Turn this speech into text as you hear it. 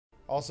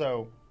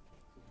Also,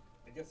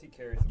 I guess he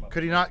carries them up.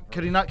 could he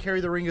not carry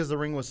the ring because the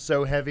ring was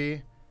so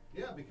heavy?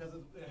 Yeah, because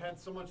it had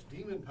so much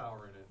demon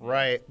power in it.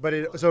 Right,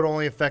 but so it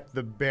only affect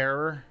the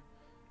bearer.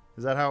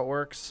 Is that how it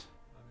works?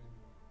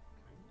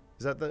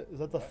 Is that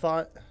the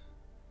thought?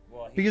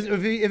 Well, Because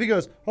if he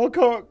goes, I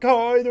can't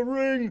carry the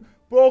ring,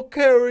 but I'll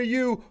carry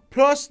you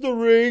plus the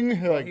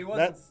ring. Like he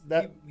wasn't,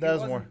 that he was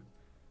wasn't more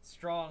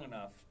strong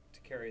enough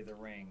to carry the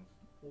ring.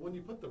 Well, when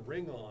you put the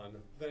ring on,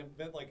 then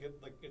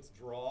its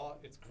draw,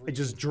 it's it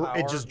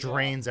just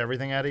drains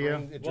everything out of you.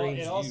 It Well,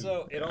 drains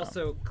it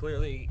also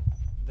clearly,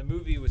 the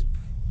movie was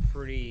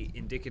pretty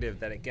indicative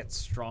that it gets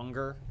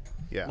stronger.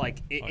 Yeah. Like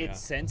it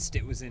sensed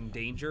it was in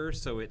danger,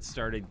 so it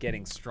started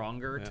getting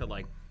stronger to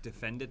like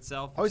defend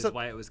itself, which is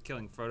why it was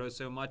killing Frodo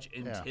so much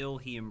until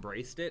he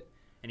embraced it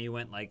and he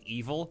went like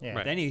evil. Yeah.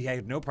 Right. Then he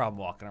had no problem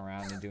walking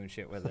around and doing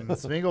shit with it.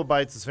 Smeagol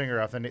bites his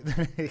finger off, and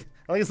I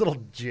like his little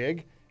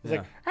jig. He's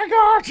like, I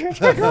got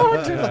it, I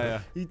got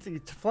it. He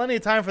plenty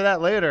of time for that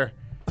later.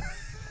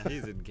 He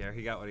didn't care.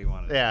 He got what he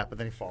wanted. Yeah, but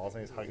then he falls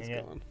and he's hugging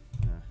it. Gone.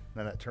 Yeah.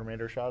 Then that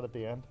Terminator shot at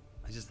the end.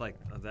 I just like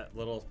that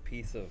little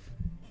piece of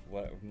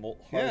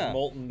hard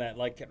molten that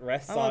like it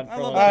rests on.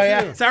 Oh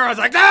yeah. Sarah's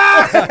like,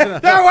 ah!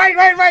 No,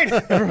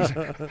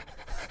 wait.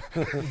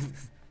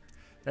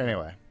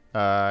 Anyway, you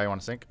want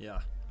to sync? Yeah.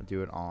 I'll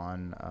do it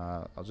on.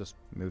 I'll just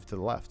move to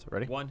the left.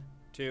 Ready? 1,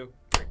 2.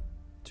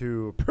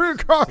 Two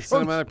precautions.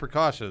 Cinematic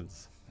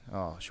precautions.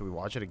 Oh, should we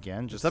watch it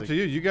again? It's up to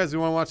you. You guys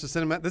want to watch the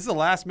cinematic? This is the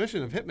last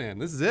mission of Hitman.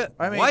 This is it.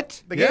 I mean,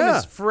 what? The game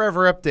is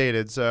forever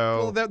updated,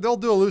 so Well, they'll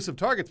do elusive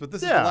targets, but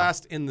this is the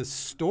last in the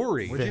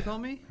story. What'd you call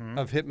me?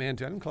 Of Hitman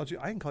 2. I didn't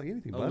call you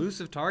anything, bud.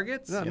 Elusive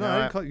targets? No, You no, know I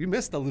didn't what? call you. You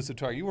missed the elusive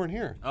target. You weren't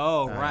here.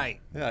 Oh, right.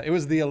 Yeah, it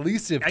was the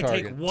elusive I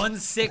target. take one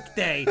sick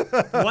day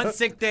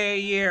a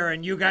year,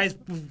 and you guys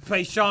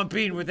play Sean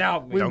Bean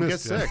without me. Don't get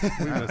missed you. sick.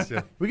 We missed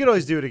you. We could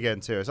always do it again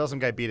too. I saw some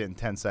guy beat it in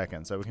 10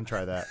 seconds, so we can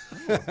try that.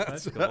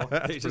 That's cool.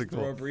 They just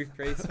throw a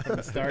briefcase from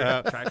the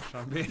start. Try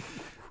Sean Bean.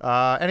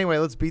 Anyway,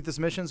 let's beat this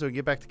mission so we can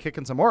get back to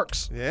kicking some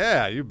orcs.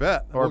 Yeah, you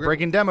bet. Or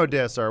breaking demo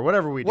discs or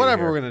whatever we do.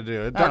 Whatever here. we're going to do.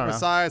 I don't Dark know.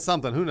 Messiah,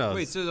 something. Who knows?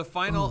 Wait, so the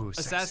final Ooh,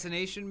 sexy.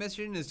 assassination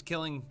mission is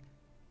killing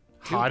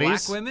two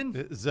Hotties? black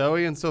women?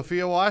 Zoe and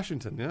Sophia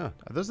Washington, yeah.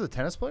 Are those the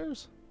tennis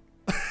players?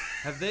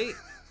 Have they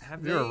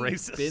You're a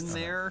racist. been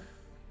there?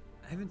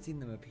 I haven't seen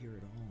them appear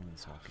at all in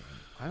Stalker.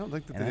 I don't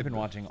think that And I've been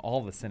watching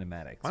all the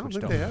cinematics. I don't which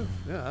think they have.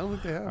 Yeah, I don't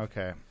think they have.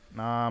 Okay.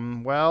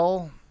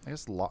 Well, I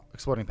guess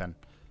exploding pen.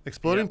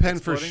 Exploding Yep, pen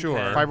for exploding sure.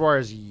 pen. Fiber wire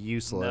is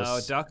useless. No,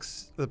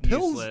 ducks. The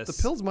pills. Useless.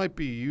 The pills might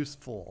be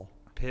useful.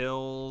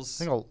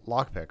 Pills. I think a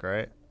lockpick,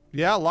 right?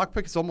 Yeah,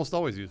 lockpick is almost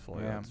always useful.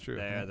 Yeah, Yeah. that's true.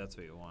 There, that's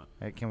what you want.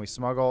 Hey, can we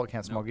smuggle?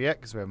 Can't smuggle yet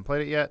because we haven't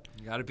played it yet.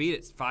 You got to beat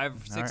it 5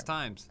 or 6 right.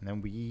 times. And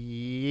then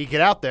we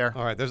get out there.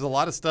 All right, there's a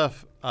lot of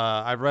stuff.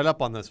 I've read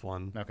up on this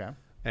one, Okay.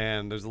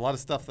 and there's a lot of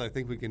stuff that I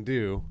think we can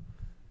do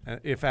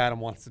if Adam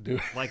wants to do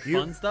it. Like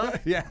fun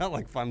stuff? Yeah,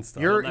 like fun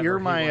stuff. You're He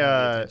won't my have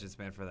the attention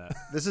span for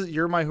that.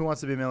 you're my Who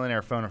Wants to Be a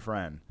Millionaire phone a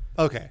friend.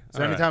 okay. So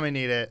all right. anytime I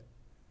need it,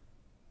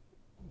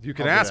 You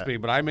can I'll do ask that. me,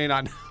 but I may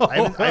not know. I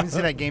haven't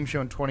seen that game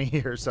show in 20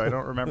 years, so I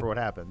don't remember what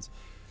happens.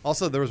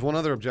 Also, there was one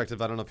other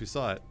objective. I don't know if you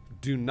saw it.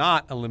 Do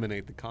not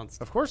eliminate the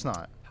constant. Of course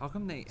not. How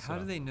come they? How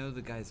do they know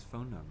the guy's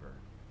phone number?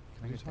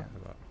 What are you talking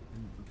about?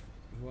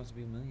 Who wants to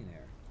be a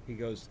millionaire? He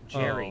goes,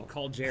 Jerry, Oh.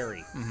 call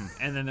Jerry.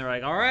 And then they're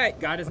like, all right,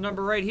 got his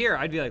number right here.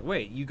 I'd be like,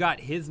 wait, you got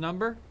his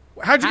number?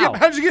 How'd you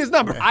get his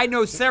number? I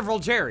know several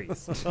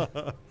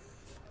Jerrys.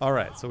 All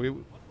right,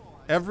 so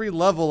every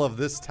level of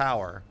this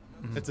tower,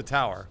 it's a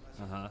tower,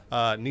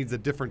 needs a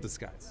different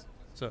disguise.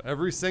 So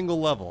every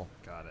single level,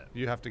 Got it.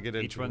 you have to get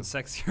into. Each one's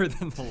sexier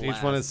than the last.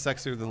 Each one is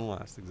sexier than the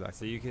last, exactly.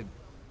 So you could,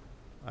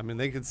 I mean,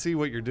 they can see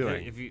what you're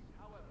doing. if you,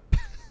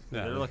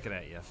 Yeah. they're looking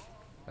at you.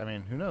 I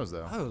mean, who knows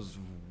though? Those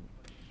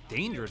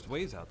dangerous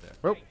waves out there.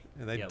 Oh,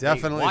 And they Yeah,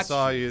 definitely watch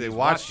saw you. you. They He's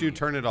watched watching you you.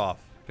 turn it off.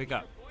 Pick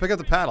up. Pick up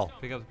the paddle.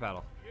 Pick up the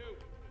paddle.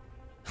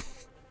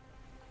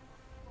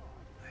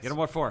 Get him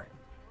what for?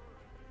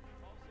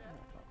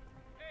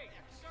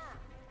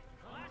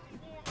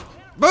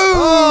 Boom!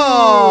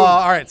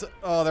 All right. So,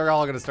 they're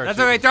all going to start That's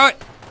shooting. all right.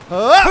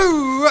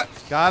 Throw it.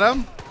 Got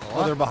him?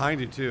 Oh, they're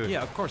behind you, too.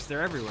 Yeah, of course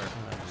they're everywhere.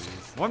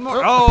 One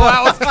more. Oh,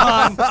 that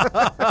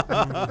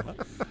was fun.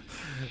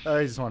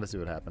 I just wanted to see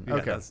what happened. Yeah,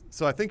 Okay.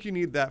 So I think you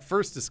need that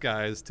first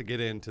disguise to get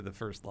into the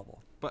first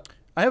level. But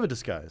I have a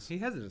disguise. he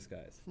has a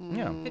disguise.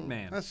 Yeah.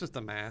 Hitman. That's just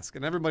a mask,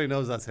 and everybody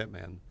knows that's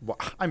Hitman. Well,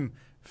 I'm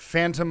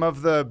Phantom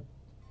of the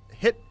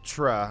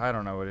Hitra. I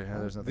don't know what it is.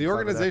 There's nothing The clever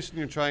to that. organization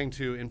you're trying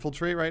to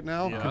infiltrate right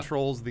now Yeah.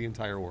 controls the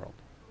entire world.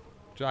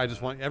 I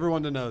just want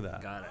everyone to know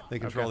that. Got it. They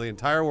control Okay. the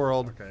entire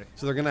world, Okay.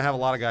 so they're going to have a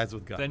lot of guys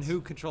with guns. Then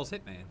who controls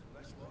Hitman?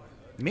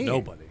 Me.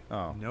 Nobody.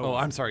 Oh. No. Oh,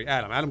 I'm sorry,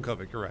 Adam. Adam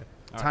Kovic, you're right.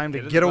 All Time to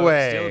in the get boat,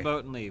 away. Steal the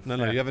boat and leave.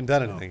 No, you haven't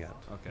done anything yet.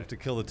 Okay. You have to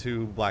kill the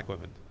 2 black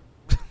women.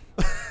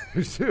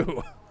 Who's 2?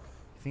 You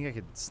think I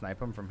could snipe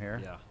them from here?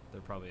 Yeah,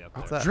 they're probably up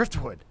What's there. that?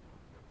 Driftwood.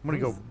 I'm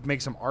gonna What go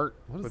make some art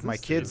what is with my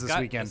this? kids It's this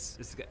got- weekend.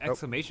 It's got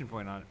exclamation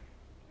point on it.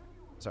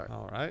 Sorry.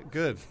 All right,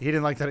 good. He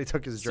didn't like that I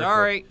took his driftwood.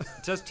 Sorry,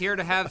 just here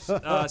to have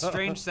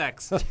strange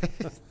sex.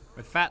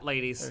 With fat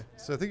ladies.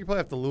 So I think you probably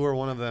have to lure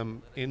one of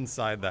them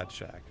inside that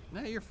shack.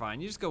 No, you're fine.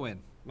 You just go in.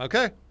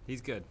 Okay.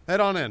 He's good. Head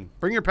on in.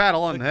 Bring your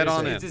paddle on. Head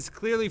on in. It's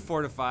clearly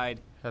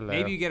fortified. Hello.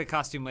 Maybe you get a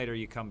costume later.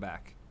 You come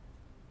back.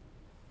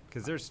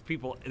 Because there's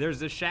people.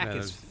 This shack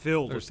is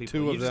filled with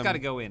people. You just got to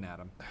go in,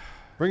 Adam.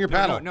 Bring your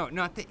paddle. No,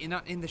 not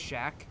in the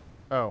shack.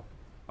 Oh.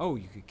 Oh,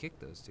 you could kick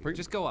those two.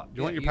 Just go up. Do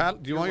you want your paddle?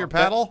 Do you want your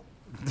paddle?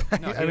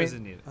 No, he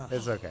doesn't need it.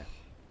 It's okay.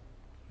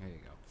 There you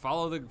go.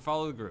 Follow the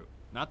group.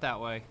 Not that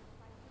way.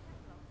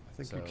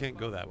 I think you can't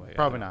go that way.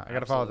 Probably not. I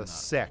gotta follow the not.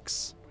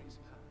 sex.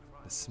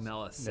 The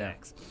smell of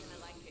sex.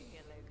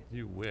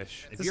 You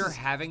wish. If you're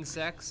having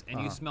sex and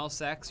you smell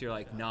sex, you're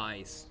like,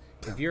 nice.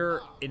 If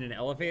you're in an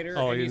elevator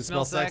and you you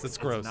smell sex, it's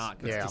gross. It's not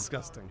good. It's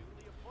disgusting.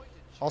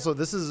 Also,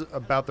 this is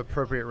about the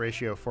appropriate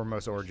ratio for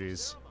most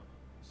orgies.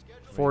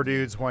 4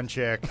 dudes, 1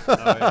 chick. Oh,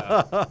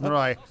 yeah. They're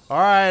like, all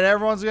right,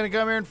 everyone's gonna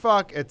come here and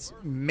fuck. It's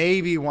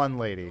maybe 1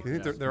 lady. You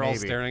think they're all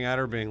staring at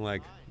her, being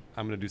like,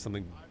 "I'm gonna do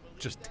something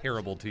just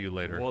terrible to you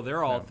later." Well,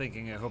 they're all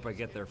thinking, I hope I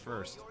get there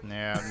first.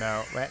 Yeah,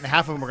 no. And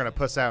half of them are gonna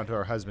puss out until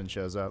her husband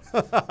shows up.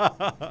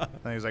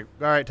 And he's like,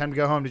 all right, time to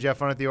go home. Did you have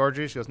fun at the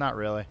orgy? She goes, not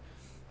really.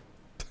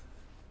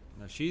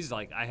 No, she's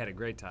like, I had a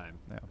great time.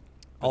 Yeah.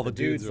 All the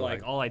dudes Dude's are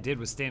like, all I did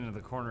was stand in the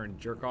corner and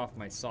jerk off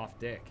my soft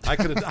dick. I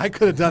could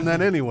have done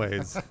that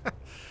anyways.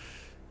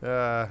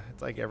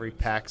 It's like every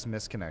PAX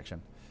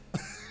misconnection.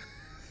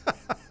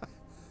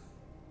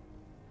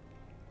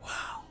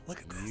 Wow, look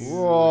at this.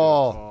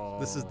 Whoa.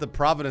 This is the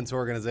Providence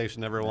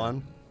organization,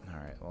 everyone. All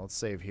right, well, let's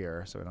save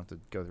here so we don't have to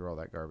go through all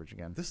that garbage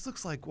again. This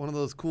looks like one of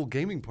those cool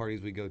gaming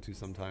parties we go to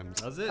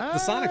sometimes. Does it? The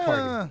Sonic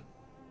party.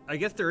 I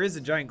guess there is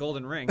a giant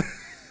golden ring.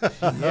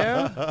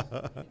 Yeah.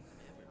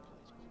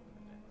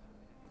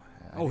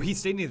 Oh, he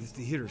stayed near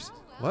the heaters.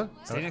 What?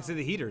 Stay next to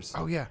the heaters.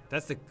 Oh, yeah.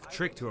 That's the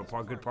trick to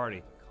a good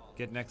party.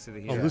 Get next to the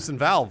Oh, heater. loosen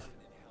valve.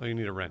 Oh, you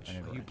need a wrench.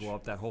 You blow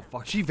up that whole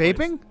fucking She place.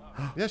 vaping?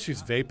 Yeah,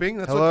 she's vaping.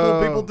 That's Hello.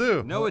 what cool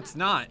people do. No, it's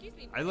not.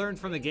 I learned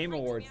from the Game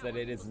Awards that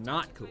it is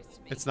not cool.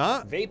 It's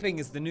not? Vaping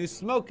is the new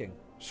smoking.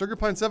 Sugar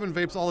Pine 7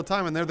 vapes all the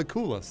time, and they're the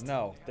coolest.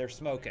 No, they're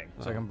smoking.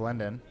 So I can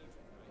blend in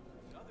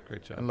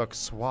Great job. and look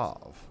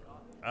suave.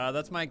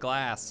 That's my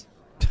glass.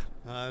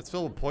 It's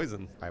filled with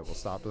poison. I will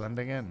stop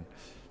blending in.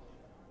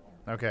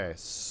 Okay,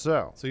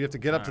 so. So you have to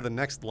get up to the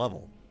next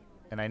level.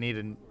 And I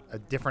need a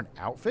different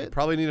outfit?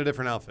 Probably need a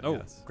different outfit. Oh,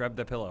 yes. grab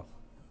the pillow.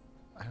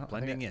 I don't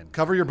Blending think in.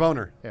 Cover your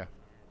boner. Yeah.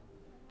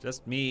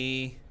 Just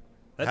me.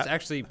 That's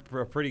actually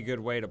a pretty good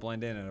way to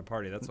blend in at a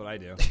party. That's what I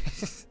do.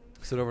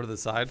 Sit over to the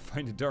side.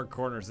 Find a dark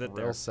corner, sit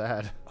there. Real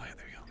sad. Oh, yeah,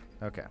 there you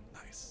go. Okay.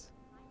 Nice.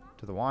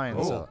 To the wine.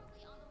 Oh. So.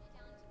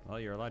 Well,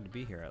 you're allowed to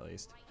be here at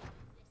least.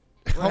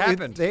 Oh, What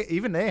happened?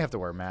 Even they have to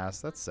wear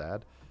masks. That's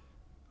sad.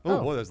 Oh,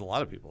 Oh. boy, there's a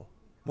lot of people.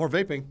 More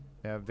vaping.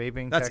 Yeah,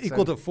 vaping. That's texting.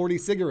 equal to 40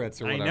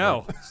 cigarettes or I whatever.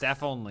 know.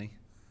 Staff only.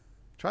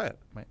 Try it.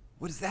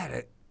 What is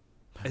that?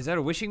 Is that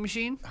a wishing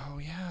machine? Oh,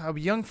 yeah. I'll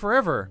be young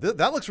forever.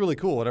 That looks really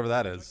cool, whatever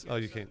that is. Oh,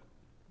 you can't.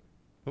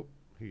 Oh,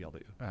 he yelled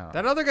at you. Oh.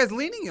 That other guy's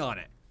leaning on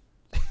it.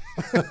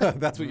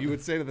 That's what you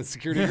would say to the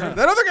security guard.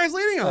 That other guy's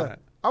leaning on it.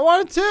 I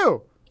want it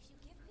too.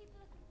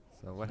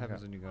 So what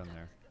happens when you go in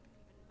there?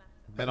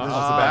 And on This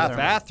the is the bathroom.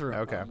 Bathroom.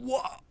 Okay.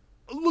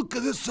 Whoa. Look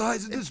at the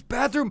size of this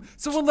bathroom.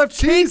 Someone left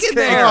cake in Cheesecake.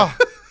 there. Oh,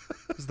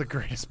 this is the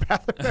greatest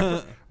bathroom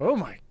ever. Oh,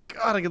 my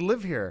God. I could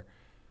live here.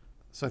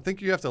 So I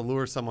think you have to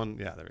lure someone.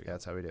 Yeah, there we Yeah, go.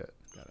 that's how we do it.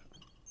 Got it.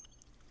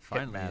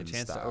 Finally, a Hitman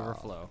chance to style.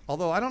 overflow.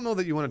 Although I don't know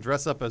that you want to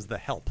dress up as the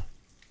help.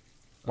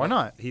 Why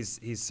not? He's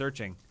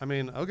searching. I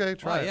mean, okay,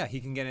 try Oh it. yeah, he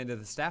can get into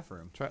the staff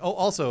room. Try. Oh,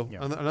 also,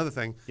 Yeah. another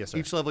thing. Yes, sir.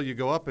 Each level you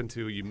go up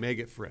into, you may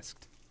get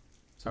frisked.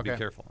 So be Okay.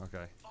 careful.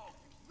 Okay.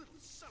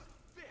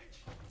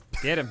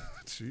 Get him.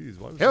 Jeez,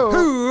 what was Yo.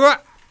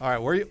 All right,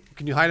 where you?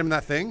 Can you hide him in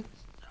that thing?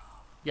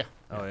 Yeah.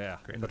 Oh yeah.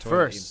 In the But toilet.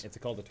 first- it's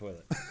called the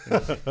toilet. You We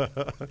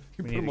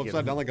put need him to get upside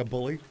him. down like a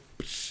bully.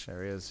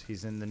 There he is.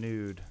 He's in the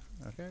nude.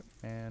 Okay.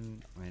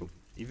 And I mean,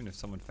 even if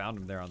someone found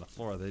him there on the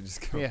floor, they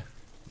just go. yeah.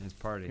 His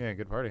party. Yeah,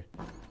 good party.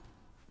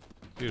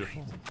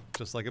 Beautiful,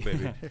 just like a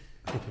baby.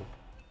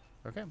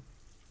 Okay.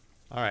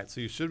 All right,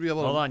 so you should be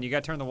able to. Hold on, you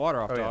got to turn the water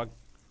off, Oh, yeah. dog.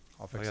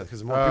 I'll Oh, fix yeah, it. because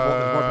there's more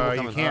people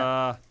you coming.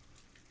 can't.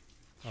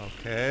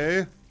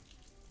 Okay.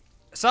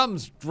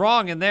 Something's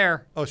wrong in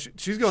there. Oh,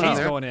 she's going She's in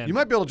there. going in. You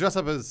might be able to dress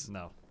up as.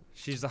 No,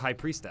 she's the high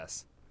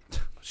priestess.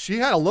 She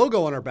had a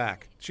logo on her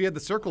back. She had the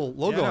circle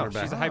logo Yeah, no, on her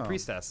back. she's a high Oh.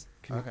 priestess.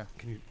 Okay.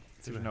 Can you?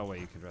 There's no way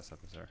you can dress up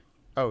as her.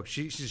 Oh,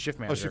 she's shift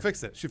Oh, manager. she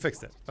fixed it. She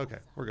fixed it. Okay,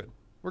 we're good.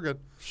 We're good.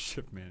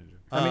 Ship manager.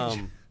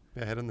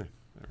 Yeah, head in there.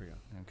 There we go.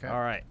 Okay. All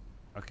right.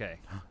 Okay.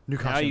 New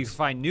Now you costumes.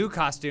 find new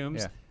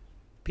costumes. Yeah.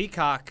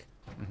 Peacock.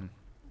 I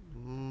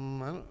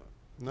don't.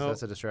 So No,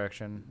 that's a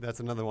distraction. that's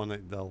another one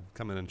that they'll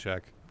come in and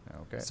check.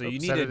 Okay. So you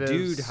Oops, need a dude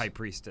sedatives. high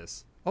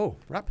priestess. Oh,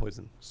 rat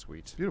poison.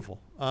 Sweet. Beautiful.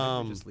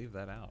 Just leave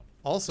that out.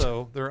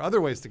 Also, there are other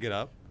ways to get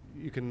up.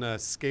 You can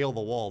scale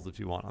the walls if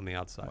you want on the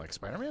outside. Like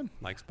Spider-Man?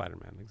 Like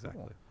Spider-Man,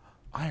 exactly.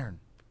 Iron.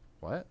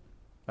 What?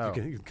 Oh. You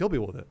can kill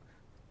people with it.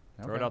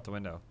 Throw it Okay. out the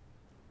window.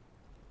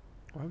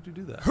 Why would you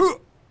do that?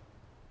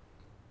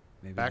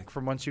 Maybe Back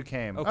from whence you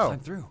came. Oh, climb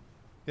through.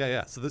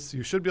 Yeah. So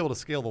you should be able to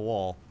scale the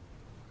wall.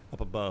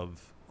 up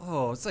above.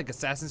 Oh, it's like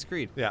Assassin's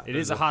Creed. Yeah, It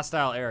is a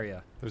hostile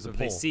area. There's so a if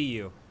they pole. see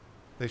you.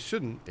 They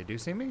shouldn't. They do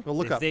see me? Well,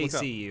 look If up. they look see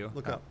up. you.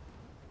 Look up.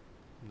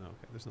 No, okay.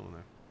 There's no one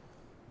there.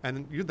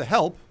 And you the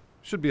help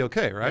should be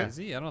okay, right? Is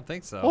he? I don't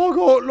think so. Oh,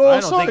 God, I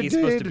don't think he's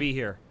supposed to be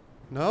here.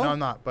 No? No, I'm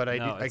not, but I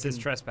No, do. it's his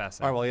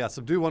trespassing. All right, well, yeah,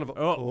 subdue one of them.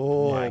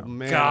 Oh, my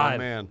man, God. oh,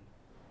 man.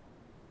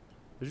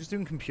 They're just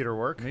doing computer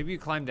work. Maybe you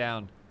climb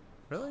down.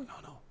 Really?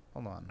 No.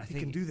 Hold on. He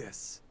can do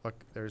this. Look,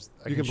 there's.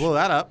 You can blow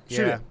that up.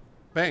 Shoot Yeah. it.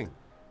 Bang.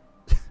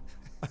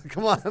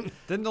 Come on.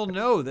 Then they'll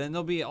know. Then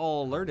they'll be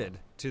all alerted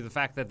to the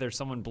fact that there's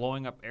someone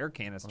blowing up air Let's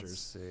canisters.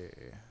 see.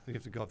 You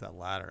have to go up that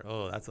ladder.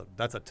 Oh,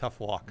 that's a tough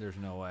walk. There's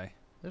no way.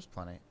 There's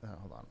plenty.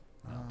 Hold on.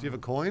 Do you have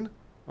a coin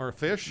or a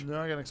fish? No,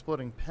 I got an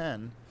exploding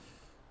pen.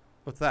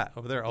 What's that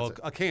over there? Oh,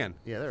 a can.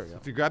 Yeah, there we go.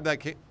 If you grab that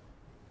can.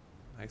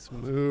 Nice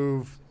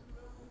move.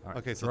 All right,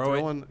 Okay, so throw throw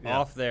it one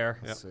off there.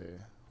 Yep. Let's see.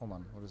 Hold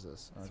on. What is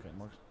this? Okay,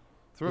 more.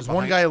 Throw it There's one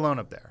behind- guy alone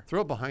up there.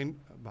 Throw it behind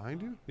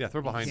you? Yeah, throw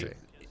it behind Let's you.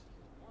 see.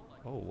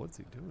 Oh, what's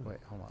he doing? Wait,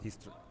 hold on. He's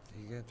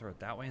gonna throw it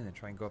that way and then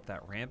try and go up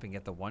that ramp and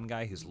get the one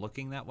guy who's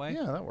looking that way.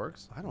 Yeah, that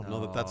works. I don't know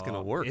that that's going to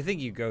No. work. I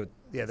think you go.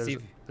 Yeah, see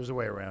there's a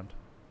way around.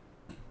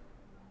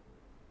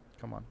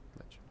 Come on,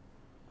 Mitch.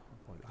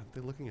 Boy, aren't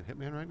they looking at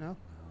Hitman right now?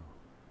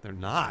 They're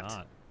not.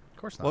 not. Of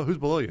course not. Well, who's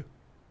below you?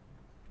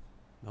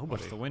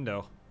 Nobody. Watch the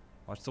window.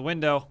 Watch the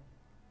window.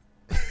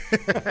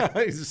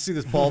 You just see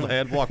this bald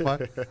head walk by.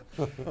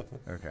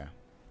 Okay.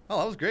 Oh,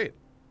 that was great.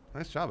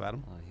 Nice job,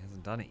 Adam. Well, he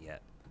hasn't done it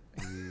yet.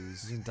 He's He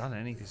hasn't done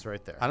anything. he's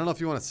right there. I don't know if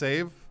you want to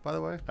save, by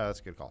the way. Oh, that's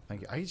a good call.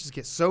 Thank you. I just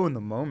get so in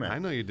the moment. I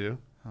know you do.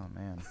 Oh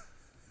man.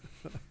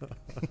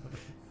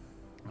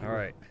 All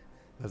right.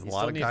 There's a You lot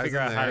still of need to guys figure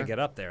in out how to there. get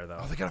up there, though.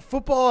 Oh, they got a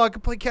football. I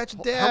could play catch a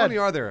dad. How many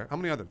are there? How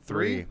many are there?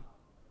 Three.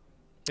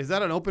 Is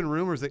that an open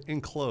room or is it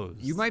enclosed?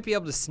 You might be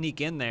able to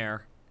sneak in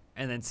there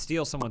and then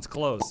steal someone's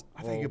clothes.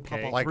 I think you could pop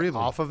Okay. all Like three of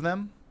them. off of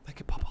them? They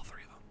could pop all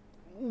three of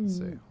them. Let's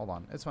see. Hold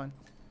on. It's fine.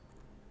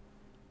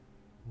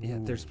 Yeah,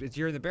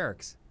 you're in the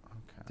barracks.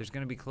 Okay. There's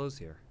gonna be clothes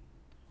here.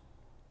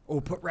 Oh,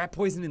 put rat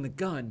poison in the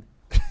gun.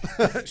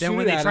 Shoot Then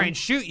when it they at try him. and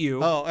shoot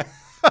you, Oh,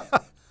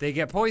 they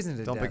get poisoned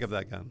to don't death. pick up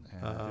that gun.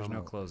 Yeah, There's no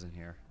Um, clothes in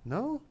here.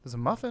 No? There's a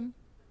muffin.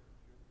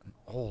 An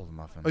old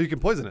muffin. Oh, you can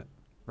poison it.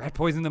 Rat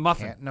poison the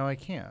muffin. Can't. No, I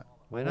can't.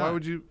 Why Why not?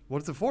 would you?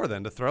 What's it for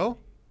then? To throw?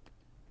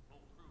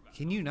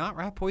 Can you not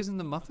rat poison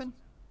the muffin?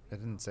 I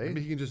didn't say.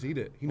 Maybe he can just eat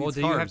it. He Well, needs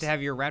do you have carbs. to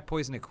have your rat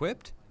poison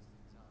equipped?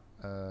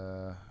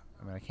 I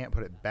mean, I can't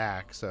put it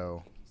back,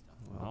 so.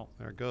 Well,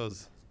 there it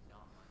goes.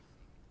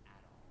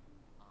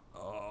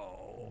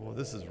 Oh. Well,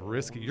 this is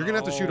risky. You're gonna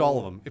have to shoot all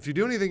of them. If you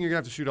do anything, you're gonna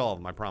have to shoot all of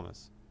them. I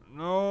promise.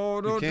 No,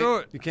 You don't can't, do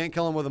it. You can't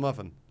kill them with a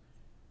muffin.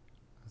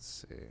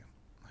 Let's see.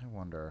 I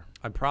wonder.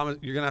 I promise.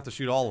 You're gonna have to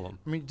shoot all of them.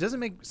 I mean, does it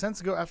make sense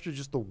to go after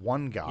just the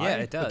one guy? Yeah,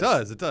 it does. It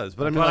does. It does.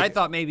 But I mean, But I like,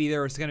 thought maybe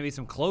there was going to be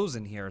some clothes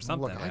in here or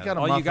something. I got a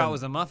All you got muffin.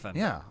 was a muffin.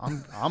 Yeah,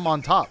 I'm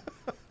on top.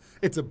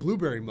 it's a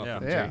blueberry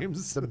muffin, Yeah,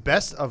 James. the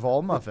best of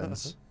all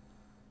muffins.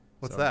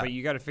 What's So- that? But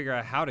you got to figure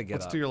out how to get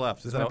What's up. to your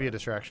left? This Is might that be a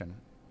distraction.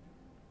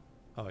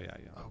 Oh yeah,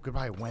 yeah. Oh,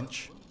 goodbye,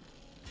 wench.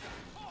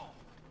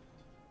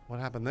 What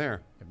happened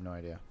there? I have no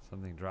idea.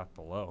 Something dropped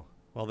below.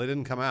 Well, they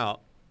didn't come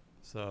out,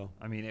 so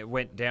I mean, it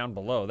went down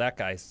below. That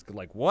guy's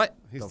like, what?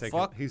 he's the taking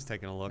fuck? he's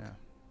taking a look. Yeah.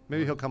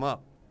 Maybe he'll come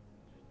up.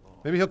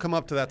 Maybe he'll come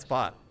up to that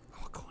spot.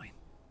 Oh, coin.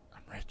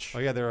 I'm rich. Oh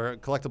yeah, there are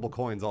collectible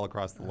coins all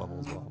across the level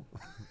as well.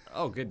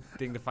 Oh, good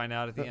thing to find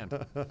out at the end.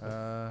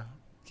 Uh,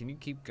 Can you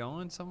keep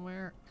going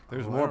somewhere?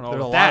 There's Oh, I more. don't know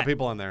There's a about lot that. of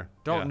people in there.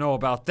 Don't Yeah. know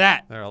about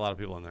that. There are a lot of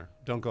people in there.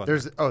 Don't go in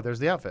there's there. there's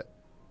the outfit.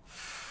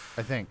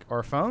 I think, or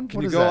a phone. Can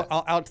What you is go that?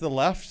 out to the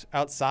left,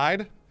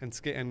 outside, and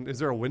scale? And is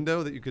there a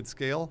window that you could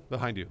scale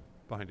behind you?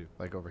 Behind you?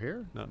 Like over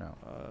here? No, No.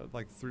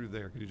 like through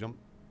there. Could you jump?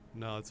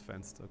 No, it's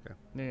fenced. Okay.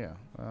 Yeah.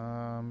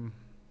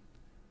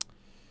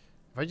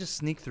 If I just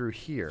sneak through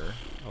here.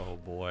 Oh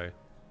boy.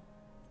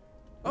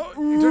 Oh,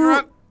 you turn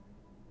around.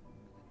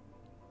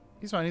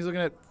 He's fine. He's looking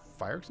at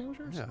fire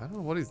extinguishers. Yeah, I don't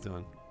know what he's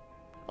doing.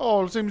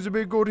 Oh, it seems to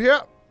be good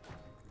here.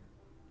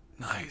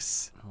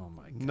 Nice. Oh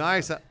my god.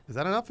 Nice. Is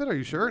that an outfit? Are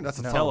you sure? That's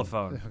a No. phone.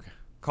 Telephone. Okay.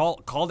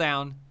 Call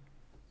down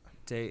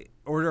to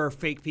order a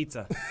fake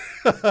pizza.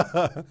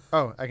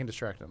 Oh, I can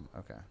distract him.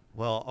 Okay.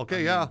 Well,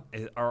 okay, yeah.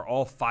 Are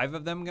all 5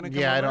 of them gonna come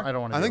Yeah, over? I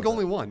don't want to. I think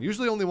only one.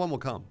 Usually only one will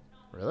come.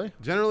 Really?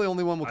 Generally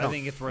only one will I come.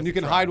 think it's worth and you a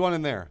can try. hide one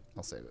in there.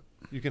 I'll save it.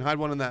 You can hide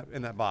one in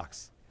that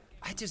box.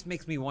 It just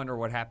makes me wonder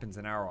what happens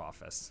in our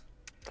office.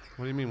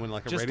 What do you mean when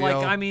like a Just radio?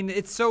 like, I mean,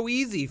 it's so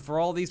easy for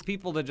all these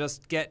people to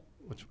just get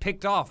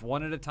picked off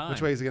one at a time.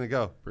 Which way is he gonna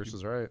go? Bruce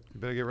is right. You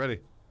better get ready.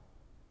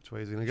 Which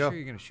way is he gonna You go? sure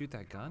you're gonna shoot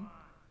that gun?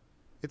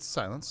 It's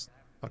silence.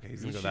 Okay, he's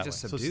You gonna go should that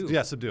just way. subdue.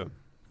 Yeah, subdue him.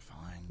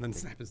 Fine. Then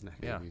snap his neck.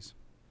 Yeah. Babies.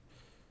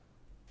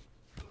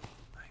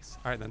 Nice.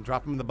 All right, then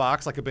drop him in the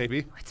box like a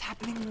baby. It's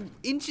happening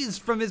inches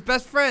from his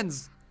best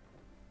friends.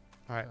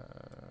 All right.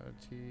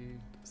 T.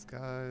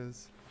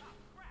 Disguise.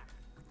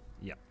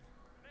 Yeah,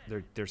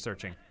 they're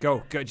searching.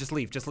 Go. Just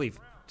leave. Just leave.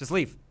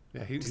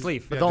 Yeah, Just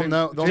leave. Yeah, But they'll James-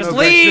 know- they'll James know is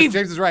right. leave!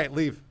 James is right.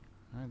 Leave.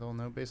 All right, they'll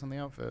know based on the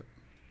outfit.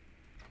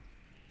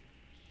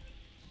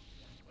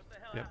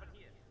 Yep.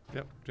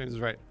 Yep, James is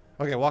right.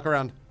 Okay, walk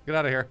around. Get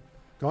out of here.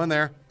 Go in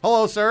there.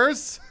 Hello,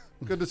 sirs.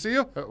 Good to see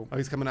you. Oh,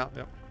 he's coming out.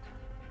 Yep.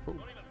 Don't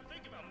even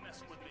think about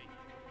messing with me.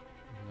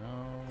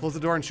 No. Close the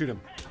door and shoot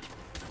him.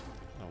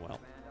 Oh, well.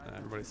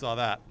 Everybody saw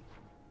that.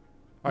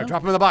 All right,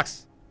 drop him in the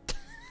box.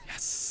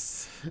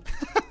 Yes.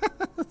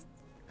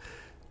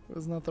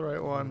 Was not the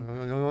right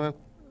one.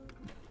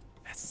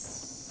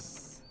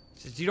 Yes.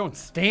 Just you don't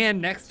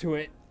stand next to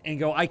it and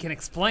go, I can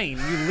explain.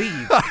 You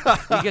leave.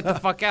 You get the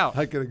fuck out.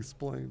 I can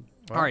explain.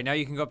 All right, now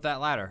you can go up that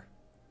ladder.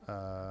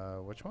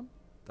 Which one?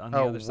 On the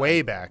Oh, other side.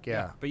 way back,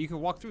 yeah. But you can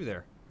walk through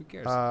there. Who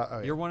cares?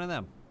 Yeah. You're one of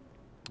them.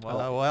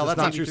 Well, that's not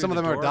not true. through Some of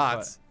the them are door,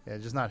 dots. Yeah,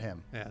 just not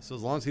him. Yeah, so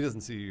as long as he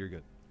doesn't see you, you're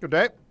good. Good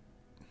day.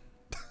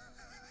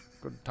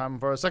 Good time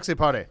for a sexy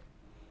party.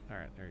 All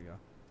right, there you go.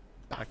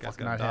 Ah, That guy's fuck,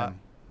 got a not dot. him.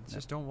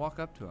 Just don't walk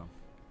up to him.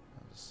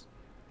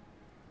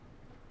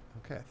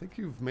 Okay, I think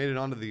you've made it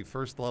onto the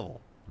first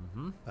level.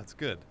 Mm-hmm. That's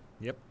good.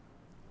 Yep.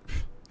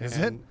 Is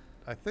And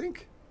I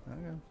think.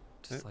 Okay.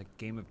 Just like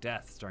Game of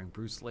Death starring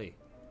Bruce Lee.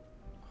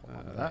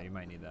 that. You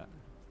might need that.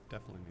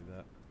 Definitely need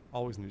that.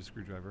 Always need a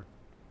screwdriver.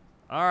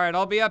 All right,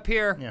 I'll be up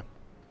here. Yeah.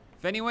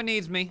 If anyone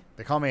needs me.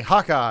 They call me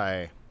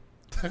Hawkeye.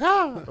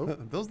 Oh.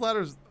 Those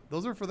ladders,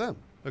 those are for them.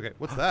 Okay,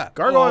 what's that?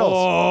 Gargoyles.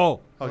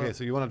 Oh! Okay,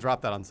 so you want to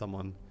drop that on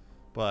someone,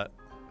 but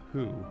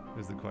who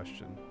is the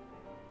question?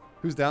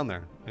 Who's down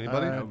there?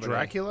 Anybody? Nobody.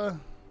 Dracula,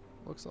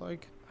 looks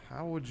like.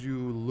 How would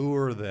you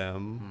lure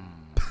them?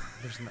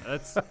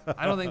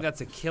 I don't think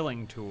that's a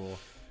killing tool.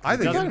 I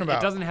think It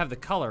doesn't have the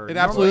color. it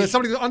absolutely.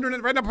 Somebody under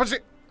it right now. Push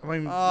it. I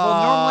mean,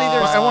 Well, normally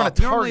there's I want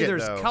to normally target,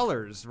 there's though.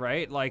 colors,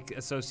 right? Like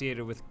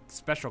associated with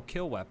special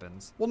kill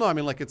weapons. Well, no, I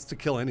mean like it's to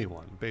kill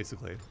anyone,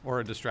 basically, or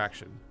a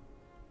distraction.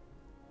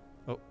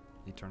 Oh,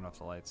 You turn off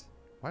the lights.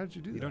 why did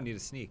you do that? You don't need to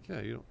sneak.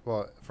 Yeah, you don't.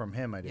 Well, from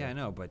him, I do. Yeah, I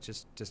know, but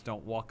just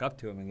don't walk up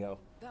to him and go.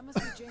 That must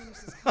be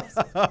Janus's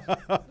castle.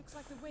 Looks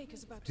like the wake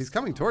is about to He's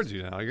coming start. towards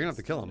you now. You're gonna have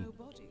to kill him. No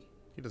body.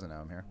 He doesn't know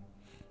I'm here.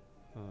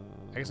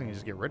 I guess I can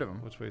just get rid of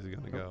him. Which way is he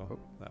gonna go? oh.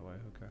 That way.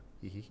 Okay.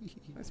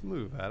 Nice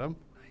move, Adam.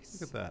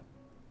 Look at that.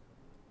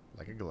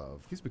 Like a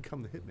glove. He's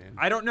become the hitman.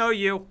 I don't know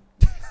you.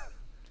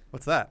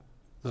 What's that?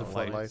 Those are light.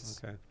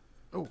 floodlights. Okay.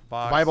 Oh,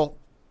 Box. Bible.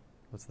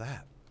 What's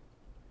that?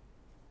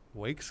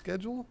 Wake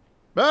schedule?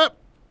 Ah!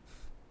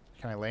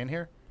 Can I lay in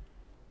here?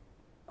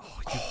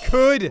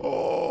 Could.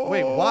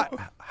 Wait, what?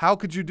 How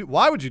could you do?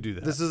 Why would you do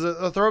that? This is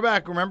a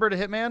throwback. Remember to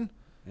Hitman?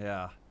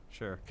 Yeah,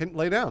 sure. Can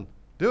lay down.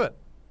 Do it.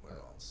 We're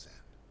all set.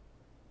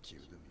 Cue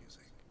the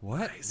music.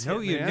 What? Nice, No,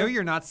 Hitman.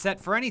 you're not set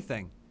for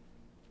anything.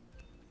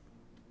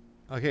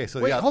 Okay,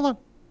 so Wait, yeah, hold on.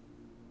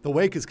 the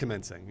wake is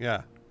commencing.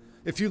 Yeah.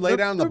 If you lay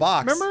down in the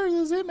box. Remember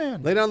this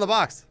Hitman? Lay down in the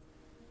box.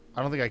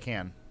 I don't think I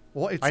can.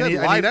 Well, it I said need,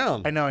 lie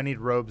down. I know. I need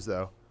robes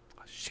though.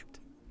 Oh, shit.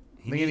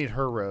 I think I need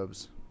her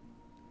robes.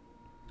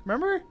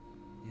 Remember?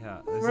 Yeah.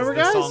 This Remember, is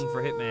the guys? song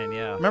for Hitman.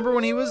 Yeah. Remember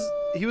when he was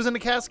in a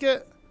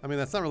casket? I mean,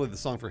 that's not really the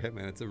song for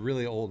Hitman. It's a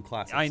really old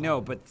classic. I know,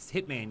 song. but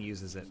Hitman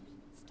uses it.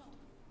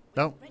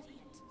 No.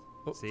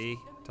 See,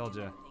 told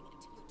you.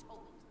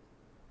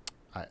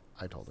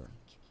 I told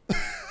her.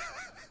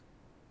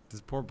 This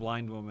poor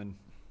blind woman.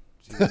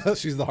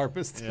 She's the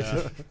harpist.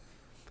 Yeah.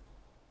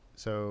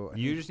 So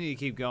You just need to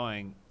keep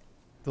going.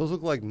 Those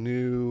look like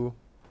new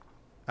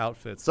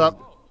outfits. what's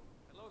up?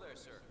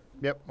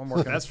 Yep, I'm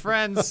working. Best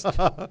friends.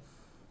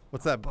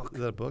 What's that book? Is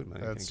that a book? No,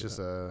 you That's can't get just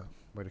that.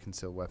 a way to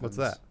conceal weapons. What's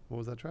that? What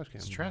was that trash can?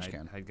 It's a trash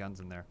can. Hide guns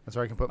in there. That's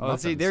where I can put Oh,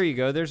 muffins. see, there you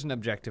go. There's an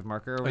objective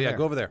marker over Oh yeah, there.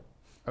 go over there.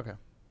 Okay.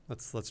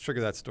 Let's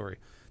trigger that story.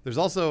 There's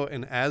also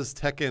an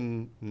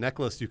Aztecan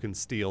necklace you can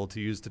steal to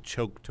use to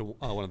choke to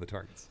one of the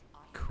targets.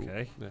 Cool.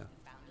 Okay. Yeah.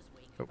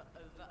 Oh.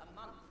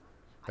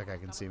 That guy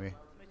can see me.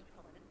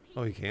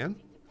 Oh, he can?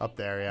 Up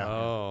there, yeah.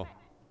 Oh.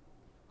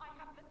 I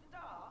have the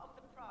star of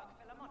the Prague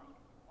Philharmonic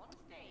on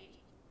stage,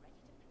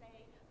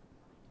 ready to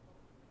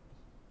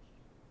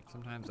play.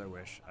 Sometimes I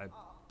wish I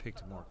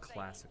picked a more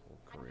classical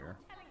career.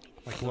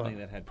 Like Something what?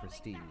 that had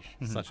prestige.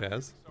 Such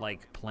as?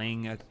 Like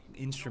playing an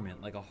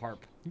instrument like a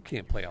harp You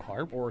can't play a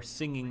harp. or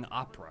singing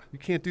opera. You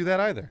can't do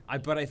that either.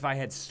 But if I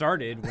had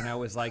started when I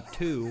was like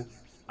 2,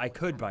 I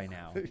could by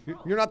now.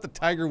 You're not the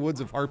Tiger Woods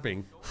of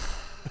harping.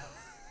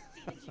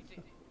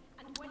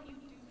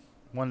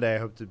 One day I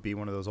hope to be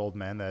one of those old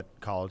men that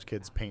college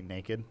kids paint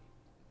naked.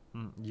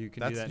 You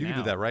can do that You now.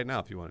 can do that right now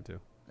if you wanted to.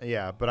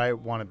 Yeah, but I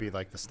want to be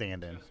like the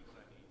stand-in.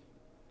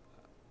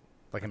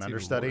 Like an That's even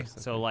understudy. worse.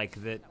 So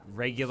like that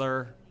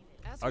regular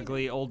As we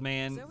ugly know, old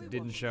man Zoe didn't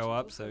wanted show to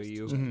up, go so close to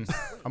you. Janus's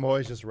I'm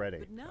always just ready.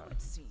 But now it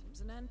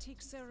seems an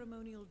antique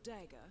ceremonial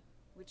dagger,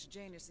 which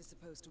Janus is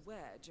supposed to wear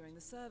during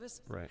the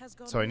service, Right. has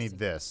gone So I need missing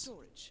from this.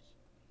 storage.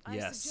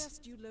 Yes. I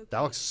suggest you locate That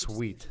looks which is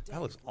sweet. the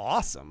That looks dagger.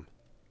 awesome.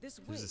 This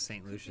There's a wake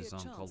St. could be Lucia a song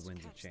chance called to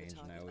Winds of catch the Change, and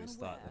I target always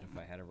thought that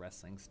unaware. if I had a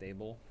wrestling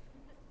stable,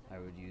 I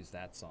would use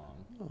that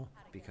song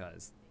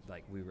because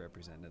like we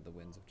represented the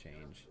winds of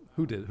change.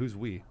 Who did? Who's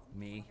we?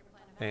 Me,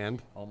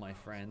 And? all my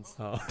friends.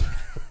 Oh.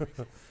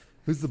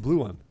 Who's the blue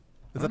one?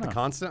 Is that don't the know.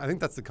 constant? I think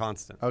that's the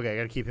constant. Okay, I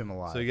got to keep him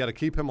alive. So you got to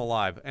keep him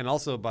alive. And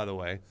also, by the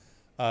way,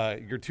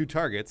 your 2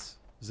 targets,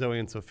 Zoe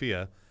and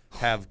Sophia,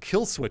 have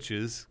kill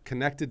switches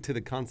connected to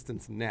the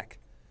Constant's neck.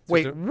 So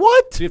Wait, you have to-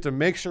 what? So you have to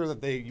make sure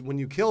that when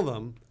you kill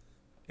them,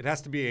 it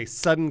has to be a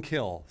sudden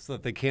kill so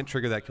that they can't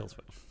trigger that kill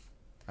switch.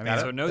 I mean,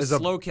 So no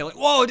slow killing.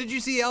 Whoa! Did you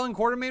see Alan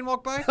Quartermain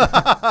walk by?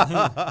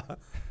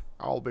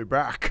 I'll be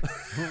back.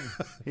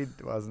 He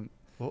wasn't.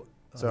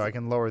 So I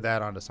can lower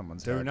that onto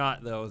someone's They're head.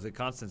 not though. The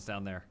Constant's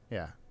down there.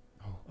 Yeah.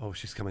 Oh,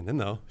 she's coming in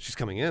though. She's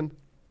coming in.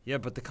 Yeah,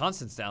 but the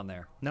Constant's down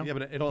there. No. Yeah,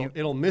 but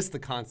it'll miss the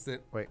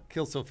Constant. Wait.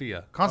 Kill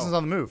Sophia. Constant's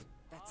on the move.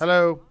 That's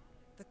Hello.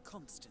 the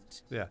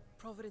Constant. Yeah.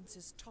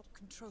 Providence's top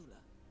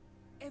controller.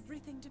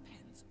 Everything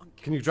depends on.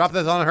 Can you drop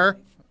that on her?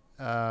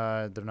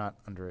 They're not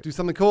under it. Do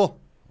something cool.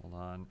 Hold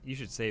on. You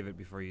should save it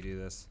before you do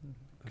this.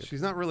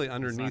 She's not really It's not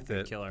underneath gonna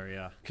it. kill her,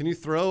 yeah. Can you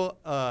throw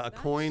a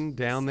coin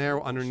down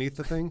there underneath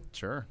the thing?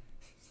 Sure.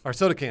 Or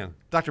soda can.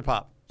 Dr.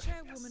 Pop.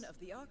 Chairwoman of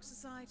the Ark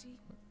Society,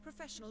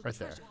 professional Right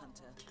there. treasure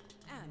hunter,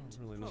 and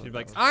Really know She'd be what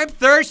like, that I'm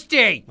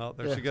thirsty. was.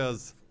 Oh, there she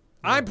goes.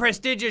 I'm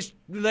prestigious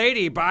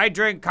lady, but I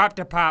drink cop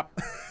to pop.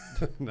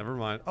 Never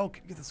mind. Oh,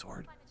 can you get the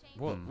sword?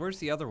 Well, where's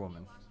the other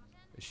woman?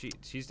 Is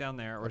she's down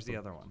there. Where's the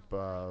other one?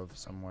 Above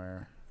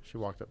somewhere. She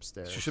walked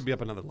upstairs. She should be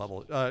up another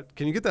level.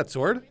 Can you get that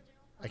sword?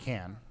 I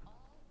can.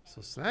 So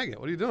snag it.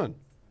 What are you doing?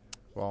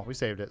 Well, we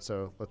saved it,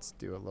 so let's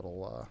do a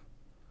little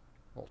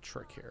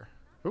trick here.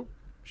 Oop.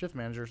 Shift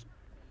managers.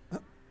 You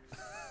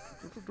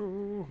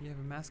have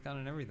a mask on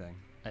and everything.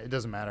 It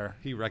doesn't matter.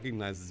 He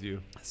recognizes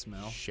you.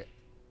 Smell. Shit.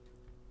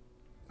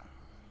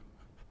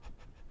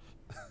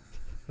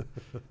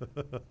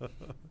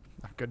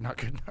 Not good, not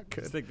good, not I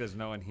good. think there's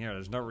no one here.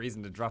 There's no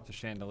reason to drop the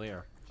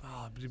chandelier.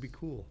 Oh, but it'd be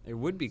cool. It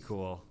would be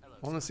cool. I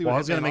want to see Well, what I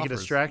was going to Hitman make a offers.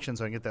 distraction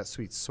so I can get that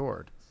sweet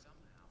sword.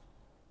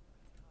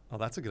 Oh,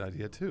 that's a good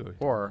idea, too.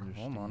 Or,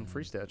 hold on,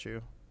 free statue.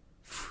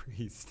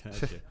 Free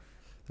statue. They're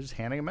just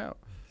handing them out.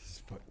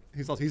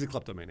 He's a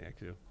kleptomaniac,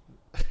 too.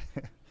 I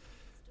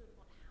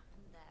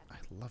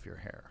love your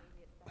hair.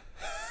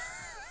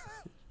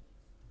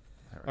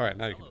 All right,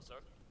 now you can.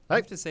 I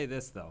have to say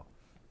this, though.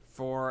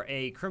 For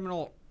a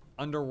criminal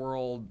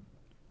underworld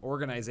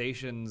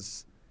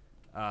organization's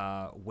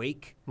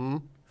wake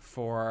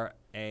for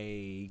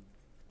a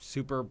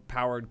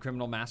super-powered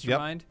criminal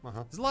mastermind,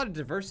 there's a lot of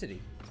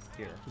diversity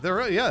here.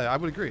 Yeah, I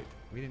would agree.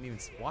 We didn't even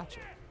watch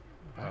it.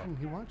 Why didn't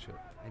he watch it?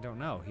 I don't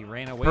know. He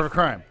ran away. Perfect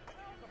from crime.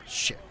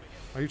 Shit.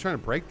 Are you trying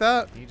to break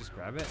that? Can you just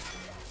grab it?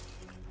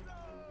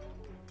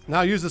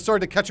 Now use the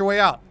sword to catch your way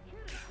out.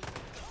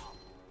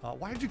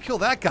 Why did you kill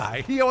that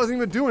guy? He wasn't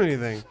even doing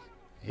anything.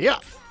 Yeah.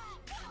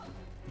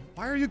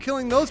 Why are you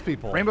killing those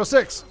people? Rainbow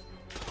Six.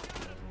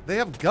 They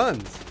have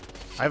guns.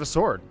 I have a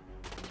sword.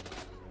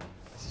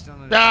 I just don't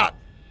understand. Ah!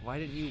 Why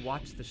didn't you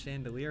watch the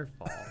chandelier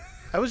fall?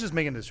 I was just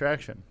making a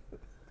distraction.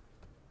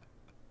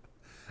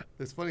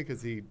 It's funny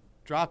because he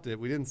dropped it.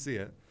 We didn't see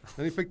it.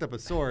 Then he picked up a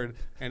sword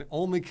and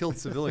only killed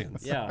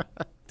civilians. Yeah.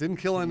 Didn't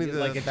kill any of the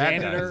Like a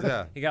bad janitor. guys.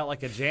 Yeah. He got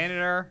like a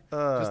janitor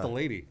Just a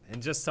lady.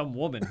 and just some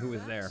woman who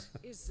was there.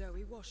 is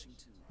Zoe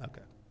Washington,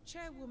 Okay.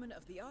 chairwoman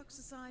of the Ark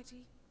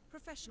Society,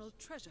 professional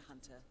treasure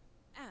hunter,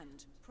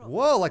 and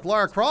Whoa, like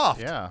Lara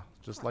Croft. Yeah,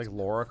 just like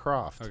Laura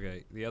Croft.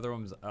 Okay, the other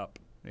one's up.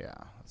 Yeah,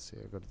 let's see.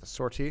 I go to the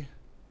sortie.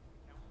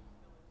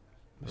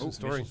 Mission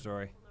story. Mission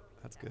story.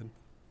 That's good.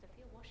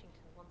 Sophia Washington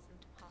wants them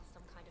to pass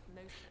some kind of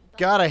motion. but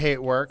God, I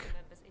hate work.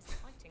 members is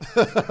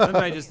fighting. Sometimes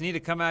I just need to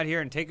come out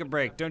here and take a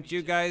break. Don't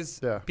you guys,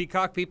 Yeah.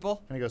 peacock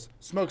people? And he goes,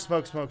 smoke,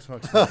 smoke, smoke,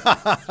 smoke, smoke. You're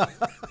kind of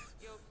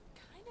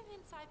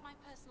inside my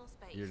personal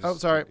space. You're Oh,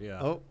 sorry.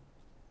 Yeah. Oh,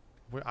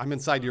 I'm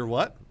inside your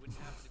what?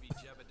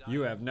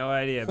 You have no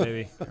idea,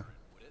 baby. Yeah.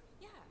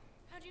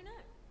 How do you know?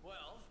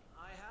 Well,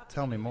 I happen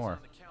Tell me to know he's more. on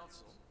the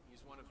council.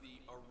 He's one of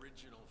the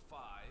original 5.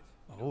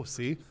 Oh,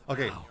 see?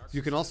 Okay,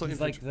 you can also he's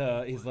like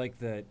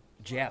the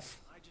Jeff.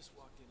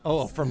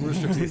 Oh, from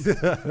Rooster Teeth.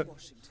 Washington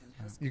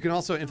has You can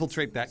also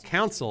infiltrate that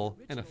council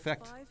and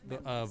affect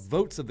the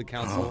votes of the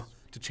council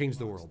to change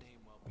the world.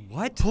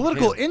 What?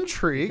 Political You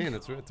intrigue? can,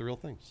 it's a real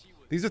thing.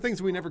 These are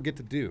things we never get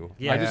to do.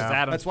 Yeah, just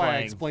Adam's That's why I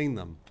playing. explain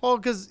them. Well,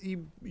 because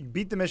you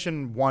beat the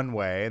mission one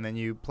way, and then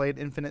you played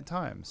infinite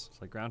times. It's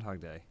like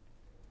Groundhog Day.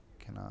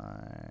 Can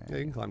I? Yeah,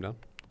 you can climb down.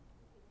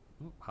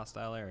 Ooh,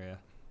 hostile area.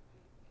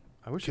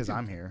 I wish you Because could-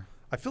 I'm here.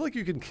 I feel like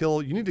you can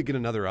kill. You need to get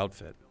another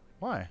outfit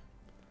Why?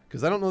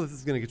 because I don't know that this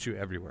is going to get you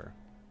everywhere.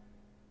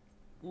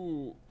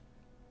 Ooh.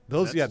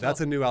 Those, That's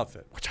that's a new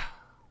outfit.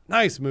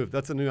 Nice move.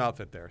 That's a new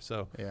outfit there.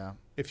 So Yeah.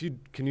 if you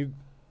can you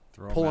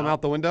Throw pull him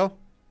out the window?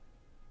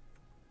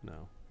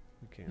 No,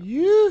 you can't.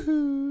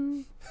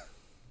 Yoo-hoo.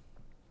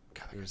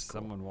 There's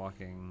someone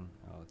walking.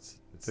 Oh, it's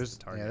There's-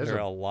 the target. yeah, there's There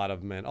are a lot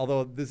of men.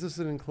 Although this is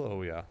an enclosed.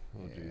 Oh yeah.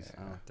 Oh jeez.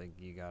 I don't think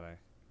you gotta.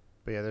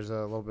 But yeah, there's a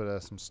little bit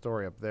of some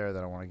story up there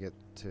that I want to get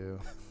to.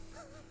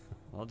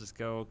 I'll just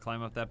go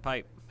climb up that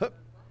pipe.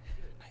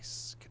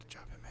 Nice. Good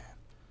job, man.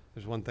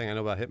 There's one thing I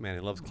know about Hitman. He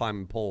loves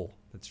climbing pole.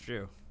 That's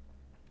true.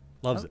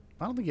 Loves it.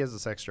 I don't think he has a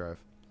sex drive.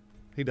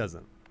 He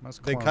doesn't.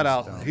 Most They clones cut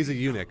out. don't. He's a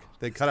eunuch.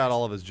 They cut out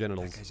all of his That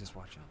genitals. guy's just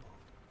watching.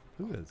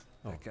 Who is?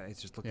 Oh, That guy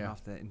is just looking Yeah.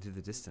 off into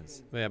the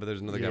distance. yeah, but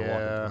there's another guy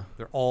Yeah. walking. Through.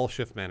 They're all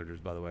shift managers,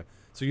 by the way.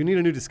 So you need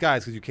a new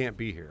disguise because you can't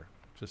be here.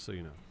 Just so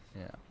you know.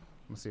 Yeah.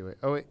 Let's see. Wait.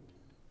 Oh wait.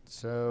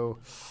 So.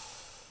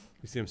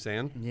 You see him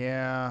saying?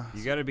 Yeah.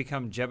 You got to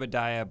become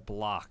Jebediah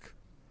Block.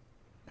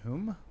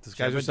 Whom?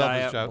 Disguise yourself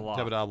as Block.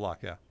 Jebediah Block.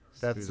 Yeah.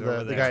 That's Who's over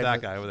the there? guy.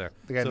 That guy over there.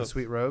 The guy in So the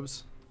sweet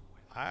robes.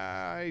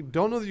 I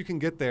don't know that you can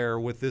get there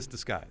with this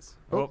disguise.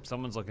 Oh,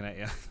 someone's looking at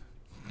you.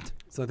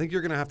 So I think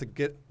you're gonna have to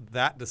get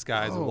that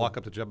disguise and Oh. walk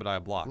up to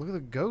Jebediah Block. Look at the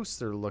ghosts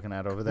they're looking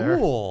at over there.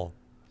 Cool.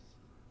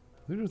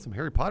 They're doing some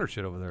Harry Potter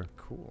shit over there.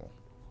 Cool.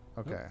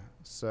 Okay.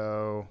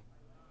 So.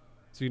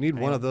 So you need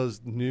one of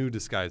those new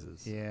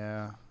disguises.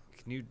 Yeah.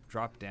 Can you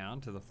drop down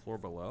to the floor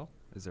below?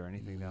 Is there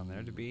anything down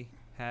there to be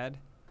had?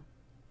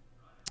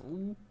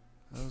 Ooh.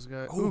 Those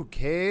guys. Ooh,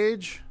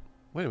 cage.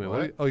 Wait a minute.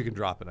 What? Oh, you can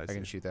drop it. I I see.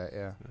 can shoot that.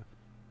 Yeah.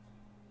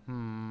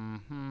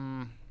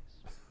 Hmm.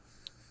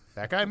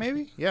 That guy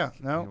maybe? Yeah.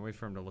 No. Wait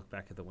for him to look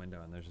back at the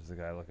window, and there's just a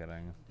guy looking at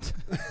him.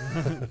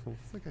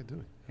 What's that guy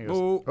doing? He goes,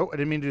 oh, I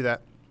didn't mean to do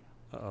that.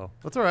 Uh-oh.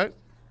 That's all right.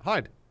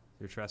 Hide.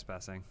 You're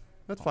trespassing.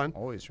 That's fine.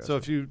 Always So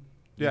if you,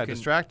 can-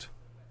 distract.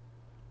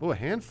 Oh, a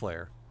hand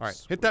flare. All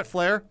right. Hit that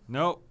flare.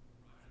 Nope.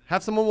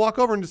 Have someone walk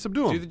over and just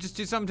subdue him. Just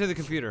do something to the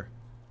computer.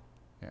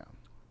 Yeah.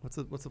 What's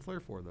the flare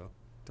for, though?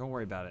 Don't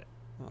worry about it.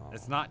 Aw.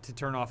 It's not to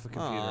turn off the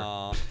computer.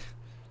 Aw. Do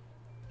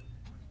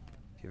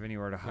you have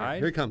anywhere to All right, hide?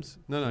 here he comes.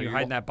 No, you you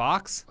hide in that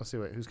box? Let's see.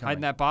 Wait, who's coming? Hide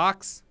in that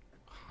box?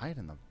 Hide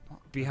in the.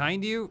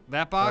 Behind you?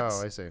 That box?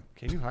 Oh, I see.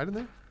 Can you hide in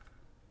there?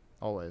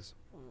 Always.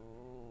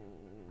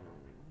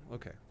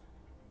 Okay.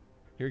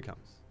 Here he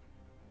comes.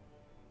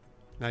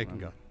 Now you can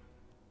go.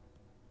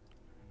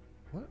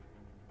 What?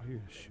 Are you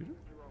a shooter?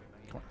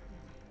 Come on.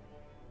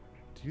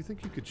 Do you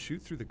think you could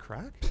shoot through the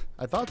crack?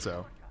 I thought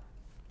so.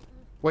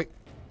 Wait.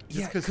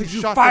 Yeah, because because he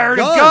you shot the fired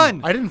a gun.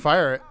 gun. I didn't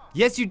fire it.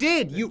 Yes, you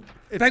did. You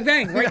bang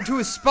bang right into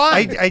his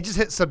spine. I just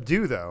hit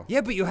subdue though.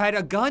 Yeah, but you had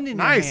a gun in your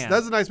Nice. hand.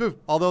 That's a nice move.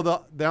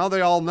 Although now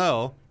they all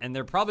know. And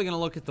they're probably going to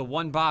look at the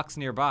one box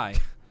nearby.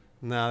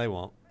 No, they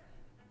won't.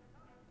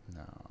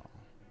 No.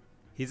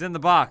 He's in the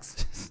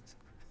box.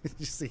 Did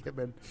you see him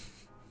in?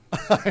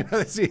 I know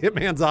they see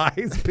Hitman's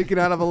eyes peeking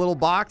out of a little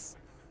box.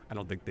 I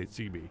don't think they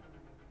see me.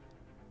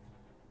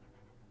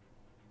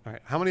 All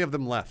right. How many of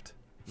them left?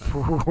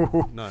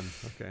 None.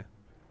 Okay.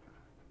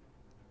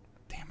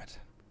 Damn it.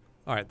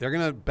 All right. They're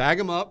going to bag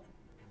him up,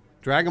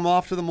 drag him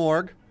off to the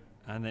morgue.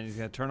 And then he's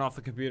going to turn off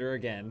the computer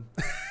again.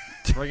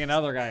 Bring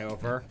another guy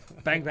over.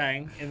 Bang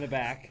bang in the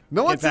back.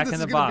 No one Get said back this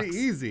in is the going to box.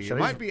 be easy. Should It I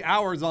might just- be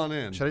hours on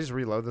end. Should I just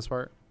reload this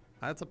part?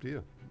 That's up to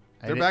you.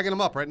 I They're didn't- bagging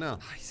him up right now.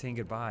 He's saying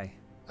goodbye.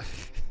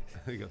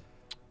 There you go.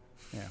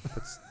 Yeah.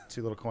 Puts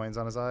 2 little coins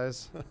on his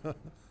eyes.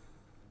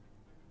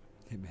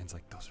 Hitman's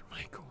like, those are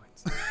my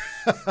coins.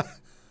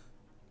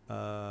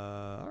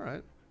 All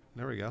right.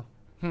 There we go.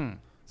 Hmm.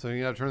 So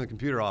you got to turn the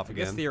computer off I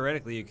guess again.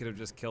 theoretically you could have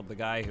just killed the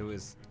guy who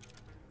was...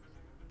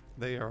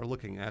 They are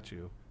looking at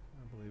you,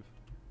 I believe.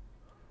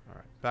 All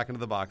right. Back into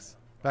the box.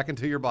 Back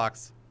into your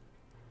box.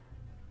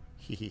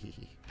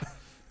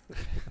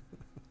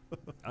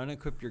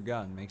 Unequip your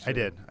gun. Make sure. I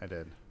did. I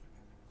did.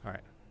 All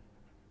right.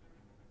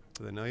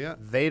 Do they know yet?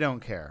 They don't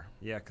care.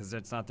 Yeah, because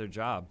that's not their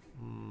job.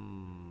 I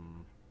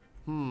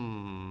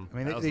mean,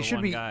 That was they the should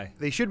one be. guy.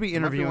 They should be There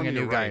might be interviewing one a to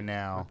your new guy right.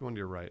 now. Might be one to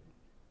your right.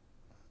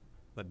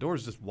 That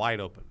door's just wide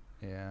open,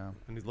 Yeah.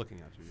 and he's looking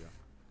at you. Yeah.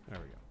 There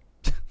we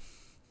go.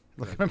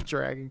 Look at him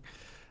dragging.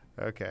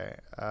 Okay.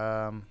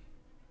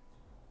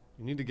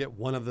 You need to get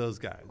one of those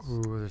guys.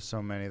 Ooh, there's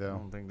so many I though.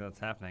 don't think that's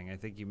happening. I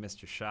think you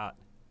missed your shot.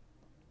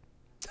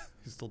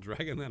 He's still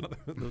dragging that other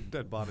the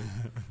dead body.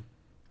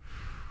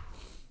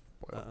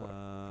 Boy, oh boy.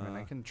 I mean,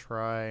 I can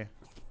try. Do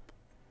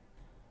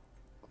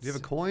you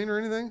have a coin or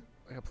anything?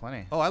 I got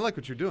plenty. Oh, I like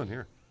what you're doing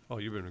here. Oh,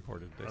 you've been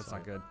recorded. They That's saw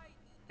not it. good.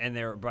 And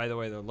they're, by the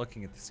way, they're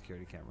looking at the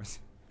security cameras.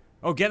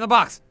 Oh, get in the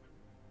box.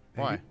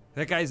 Why?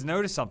 That guy's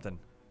noticed something.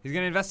 He's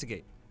going to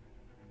investigate.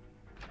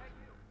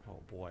 Oh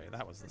boy,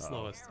 that was the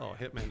slowest. Oh,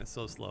 Hitman is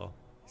so slow.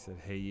 He said,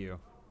 hey, you.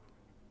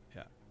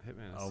 Yeah,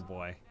 Hitman is. Oh,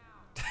 boy.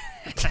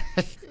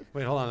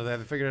 Wait, hold on. They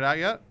haven't figured it out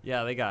yet?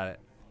 Yeah, they got it.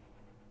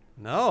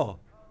 No.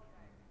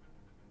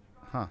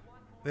 Huh.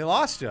 They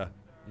lost you. Are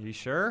you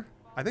sure?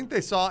 I think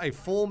they saw a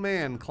full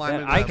man climb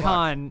That into that box.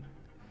 icon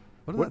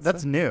What,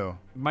 that's new.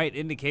 might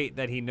indicate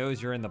that he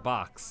knows you're in the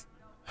box.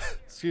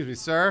 Excuse me,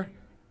 sir.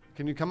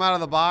 Can you come out of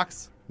the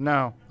box?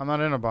 No, I'm not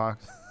in a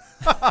box.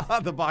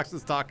 The box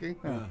is talking.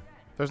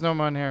 There's no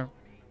one here.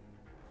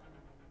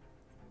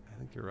 I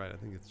think you're right. I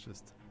think it's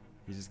just.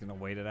 He's just going to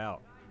wait it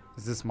out.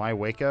 Is this my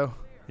Waco?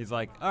 He's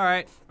like, all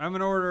right, I'm going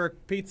to order a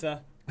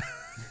pizza.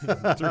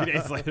 3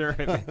 days later.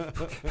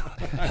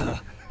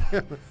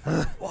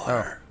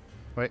 Oh,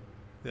 wait.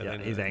 Yeah, they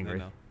know, he's they angry.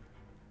 know.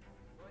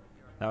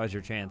 That was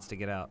your chance to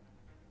get out.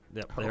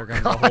 Yep, Oh, they're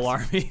going the whole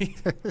army.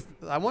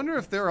 I wonder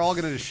if they're all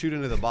going to just shoot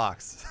into the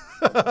box.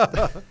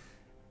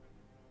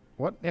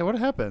 What? Yeah, what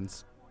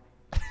happens?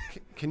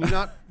 Can you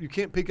not? You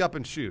can't peek up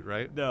and shoot,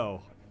 right?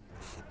 No.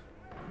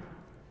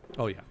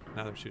 Oh yeah.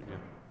 Now they're shooting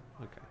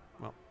you. Okay.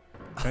 Well,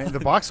 I mean, the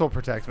box will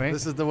protect me.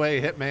 this is the way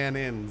Hitman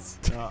ends.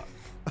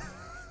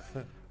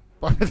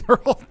 They're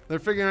all- They're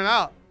figuring it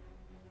out.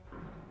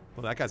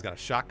 Well, that guy's got a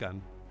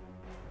shotgun.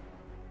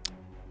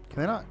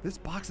 Can they not? This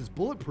box is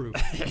bulletproof.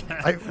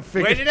 I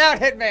figured. Wait it out,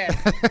 Hitman.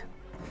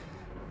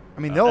 I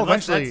mean, they'll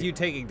Unless eventually. that's you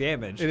taking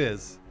damage. It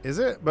is, Is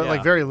it? But Yeah.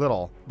 like very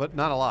little. but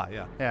not a lot.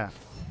 Yeah. Yeah.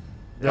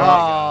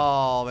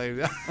 Oh,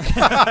 they.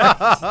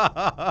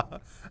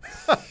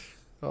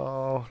 Oh.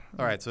 All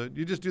right, so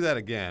you just do that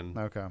again,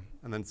 Okay.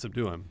 and then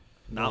subdue him.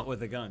 Not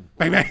with a gun.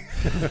 Bang bang.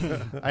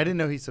 I didn't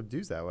know he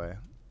subdues that way.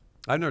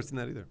 I've never seen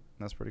that either.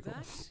 That's pretty cool.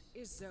 That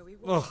is Zoe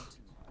Washington,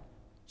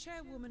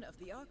 chairwoman of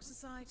the Ark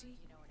Society,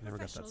 Never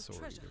got that professional sword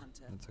treasure either.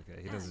 hunter. That's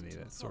okay. He doesn't need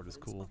it. and Sword is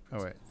Providence cool.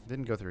 Oh wait,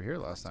 didn't go through here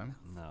last time.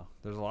 No.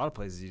 There's a lot of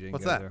places you didn't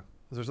What's go that? through.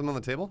 Is there something on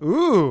the table?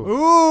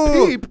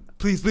 Ooh. Peep.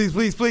 Please, please,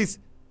 please, please.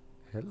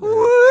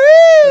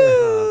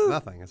 It's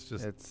nothing. It's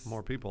just It's-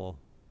 more people.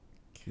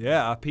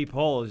 Yeah,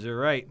 peepholes. You're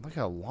right. Look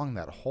how long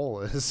that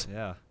hole is.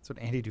 Yeah. That's what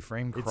Andy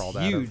Dufresne It's crawled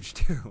huge,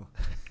 too.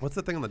 What's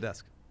that thing on the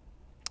desk?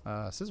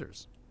 out of.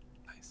 Scissors.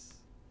 Nice.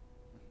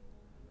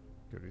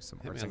 Go do some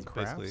arts Hitman's and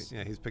crafts. basically,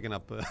 yeah, he's picking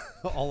up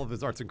all of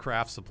his arts and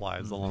crafts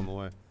supplies along the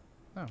way.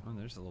 Oh,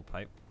 there's a little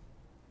pipe.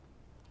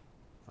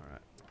 All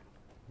right.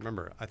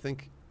 Remember, I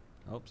think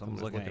Oh, someone's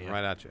someone's looking, looking at you.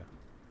 right at you.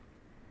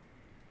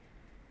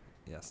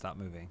 Yeah, stop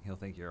moving. He'll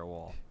think you're a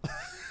wall.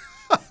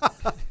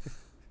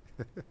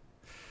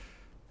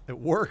 It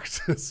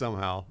worked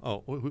somehow. Oh,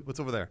 what's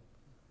over there?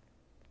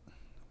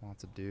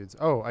 Lots of dudes.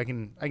 Oh, I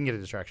can get a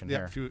distraction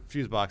Yeah, here.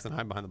 fuse box and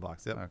hide behind the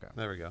box. Yep. Okay.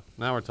 There we go.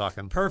 Now we're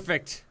talking.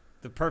 Perfect.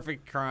 The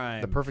perfect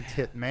crime. The perfect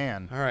hit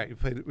man. All right,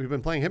 we've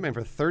been playing Hitman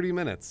for 30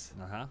 minutes,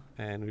 Uh-huh.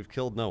 and we've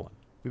killed no one.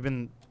 We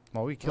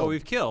Well, killed.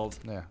 we've killed.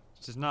 Yeah.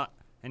 It's just not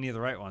any of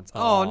the right ones.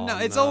 Oh, Oh, no.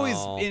 It's always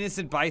no.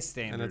 innocent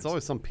bystanders. And it's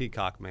always some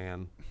peacock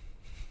man.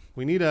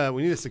 We need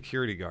a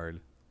security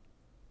guard.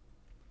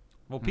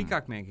 Well,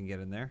 Peacock Man can get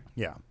in there.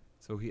 Yeah.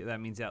 So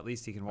that means at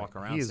least he can walk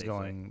around He is safely.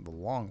 going the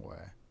long way.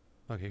 Okay,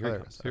 Oh, here there he it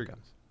comes. is. Here he Okay.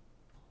 comes.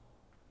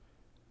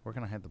 Where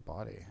can I hide the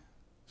body?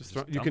 Just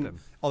Just you dump can. him.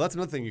 Oh, that's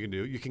another thing you can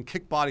do. You can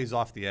kick bodies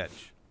off the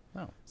edge.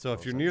 Oh. So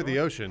if you're near the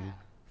ocean,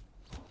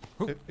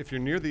 if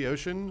you're near the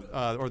ocean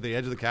or the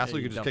edge of the castle,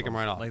 you can just dump kick them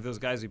right off. Like those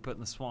guys we put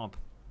in the swamp.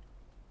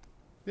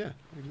 Yeah.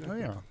 Oh Exactly.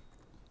 yeah.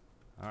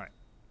 All right.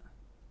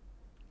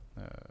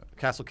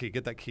 Castle key.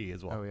 Get that key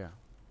as well. Oh yeah.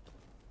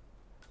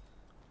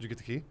 Did you get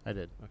the key? I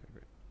did. Okay,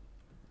 great.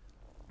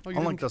 Oh, you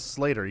Unlike didn't, the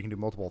Slater, you can do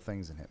multiple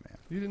things in Hitman.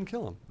 you didn't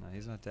kill him. No,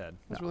 he's not dead.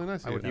 That's really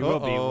nice. I of would you. He will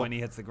be Uh-oh. when he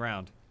hits the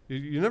ground.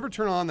 You never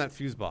turn on that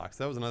fuse box.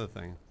 That was another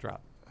thing.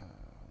 Drop.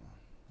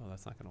 Oh,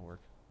 that's not going to work.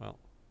 Well,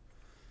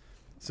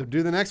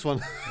 subdue the next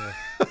one.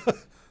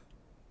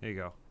 There you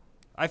go.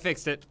 I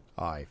fixed it.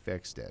 I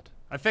fixed it.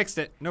 I fixed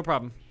it. No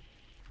problem.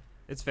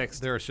 It's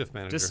fixed. They're a shift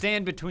manager. Just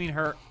stand between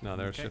her. No,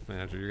 they're Okay. a shift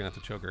manager. You're going to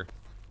have to choke her.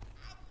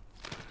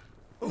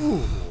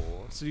 Ooh.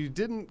 So you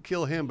didn't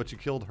kill him, but you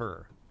killed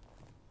her.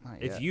 Not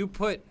If yet. you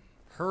put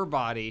her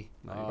body,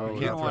 No, Oh, you not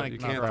can't, throw- you not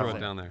can't throw throw it. it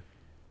down there.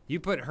 you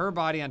put her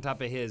body on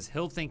top of his,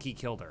 he'll think he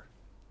killed her.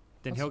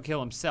 Then he'll kill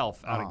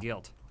himself out Ah. of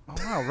guilt. Oh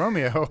wow,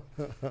 Romeo.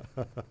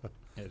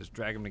 Yeah, just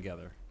drag them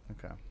together.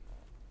 Okay.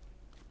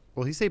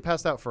 Will he stay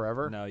passed out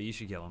forever? No, you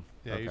should kill him.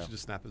 Yeah, you Okay. should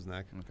just snap his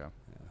neck. Okay.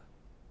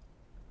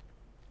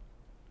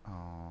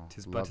 Oh,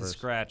 His butt is lovers.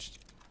 scratched.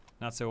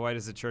 Not so white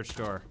as a church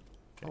door.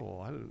 Oh,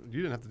 well,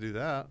 you didn't have to do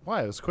that.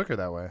 Why? It was quicker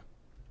that way.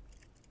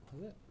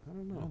 Was it? I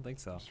don't I know. don't think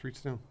so. Just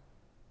reach down.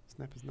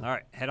 Snap his neck. All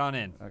right, head on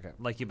in. Okay.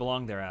 Like you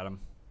belong there, Adam.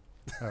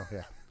 Oh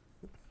yeah.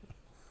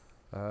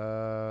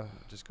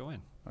 Just go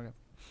in.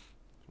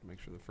 Make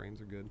sure the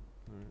frames are good.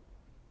 All right.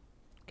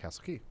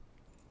 Castle key.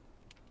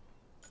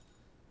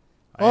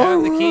 I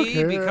have the key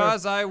Okay.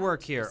 because I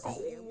work here.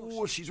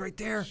 Oh, she's right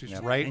there. She's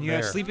Yep. right And you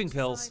there. have sleeping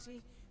pills.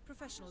 Society,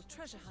 professional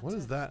treasure What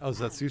is hunter, that? Oh, is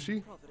that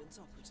sushi? Providence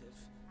operative.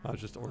 Oh,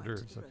 it's just hors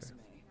d'oeuvres. Okay. Resume.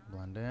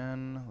 Blend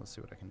in. Let's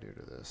see what I can do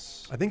to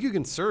this. I think you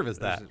can serve as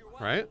that,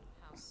 right?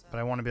 But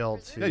I want to be able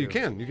to. Yeah, you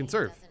can. You can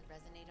serve.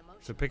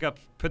 So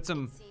put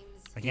some.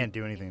 I can't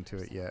do anything to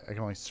it yet. I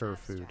can only serve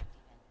food.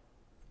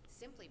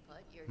 Simply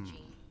put, your Hmm.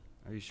 gene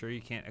Are you sure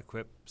you can't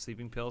equip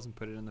sleeping pills and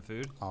put it in the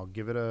food? I'll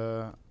give it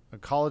a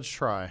college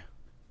try.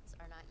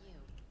 are not you.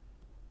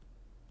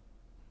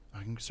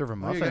 I can serve a Oh,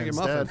 you muffin got your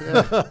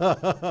instead.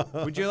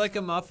 muffin. Would you like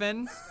a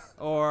muffin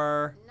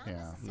or? Not Yeah.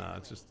 necessarily. No,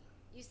 it's just.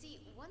 You see,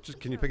 once Just-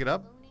 we can you throw pick it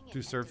up? cloning Do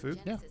and serve food?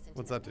 Yeah. endogenesis into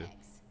What's the that do? mix,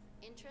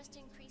 interest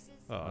increases.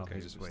 Oh, okay. Okay,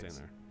 Just just staying waits.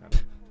 there. Got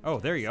it. Oh,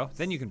 there you go.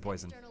 Then you can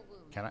poison. External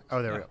wound. Can I?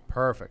 Oh, there we Yeah. go.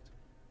 Perfect.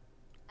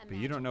 But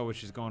you don't know what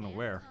she's going to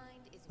wear.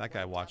 Mankind is That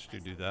guy wiped out watched by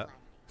you do some that.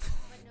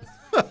 planet.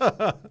 But no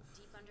sweat.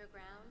 Deep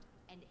underground,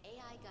 an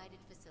AI-guided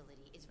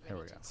facility is There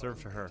ready we to go.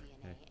 Serve clone to your her.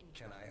 DNA and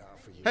Can I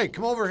offer you? Hey,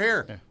 come over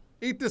here. Yeah.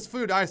 Eat this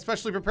food. I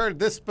especially prepared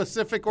this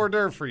specific hors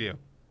d'oeuvre for you. I'm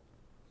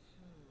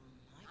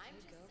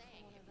just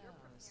saying, if you're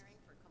preparing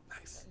for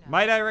Nice.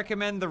 Might I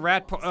recommend the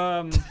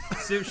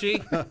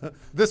sushi?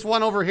 This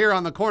one over here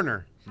on the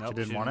corner. Nope,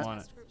 didn't want it?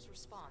 Group's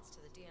response to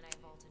the DNA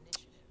Vault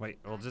initiative. Wait,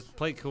 well, just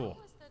play cool.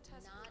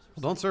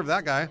 Well, don't serve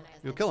that guy.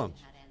 You'll kill him.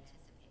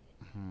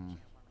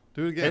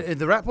 Do it again.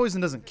 The rat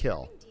poison doesn't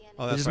kill.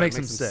 Oh, It that's just right. makes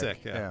him sick.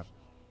 Yeah.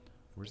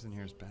 Where's in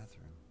here's bathroom?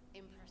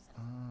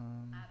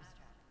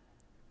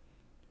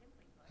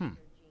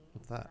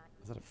 What's that?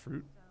 Is that a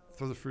fruit?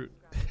 Throw the fruit.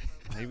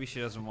 Maybe she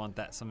doesn't want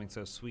that something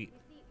so sweet.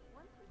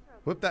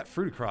 Whip that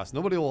fruit across.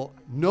 Nobody will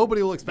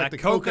expect That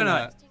a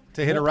coconut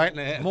to hit her right in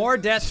the head. More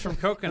deaths from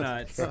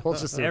coconuts We'll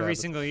just see what every happens.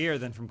 single year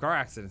than from car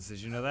accidents.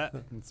 Did you know that?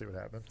 Let's see what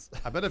happens.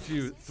 I bet if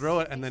you throw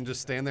it and then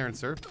just stand there and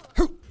serve.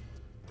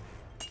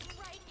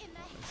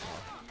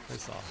 They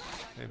saw.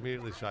 They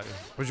immediately shot you.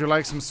 Would you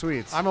like some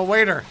sweets? I'm a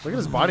waiter. Look at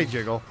his body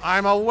jiggle.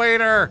 I'm a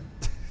waiter.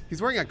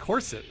 He's wearing a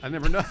corset. I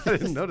never know. I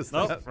didn't notice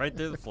Nope, that. right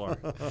through the floor.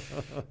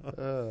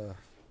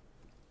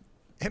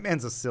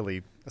 Hitman's a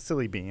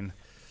silly bean.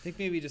 I think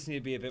maybe you just need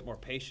to be a bit more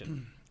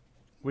patient.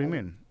 What do you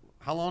mean?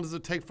 How long does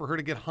it take for her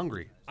to get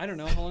hungry? I don't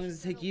know. How long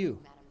does it take you?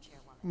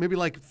 Maybe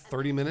like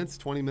 30 minutes,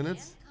 20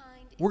 minutes?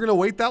 We're going to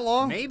wait that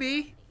long?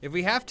 Maybe, if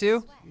we have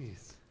to.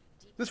 Jeez.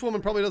 This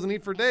woman probably doesn't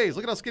eat for days.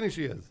 Look at how skinny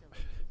she is.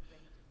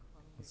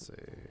 Let's see.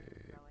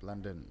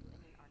 Blend in.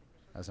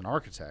 As an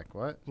architect,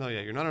 what? No,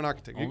 yeah, you're not an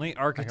architect. Only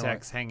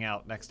architects hang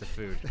out next to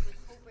food.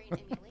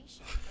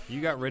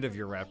 You got rid of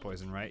your rat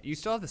poison, right? You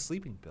still have the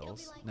sleeping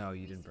pills. No,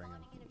 you didn't bring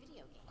them.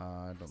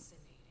 I don't.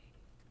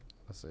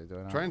 Let's see. Do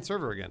I not? Try and serve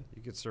her again.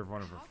 You could serve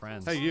one of her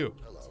friends. Hey, you.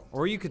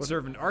 Or you could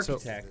serve an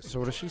architect. So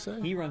what does she say?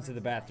 He runs to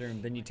the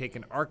bathroom, then you take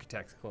an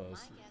architect's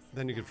clothes.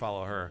 Then you could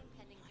follow her.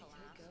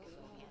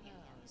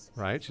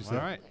 Right? She said.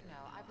 All right.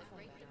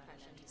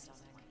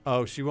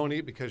 Oh, she won't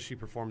eat because she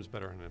performs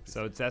better on it.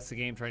 So that's the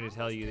game trying to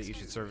tell you that you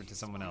should serve it to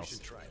someone else.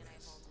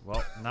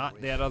 Well, not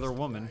that other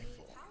woman.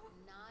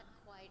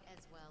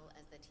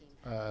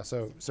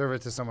 So serve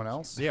it to someone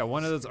else? Yeah,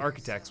 one of those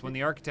architects. When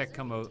the architect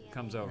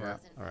comes over,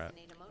 All right.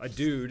 a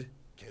dude.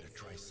 Care to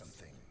try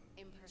something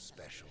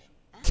special?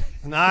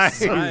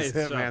 Nice. Nice.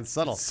 Hitman,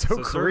 subtle. So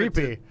serve it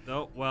creepy. to-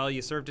 oh, well,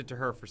 you served it to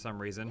her for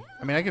some reason.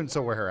 I mean, I can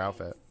still wear her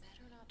outfit.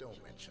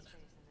 Don't mention it.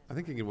 I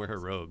think you can wear her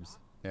robes.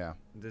 Yeah.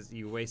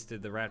 You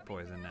wasted the rat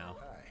poison now.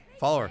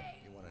 Follow her.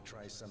 You want to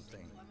try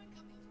something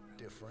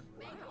different?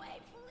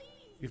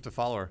 You have to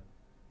follow her.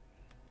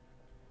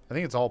 I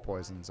think it's all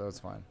poison, so it's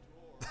fine.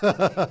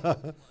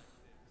 Okay,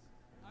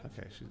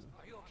 she's.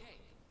 Are you okay?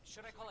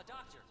 Should I call a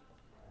doctor?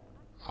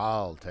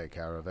 I'll take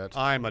care of it.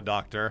 I'm a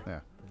doctor. Yeah.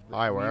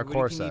 I wear a When can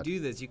corset. you do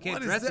this? You can't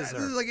What is dress that? as This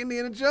her. is like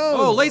Indiana Jones.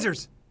 Oh,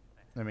 lasers!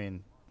 I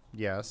mean,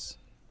 yes.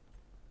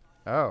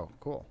 Oh,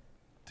 cool.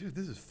 Dude,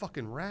 this is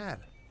fucking rad.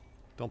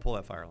 Don't pull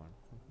that fire alarm.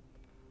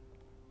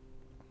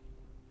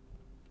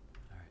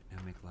 All right,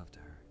 now make love to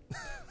her.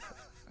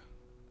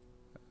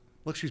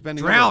 Look, she's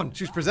bending Drown! over.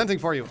 She's presenting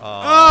for you.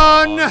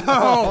 Oh,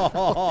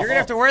 no! You're gonna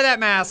have to wear that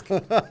mask.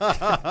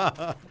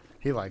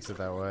 He likes it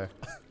that way.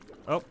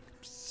 Oh,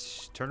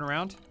 turn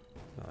around.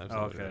 No, there's Oh,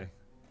 nobody okay. there.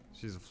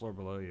 She's a floor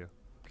below you.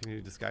 Can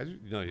you disguise her?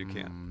 No, you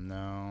can't.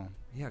 No.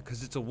 Yeah,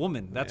 because it's a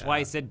woman. That's why I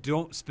Yeah. said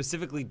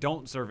specifically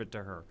don't serve it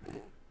to her.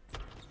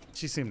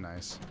 She seemed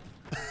nice.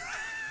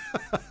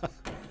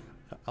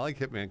 I like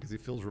Hitman because he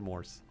feels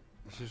remorse.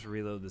 Just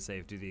reload the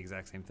save, do the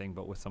exact same thing,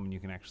 but with someone you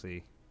can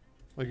actually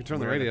Well, you can turn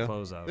the wear the radio.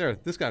 clothes up. There,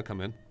 this guy will come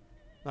in.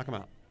 Knock him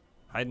out.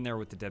 hide in there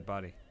with the dead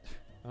body.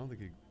 I don't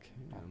think you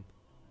can.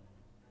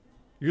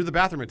 You're the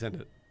bathroom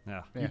attendant.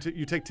 Yeah. Yeah.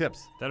 You take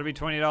tips. That'll be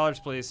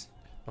 $20, please.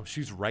 Oh,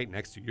 she's right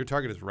next to you. Your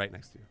target is right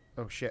next to you.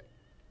 Oh, shit.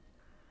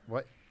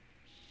 What?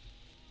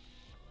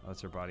 Oh,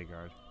 that's her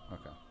bodyguard.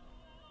 Okay.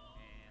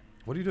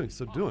 What are you doing?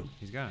 So doing?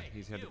 He's gone.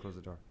 He's had to close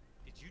the door.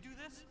 Did you do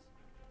this?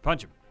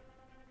 Punch him.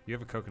 You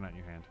have a coconut in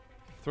your hand.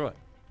 Throw it.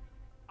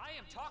 I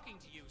am talking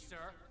to you, sir.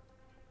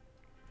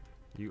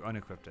 You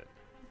unequipped it.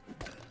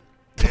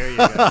 There you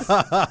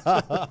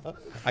go.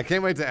 I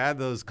can't wait to add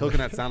those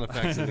coconut sound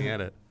effects in the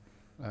edit.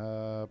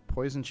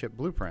 Poison chip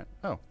blueprint.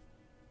 Oh,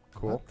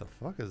 cool. What the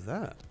fuck is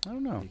that? I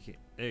don't know.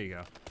 There you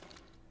go.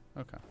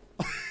 Okay.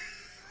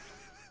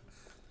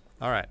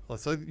 All right. Well,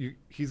 so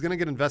he's going to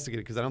get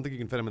investigated because I don't think you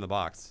can fit him in the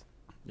box.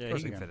 Yeah,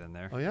 course he you can can. fit in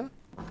there. Oh, yeah?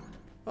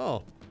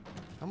 Oh.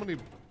 How many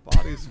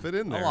bodies fit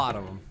in there? A lot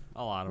of them.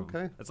 A lot of them.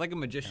 Okay. It's like a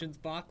magician's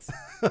box.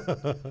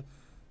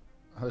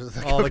 Oh,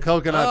 the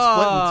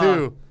coconut split in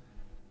two.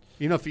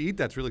 You know, if you eat,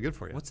 that's really good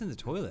for you. What's in the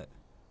toilet?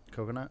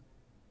 Coconut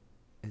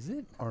Is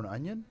it? or an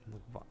onion?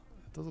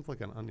 It does look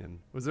like an onion.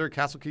 Was there a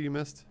castle key you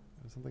missed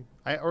or something?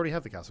 I already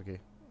have the castle key.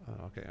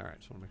 Oh, okay. All right.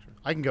 Just want to make sure.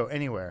 I can go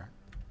anywhere.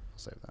 I'll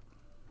save that.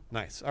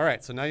 Nice. All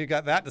right. So now you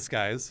got that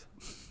disguise.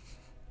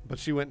 But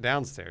she went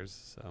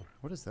downstairs, so.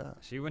 What is that?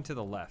 She went to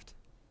the left.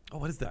 Oh,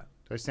 what is that?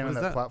 Do I stand What on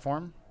is that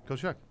platform? Go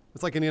check.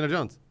 It's like Indiana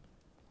Jones.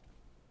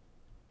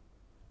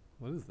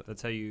 What is that?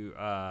 That's how you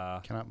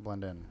Cannot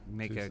blend in.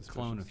 make Too a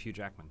clone suspicious. of Hugh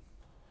Jackman.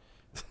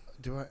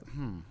 Do I?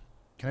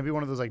 Can I be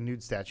one of those like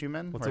nude statue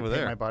men? What's where I over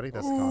paint there? My body.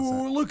 That's the Oh,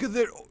 concept. look at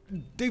that.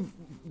 They've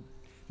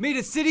made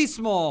a city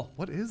small.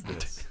 What is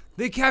this?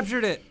 They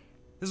captured it.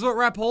 This is what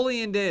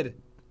Rapolian did.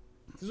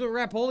 This is what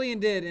Rapolian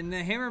did in the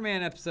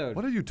Hammerman episode.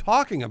 What are you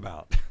talking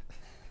about?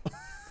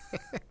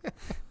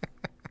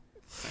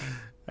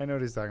 I know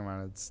what he's talking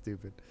about. It's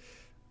stupid.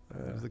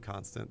 There's the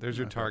constant. There's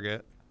your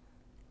target.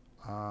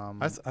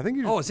 Um, I think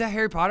you. Oh, is that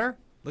Harry Potter?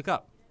 Look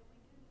up.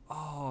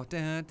 Oh,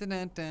 dun.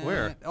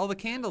 Where? All the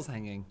candles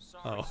hanging.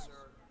 Sorry, Oh. sir.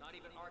 Not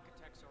even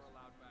architects are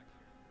allowed back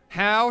here.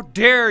 How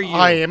dare you?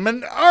 I am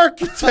an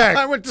architect.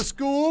 I went to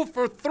school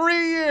for 3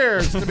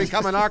 years to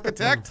become an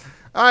architect.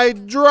 I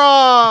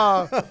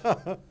draw.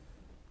 What's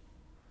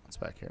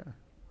back here?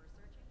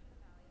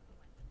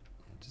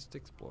 Just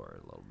explore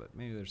it a little bit.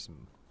 Maybe there's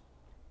some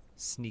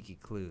sneaky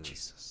clues.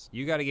 Jesus.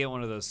 You got to get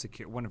one of those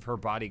one of her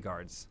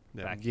bodyguards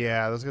back here.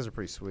 Yeah, those guys are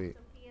pretty sweet.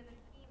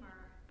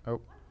 Oh.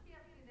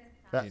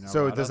 You know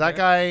So about does out that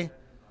guy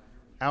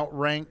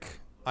outrank?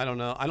 I don't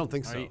know. I don't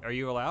think so. Are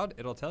you allowed?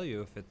 It'll tell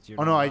you if it's.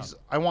 Oh no,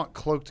 I want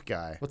cloaked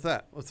guy. What's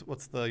that?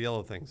 What's the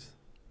yellow things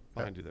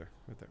behind you there?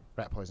 Right there.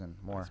 Rat poison.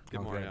 More.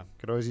 Get more. Yeah.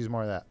 Could always use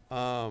more of that.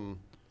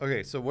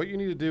 Okay, so what you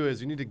need to do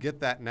is you need to get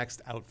that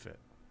next outfit,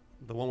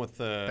 the one with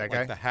the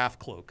guy? the half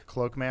cloak.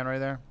 Cloak man right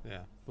there. Yeah,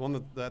 the one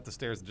that at the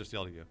stairs that just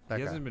yelled at you. That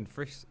He guy. hasn't been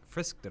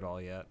frisked at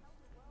all yet.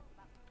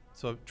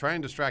 So try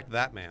and distract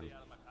that man.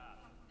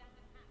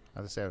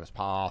 I'll just say it was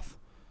path.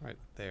 Right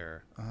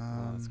there.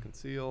 Let's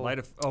conceal.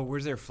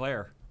 Where's their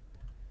flare?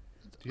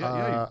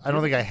 Yeah, I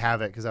don't think I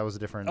have it because that was a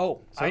different.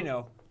 Oh, I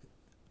know.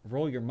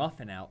 Roll your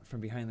muffin out from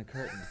behind the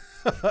curtain.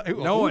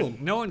 Ooh,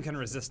 No one can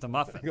resist a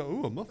muffin. Go,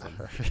 ooh, a muffin.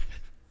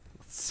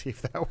 Let's see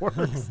if that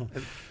works.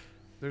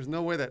 There's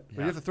no way that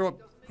you have to throw it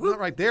not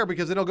right there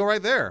because it'll go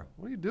right there.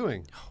 What are you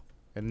doing?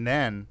 And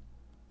then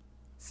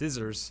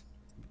Scissors.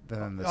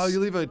 Then this. Oh, you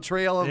leave a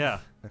trail of. Yeah.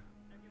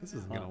 This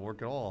isn't gonna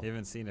work at all. You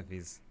haven't seen if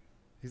he's.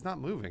 He's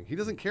not moving. He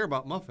doesn't care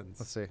about muffins.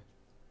 Let's see.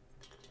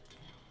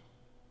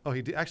 Oh,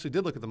 he actually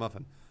did look at the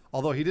muffin.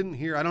 Although he didn't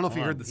hear. I don't know if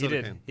he heard the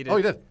soda can. He did. Oh,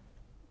 he did.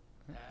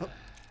 Oh.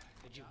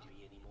 Could you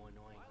be any more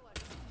annoying?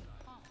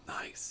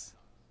 Nice.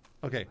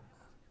 Okay,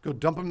 go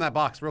dump him in that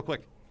box real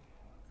quick.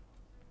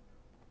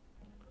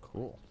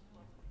 Cool.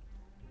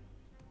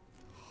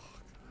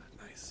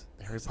 Nice.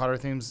 The Harry Potter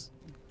theme's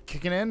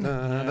kicking in.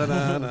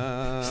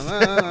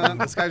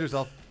 Disguise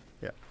yourself.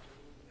 Yeah.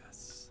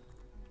 Yes.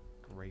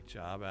 Great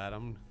job,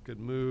 Adam. Good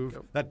move.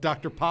 That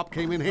Dr. Pop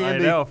came in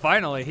handy. I know.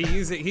 Finally,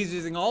 he's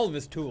using all of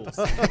his tools: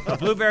 a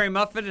blueberry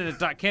muffin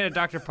and a can of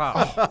Dr.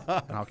 Pop.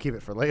 And I'll keep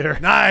it for later.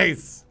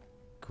 Nice.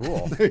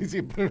 Cool.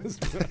 Easy. Put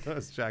it in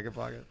his jacket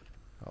pocket.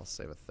 I'll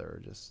save a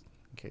third just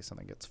in case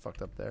something gets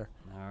fucked up there.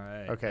 All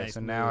right. Okay, nice so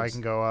now I moves.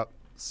 can go up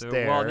So,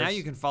 stairs. well, now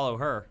you can follow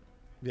her.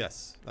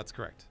 Yes, that's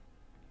correct.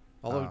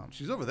 Although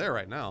she's over there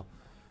right now.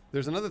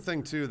 There's another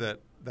thing too that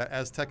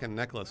Aztecan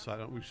necklace.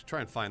 So we should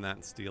try and find that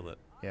and steal it.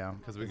 Yeah.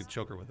 Because we could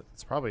choke her with it.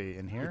 It's probably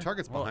in here. Your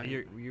target's Well, behind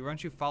you. why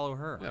don't you follow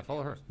her? Yeah,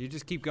 follow her. You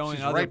just keep going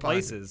She's other right behind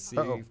you. places.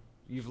 Uh-oh.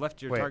 You've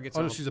left your Wait. targets.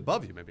 Oh no, she's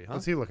above you maybe, huh?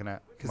 What's he looking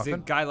at? Because the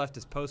Muffin? guy left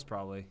his post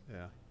probably.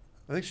 Yeah.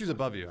 I think she's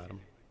above you, Adam.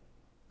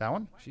 That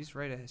one? She's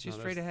right ahead. She's No,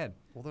 straight ahead.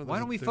 well, Why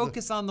don't we there's a-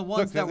 focus on the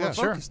ones that yeah, we're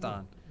sure. focused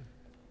on?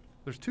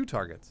 There's 2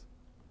 targets.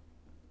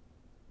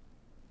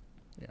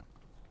 Yeah.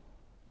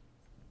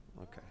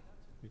 Okay.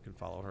 You can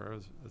follow her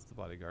as the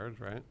bodyguard,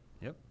 right?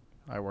 Yep.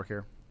 I work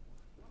here.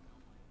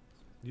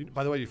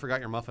 By the way, you forgot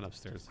your muffin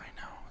upstairs. I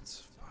know.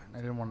 It's fine. I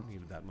didn't want.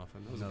 Needed that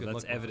muffin. That was No, a good that's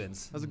luck muffin.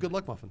 evidence. That was a good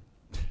luck muffin.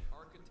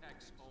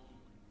 Architects only.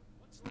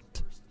 What's the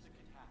worst that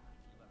could happen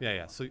if you let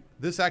Yeah. So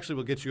this actually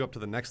will get you up to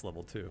the next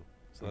level too.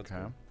 So that's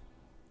Okay. cool.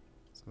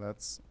 So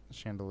that's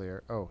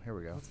chandelier. Oh, here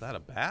we go. What's that? A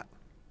bat?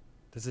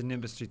 This is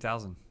Nimbus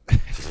 3000.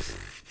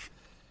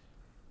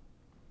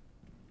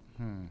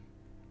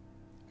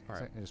 All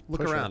right. I just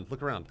Look push her. around.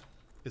 Look around.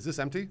 Is this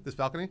empty? This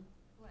balcony?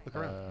 Look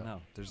around.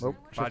 No, there's nope,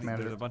 shift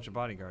manager. there's a bunch of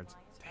bodyguards.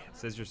 Damn.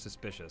 Says you're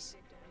suspicious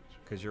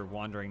because you're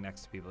wandering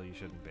next to people you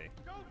shouldn't be.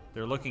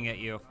 They're looking at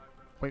you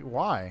Wait,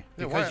 why?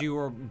 Yeah, because why- you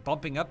were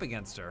bumping up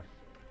against her.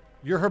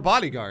 You're her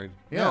bodyguard.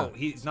 Yeah. No,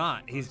 he's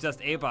not. He's just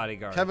a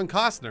bodyguard. Kevin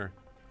Costner.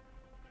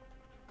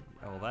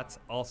 Oh, well, that's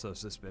also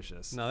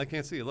suspicious. No, they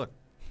can't see you. Look.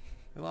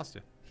 They lost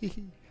you.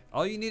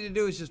 All you need to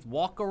do is just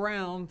walk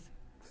around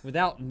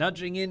without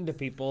nudging into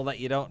people that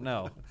you don't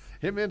know.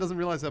 Hitman doesn't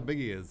realize how big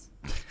he is.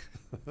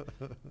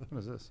 What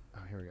is this?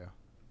 Oh, here we go.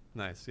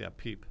 Nice. Yeah,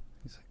 peep.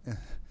 He's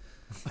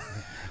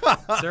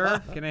like,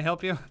 Sir, can I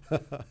help you? so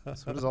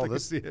what is all I can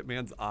this? see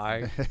Hitman's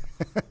eye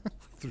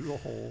through a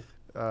hole.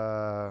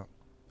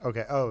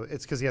 Okay. Oh,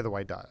 it's because he had the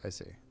white dot. I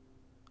see.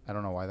 I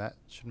don't know why that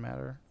should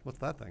matter. What's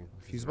that thing?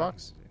 Fuse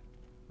box?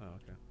 Oh,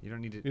 okay. You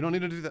don't need to. You don't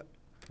need to do that.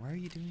 Why are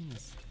you doing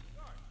this?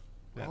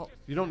 Yeah. Well,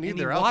 You don't need and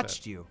their he outfit.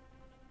 watched you.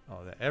 Oh,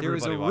 There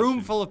was a watched room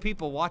you. full of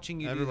people watching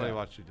you Everybody do that.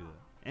 watched you do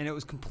that. And it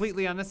was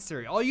completely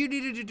unnecessary. All you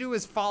needed to do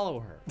is follow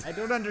her. I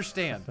don't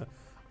understand.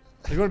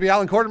 You want to be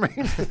Alan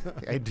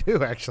Quartermain? I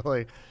do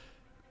actually.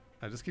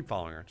 I just keep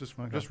following her. Just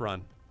run. Just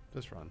run.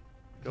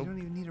 You don't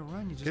even need to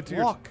run. You Get just to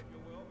your- walk.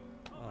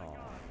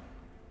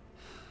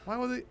 Why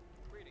would they?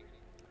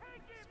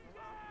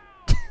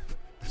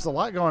 There's a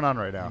lot going on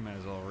right You now. might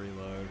as well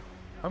reload.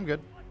 I'm good.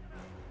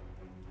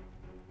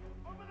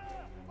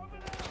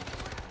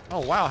 Oh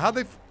wow! How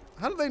do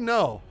they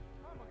know?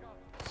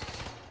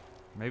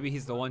 Maybe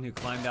he's the one who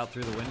climbed out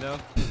through the window.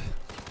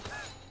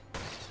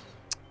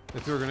 They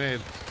threw a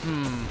grenade.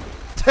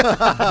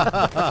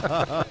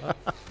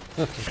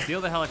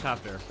 Steal the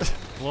helicopter.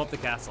 Blow up the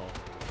castle.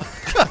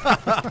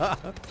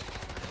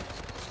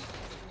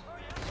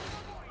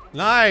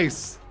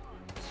 Nice.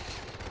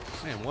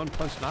 Man, one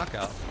punch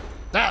knockout.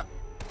 Ah!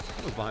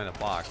 I was behind a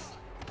box.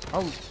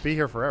 I'll be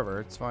here forever.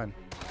 It's fine.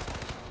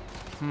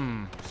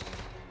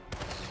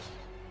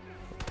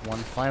 One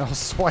final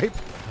swipe.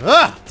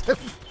 Ah!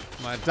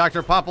 My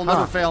Dr. Pop will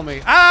never fail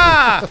me.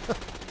 Ah!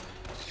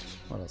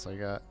 What else I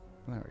got?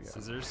 There we go.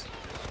 Scissors.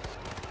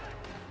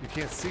 You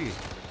can't see.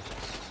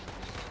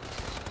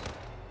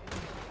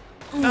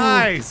 Ooh.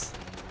 Nice.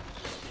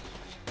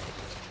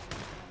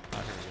 Oh,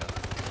 here we go.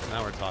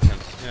 Now we're talking.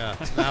 Yeah,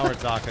 now we're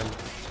talking.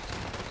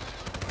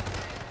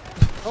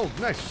 Oh,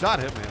 nice shot,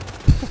 Hitman.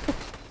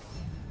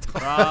 Bro.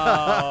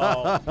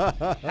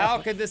 How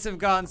could this have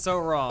gone so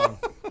wrong?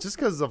 Just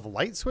because of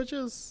light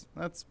switches?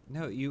 That's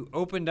No, you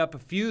opened up a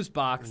fuse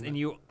box and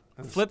you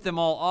flipped them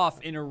all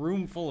off in a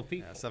room full of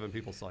people. Yeah, 7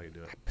 people saw you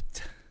do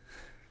it.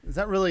 Is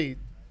that really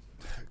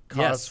cause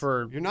Yes.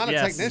 for? You're not a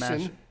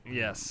technician.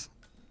 Yes.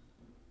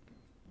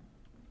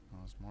 Oh,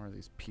 there's more of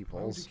these Why would you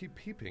peoples. keep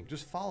peeping?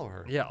 Just follow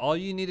her. Yeah, all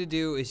you need to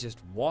do is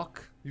just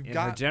walk in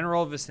her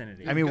general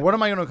vicinity. I mean, what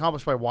am I going to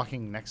accomplish by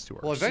walking next to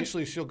her? Well,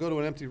 eventually she'll go to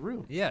an empty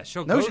room. Yeah,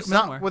 she'll No, go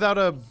somewhere. not without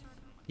a.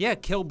 Yeah,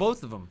 kill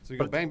both of them. So you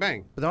go bang,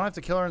 bang. But don't I have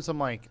to kill her in some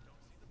like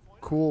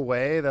cool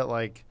way that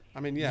like. I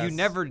mean, yes. You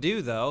never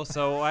do, though,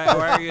 so why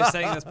are you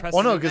setting this precedent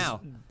Well, no, because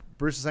now?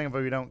 Bruce is saying if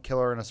we don't kill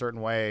her in a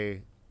certain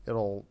way,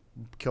 it'll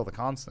kill the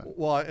constant.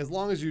 Well, as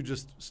long as you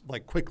just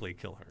like quickly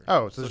kill her.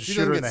 Oh, so she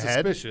shoot her doesn't in get the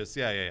head? suspicious.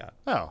 Yeah, yeah, yeah.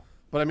 Oh.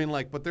 But I mean,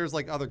 like, but there's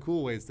like other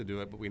cool ways to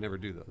do it, but we never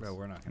do those. No,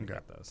 we're not going to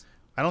get those.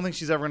 I don't think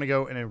she's ever going to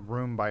go in a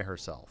room by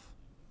herself.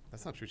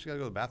 That's not true. She got to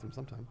go to the bathroom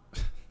sometime.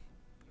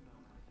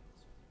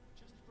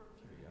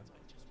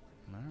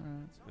 All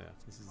right. Yeah,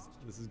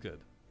 this is good.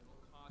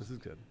 This is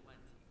good.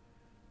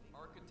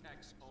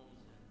 Architects only.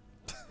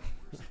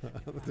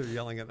 They're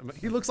yelling at him.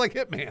 He looks like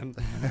Hitman.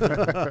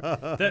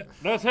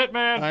 That's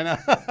Hitman. I know.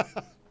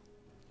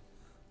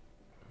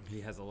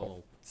 He has a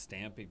little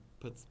stamp. He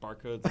puts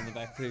barcodes on the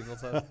back of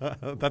people's head.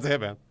 That's a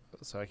Hitman.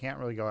 So I can't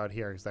really go out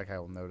here because that guy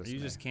will notice You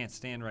me. just can't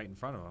stand right in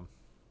front of him.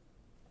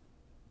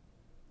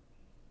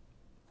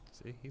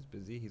 See, he's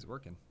busy. He's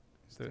working.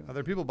 Are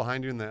there people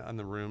behind you in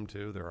the room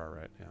too? There are,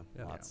 right? Yeah,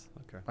 Yeah. lots.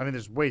 Okay. I mean,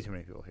 there's way too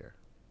many people here.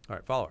 All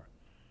right, follow her.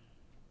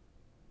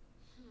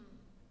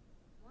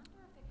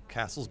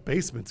 Castle's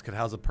basements could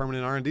house a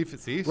permanent R&D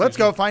facility. Let's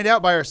go find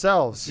out by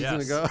ourselves. She's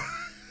gonna go.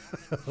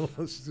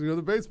 She's gonna go to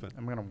the basement.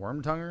 I'm gonna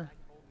worm tongue her.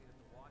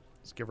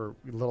 Just give her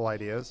little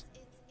ideas.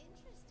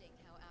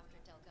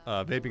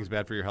 Vaping is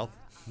bad for your health.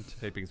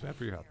 Vaping is bad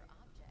for your health.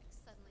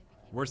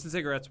 Worse than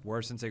cigarettes.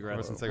 Worse than cigarettes.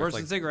 Worse than cigarettes.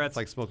 Worse than cigarettes. It's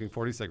like smoking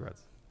 40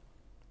 cigarettes.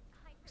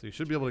 So you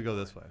should be able to go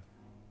this way.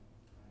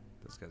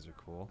 Those guys are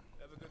cool.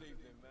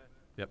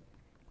 Yep.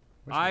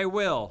 I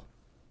will.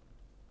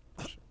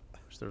 Wish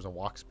there was a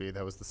walk speed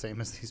that was the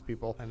same as these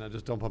people. I know.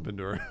 Just don't bump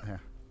into her. Yeah.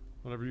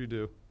 Whatever you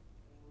do.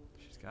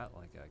 She's got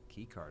like a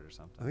key card or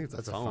something. I think it's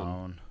That's a a phone.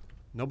 phone.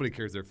 Nobody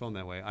carries their phone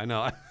that way. I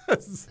know.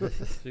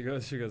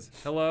 She goes,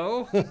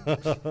 hello?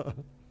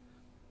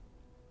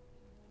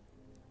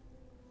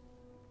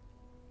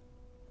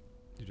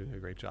 You're doing a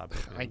great job.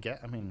 I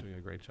mean, doing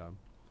a great job.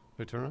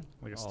 Wait, turn around.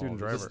 like a student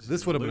driver.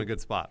 This would have been a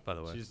good spot, by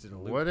the way. She just did a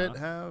loop. Would it huh?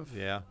 have?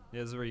 Yeah. Yeah,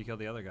 this is where you killed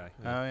the other guy.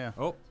 Oh yeah.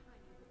 Oh.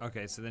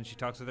 Okay, so then she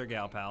talks with her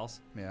gal pals.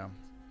 Yeah.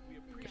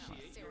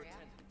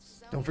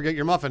 Don't forget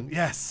your muffin.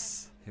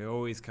 Yes. He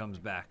always comes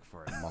back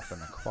for it. Muffin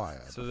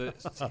acquired. So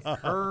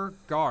her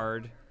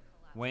guard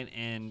went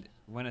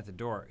at the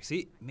door.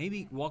 See,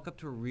 maybe walk up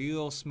to her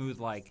real smooth,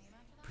 like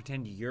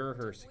pretend you're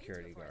her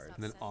security guard.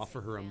 And then offer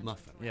her a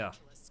muffin. Yeah.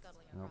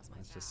 Nope,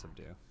 let's just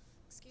subdue.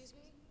 Excuse me?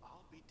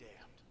 I'll be damned.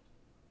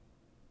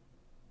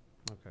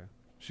 Okay.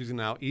 She's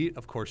gonna now eat.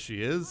 Of course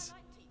she is.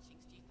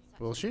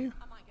 Will she?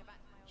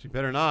 She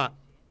better not.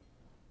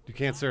 You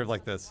can't serve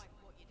like this.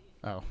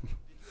 Oh.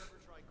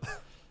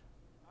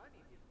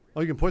 Oh,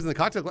 you can poison the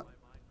cocktail.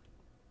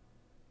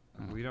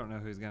 We don't know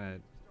who's gonna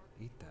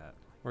eat that.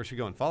 Where's she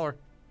going? Follow her.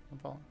 I'm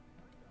following.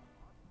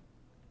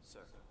 Sir.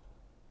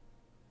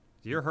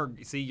 You're her.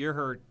 See, you're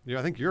her. Yeah,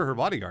 I think you're her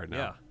bodyguard now.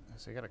 Yeah.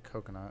 So I got a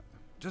coconut.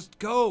 Just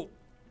go.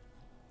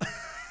 What are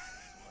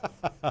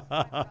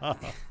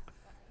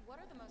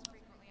the most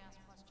frequently asked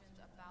questions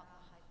about the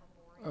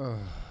hyperborean?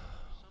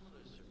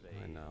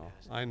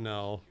 I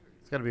know.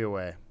 It's got to be a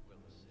way.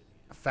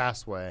 A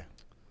fast way.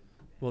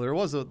 Well, there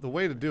was the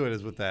way to do it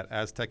is with that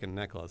Aztecan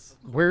necklace.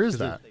 Where is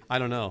that? I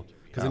don't know.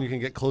 Because then you can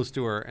get close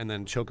to her and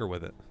then choke her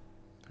with it.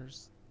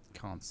 There's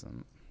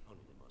constant.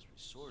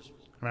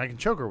 I mean, I can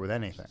choke her with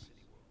anything.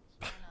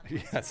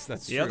 Yes,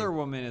 that's The true. other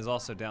woman is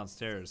also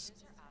downstairs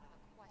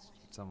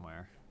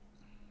somewhere.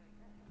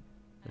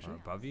 Or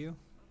above you?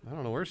 I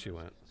don't know where she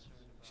went.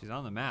 She's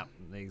on the map,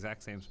 in the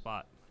exact same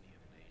spot.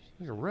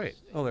 You're right.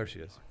 Oh, there she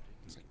is.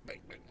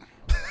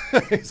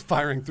 He's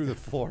firing through the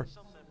floor.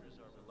 Some members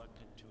are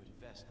reluctant to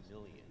invest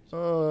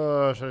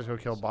millions. Should I just go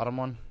kill bottom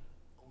one?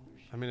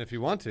 I mean, if you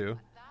want to.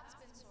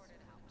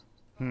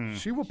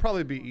 She will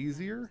probably be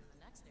easier,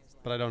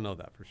 but I don't know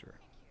that for sure.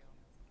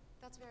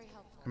 That's very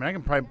helpful. I mean, I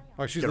can probably.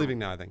 Oh, she's get her- leaving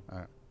now, I think. All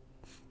right.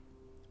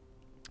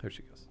 There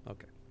she goes.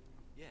 Okay.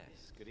 Yes,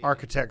 good evening.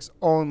 Architects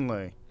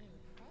only.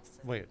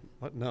 Wait,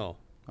 what? No.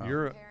 Oh.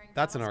 You're.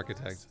 That's an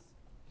architect.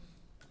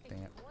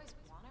 Dang it.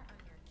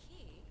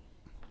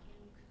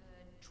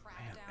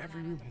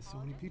 Every room has so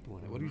many people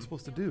in it. What are you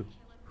supposed to do?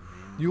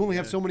 You only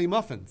have so many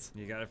muffins.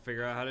 You got to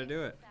figure out how to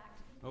do it.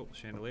 Oh,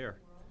 chandelier.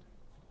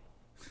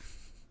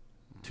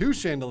 2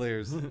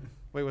 chandeliers.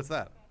 Wait, what's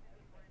that?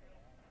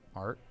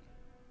 Art.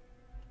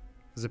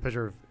 Is a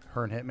picture of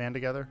her and Hitman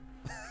together?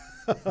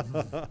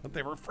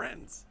 They were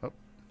friends. Oh.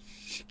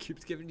 She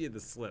keeps giving you the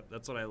slip.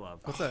 That's what I love.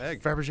 What's that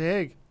egg? Fabergé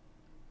egg.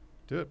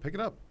 Do it. Pick it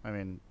up. I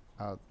mean,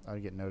 I'll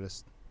get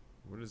noticed.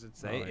 What does it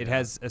say? Oh, It yeah.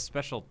 has a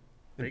special.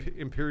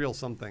 Imperial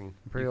something.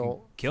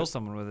 Imperial. Kill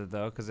someone with it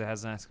though, because it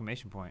has an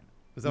exclamation point.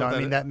 Is that No, what I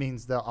mean is? that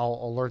means that I'll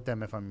alert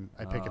them if I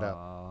pick it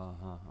up.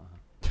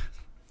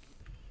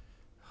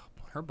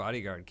 Her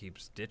bodyguard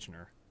keeps ditching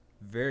her,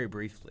 very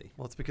briefly.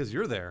 Well, it's because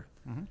you're there.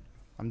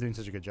 I'm doing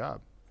such a good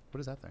job. What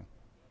is that thing?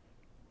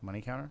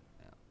 Money counter?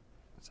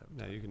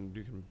 Yeah, you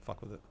can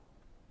fuck with it.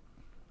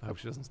 I hope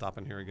she doesn't stop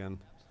in here again.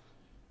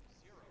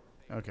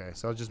 Okay,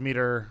 so I'll just meet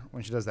her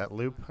when she does that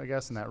loop, I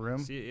guess, in that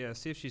room. See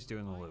if she's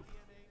doing the loop.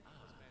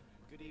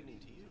 Good evening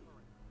to you.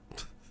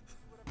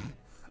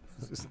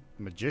 Is this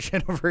a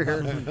magician over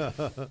here?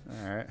 All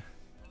right.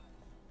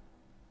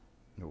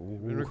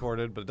 Been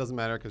recorded, but it doesn't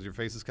matter because your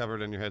face is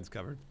covered and your head's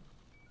covered.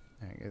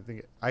 I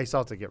think I still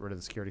have to get rid of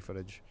the security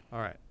footage. All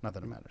right. Not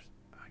that it matters.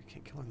 Oh, you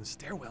can't kill her in the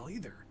stairwell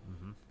either.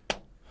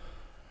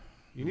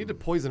 You need to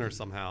poison her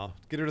somehow.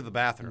 Get her to the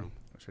bathroom.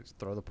 Should I just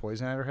throw the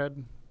poison at her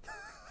head?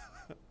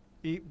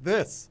 Eat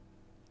this.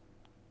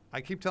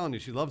 I keep telling you,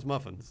 she loves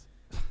muffins.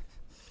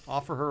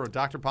 Offer her a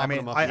Dr. Papa I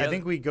mean, muffin. I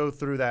think we go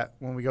through that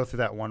when we go through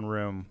that one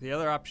room. The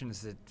other option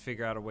is to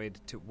figure out a way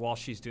to while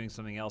she's doing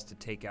something else, to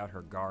take out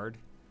her guard.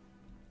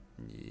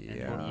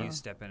 Yeah. And you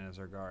step in as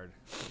her guard.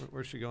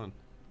 Where's she going?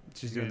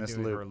 She's doing this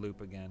her loop.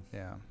 loop again.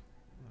 Yeah.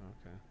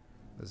 Okay.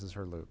 This is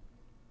her loop.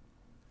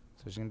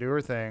 So she's going to do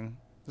her thing.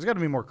 There's got to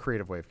be a more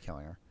creative way of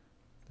killing her.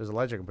 There's a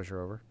ledge I can push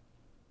her over.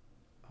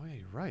 Oh, yeah,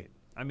 you're right.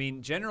 I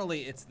mean,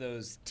 generally it's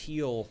those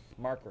teal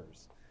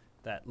markers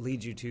that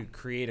lead you to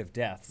creative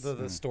deaths.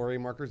 The story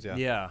markers, yeah.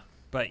 Yeah,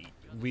 but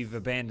we've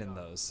abandoned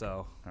those,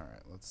 so. All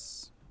right,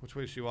 let's... Which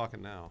way is she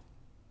walking now?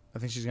 I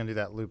think she's going to do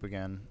that loop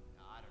again.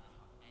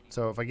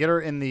 So if I get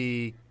her in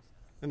the...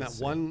 In that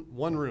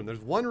one room.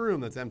 There's one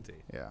room that's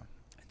empty. Yeah.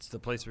 It's the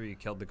place where you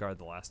killed the guard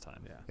the last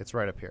time. Yeah. It's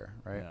right up here,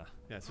 right? Yeah.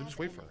 Yeah, so just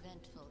wait for her.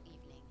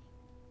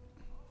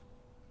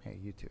 Hey,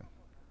 you two.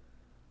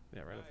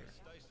 Yeah, right up here.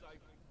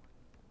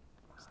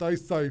 Stay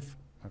safe.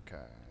 Okay,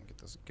 get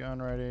this gun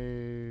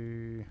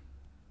ready.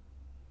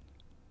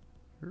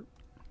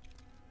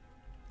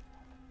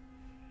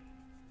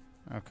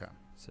 Okay.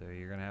 So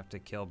you're going to have to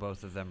kill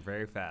both of them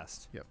very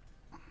fast. Yep.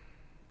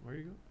 Where are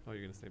you going? Oh,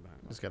 you're going to stay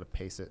behind. Just got to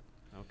pace it.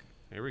 Okay.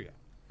 Here we go.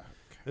 Okay.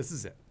 This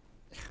is it.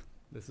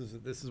 This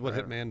is what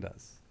Hitman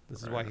does.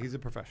 This is why he's a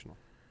professional.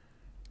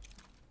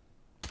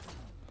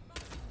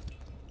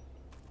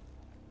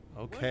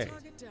 Okay.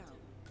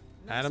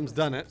 Adam's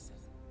done it.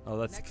 Oh,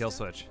 that's the kill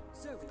switch.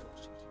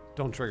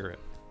 Don't trigger it.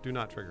 Do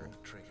not trigger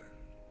it. Trigger.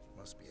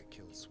 Must be a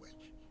kill switch.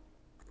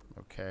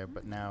 Okay,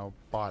 but now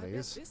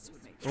bodies.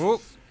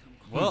 Oh.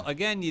 Well,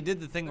 again, you did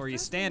the thing where you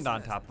stand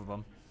on top of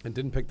them. And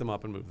didn't pick them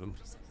up and move them.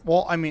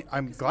 Well, I mean,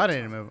 I'm glad I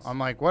didn't move. I'm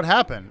like, what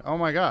happened? Oh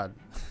my god.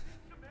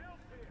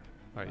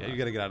 All right, yeah, you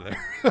got to get out of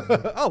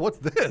there. Oh, what's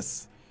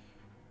this?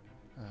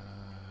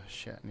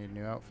 Shit, need a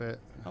new outfit.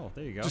 Oh,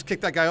 there you go. Just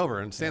kick that guy over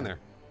and stand there.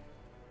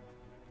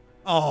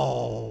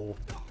 Oh.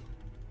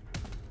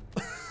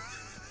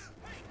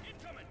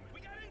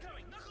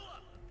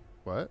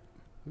 What?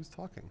 Who's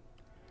talking?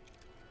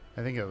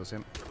 I think it was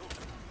him.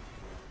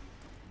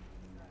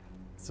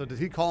 So did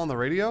he call on the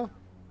radio?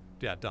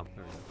 Yeah, dump.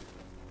 There we go.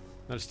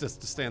 No,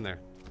 just stand there.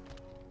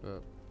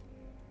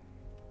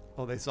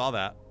 Oh, they saw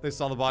that. They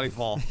saw the body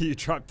fall. You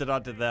dropped it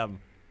onto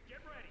them.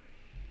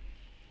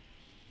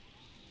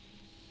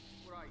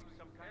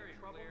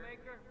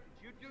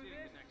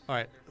 All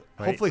right.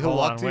 Wait, Hopefully he'll hold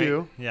walk on, to wait.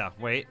 you. Yeah,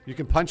 wait. You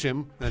can punch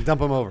him and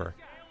dump him over.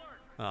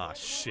 Oh,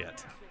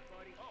 shit.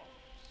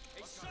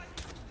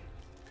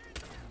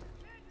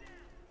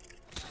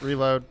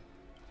 Reload.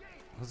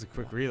 That was a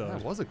quick reload.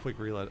 That was a quick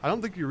reload. I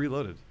don't think you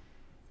reloaded.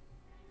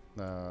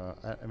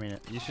 I mean,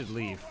 You should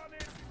leave.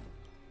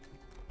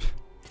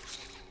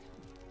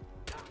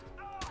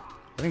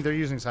 I think they're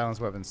using silence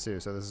weapons too,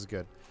 so this is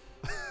good.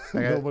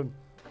 No one.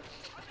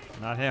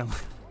 Not him.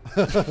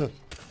 Fuck.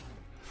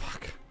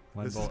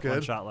 One This is bullet, good.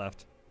 one shot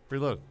left.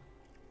 Reload.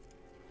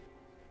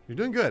 You're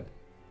doing good.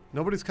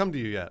 Nobody's come to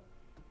you yet.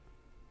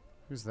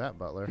 Who's that,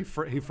 Butler? He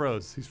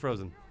froze. He's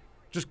frozen.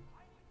 Just.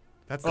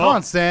 That's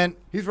Constant.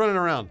 He's running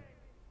around.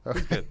 He's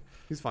Okay. good.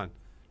 He's fine.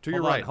 To Hold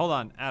your on, right. Hold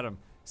on, Adam.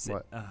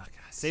 What? God.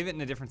 Save it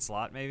in a different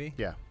slot, maybe?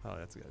 Yeah. Oh,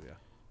 that's a good idea.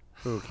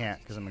 Ooh, can't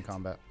because I'm in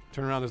combat.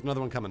 Turn around. There's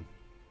another one coming.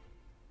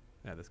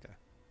 Yeah, this guy.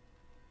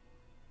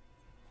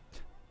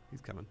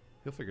 He's coming.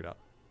 He'll figure it out.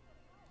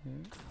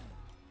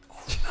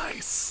 Oh,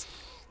 nice.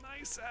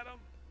 Nice, Adam.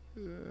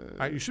 All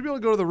right, you should be able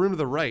to go to the room to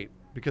the right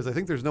because I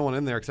think there's no one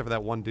in there except for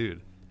that one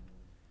dude.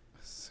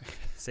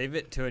 Save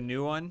it to a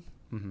new one.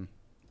 Mm-hmm.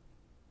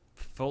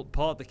 Pull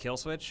out the kill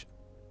switch.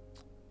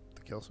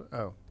 The kill switch?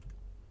 Oh.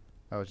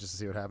 Oh, just to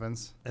see what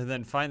happens? And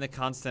then find the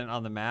constant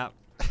on the map.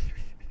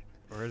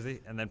 Where is he?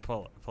 And then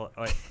pull it. Pull it.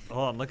 Oh, wait,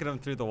 hold on. Look at him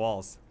through the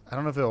walls. I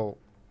don't know if it'll.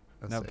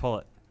 No, pull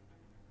it.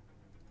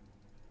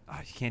 Oh,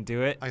 you can't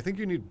do it. I think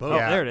you need both. Oh,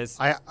 there it is.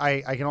 I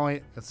can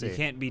only. Let's see. You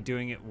can't be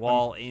doing it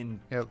while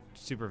in Yep.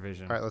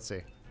 supervision. All right, let's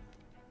see.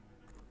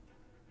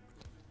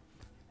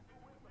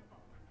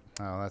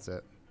 Oh, that's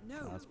it. No.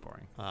 Oh, that's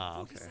boring. Ah,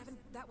 okay. 47,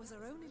 that was our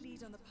only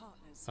lead on the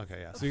partners.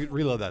 Okay, yeah. So you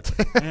reload that.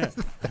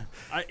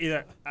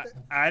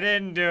 I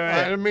didn't do it.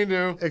 I didn't mean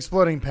to.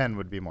 Exploding pen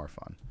would be more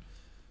fun.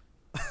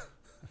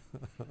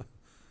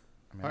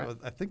 All right,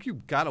 I think you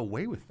got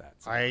away with that.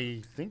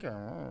 I think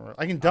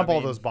I can dump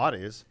all those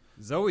bodies.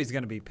 Zoe's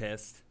gonna be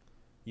pissed.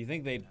 You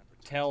think they'd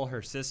tell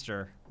her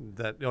sister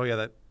that? Oh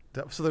yeah,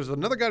 that. So there's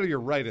another guy to your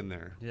right in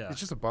there. Yeah. He's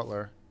just a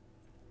butler.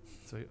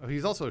 So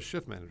he's also a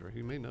shift manager.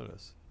 He may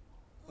notice.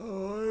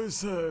 Oh, I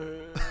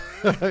say.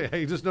 Yeah,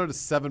 you just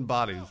noticed 7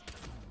 bodies.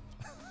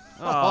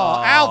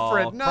 Oh,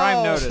 Alfred, no.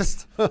 Prime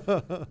noticed.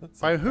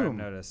 By whom? Prime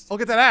noticed. Oh,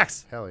 get that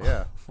axe. Hell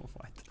yeah.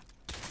 What?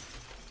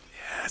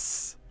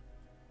 Yes.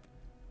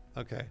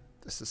 Okay.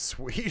 This is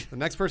sweet. The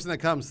next person that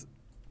comes,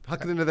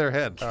 huck it into their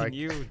head. Can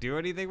you do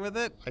anything with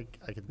it? I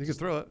can. You can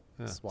throw it.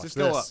 Yeah. Just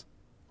go up.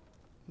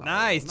 not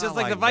Nice, just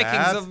like the like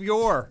Vikings that. of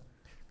yore.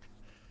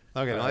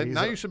 Okay,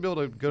 now you should be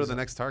able to go to the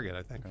next target,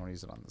 I think. I want to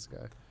use it on this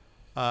guy.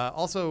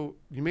 Also,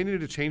 you may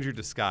need to change your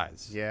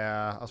disguise.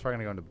 Yeah, I was probably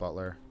gonna go into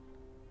butler.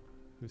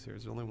 Who's here?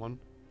 Is there only one?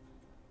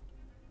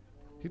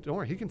 Don't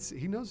worry, he can see.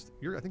 He knows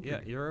you're. I think.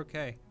 Yeah, you're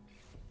okay.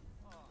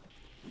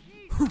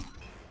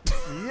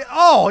 Yeah.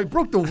 Oh, he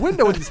broke the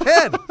window with his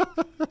head.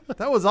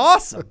 That was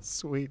awesome.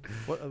 Sweet.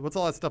 What's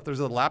all that stuff? There's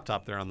a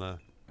laptop there on the.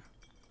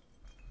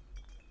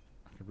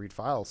 I can read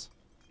files.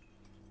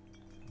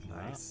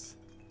 Nice.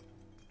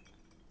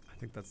 I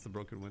think that's the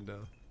broken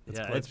window.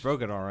 It's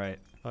broken, all right.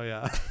 Oh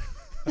yeah.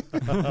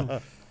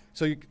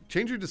 So you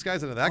change your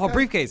disguise into that Oh, guy?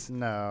 briefcase.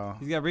 No.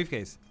 He's got a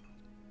briefcase.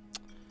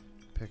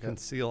 Pick up.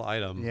 Conceal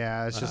item.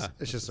 Yeah, it's just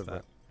What's a that?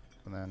 rip.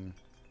 And then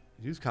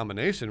Use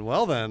combination.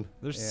 Well then.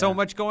 There's so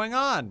much going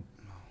on.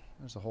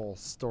 there's a whole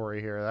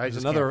story here that I There's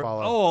just another- can't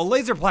follow. Oh, a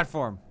laser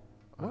platform.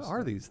 What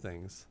are these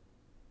things?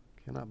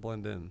 Cannot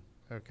blend in.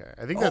 Okay,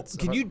 I think Oh, that's.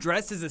 can you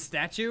dress as a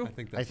statue? I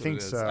think that's I what think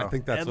it is. so. I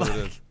think that's And what it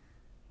like- is.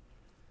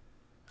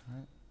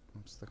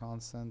 What's the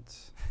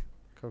constant?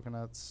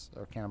 Coconuts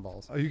or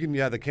cannonballs? Oh, you can.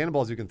 Yeah, the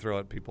cannonballs you can throw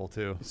at people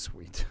too.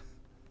 Sweet.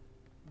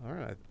 All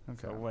right.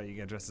 Okay. So what, you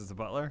get dressed as a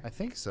butler? I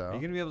think so. Are you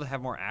going to be able to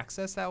have more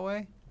access that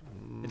way?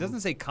 It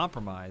doesn't say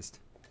compromised,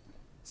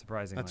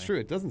 surprisingly. That's true.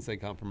 It doesn't say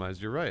compromised.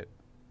 You're right.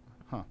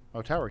 Huh.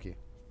 Oh, tower key.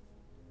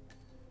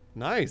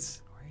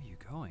 Nice. Where are you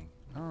going?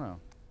 I don't know.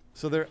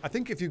 So there, I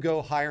think if you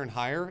go higher and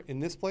higher in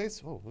this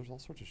place, oh, there's all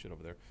sorts of shit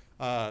over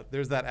there.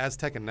 There's that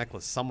Aztec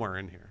necklace somewhere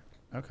in here.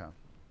 Okay.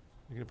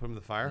 You gonna put him in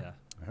the fire? Yeah.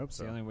 I hope It's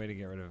so. the only way to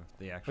get rid of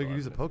the Oh, actual you can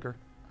use a outfit. poker.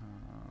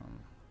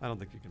 I don't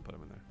think you can put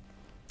him in there.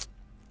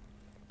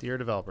 Dear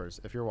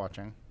developers, if you're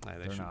watching,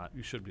 They're not.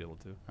 You should be able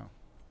to. let's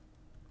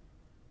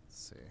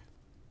see.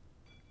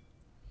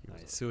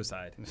 Nice.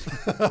 Suicide.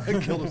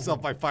 Killed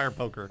himself by fire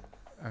poker.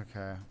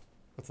 Okay.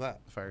 What's that?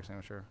 Fire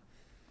extinguisher.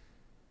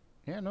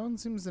 Yeah, no one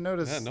seems to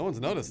notice. Yeah, no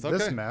one's noticed.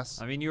 This Okay. mess.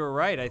 I mean, you were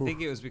right. I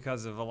think it was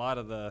because of a lot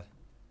of the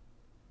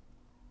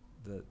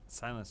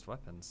silenced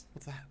weapons.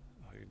 What's that?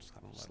 Oh, you just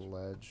got on ledge.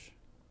 Sledge.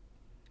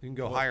 You can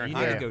go Well, higher and you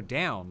higher. need to go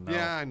down, though.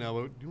 Yeah, I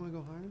know. But do you want to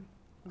go higher?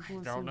 What do you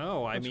I wanna don't see? know.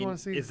 What I do you wanna mean,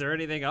 see? is there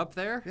anything up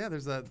there? Yeah,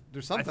 there's I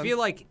something. feel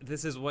like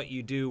this is what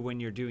you do when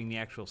you're doing the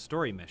actual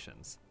story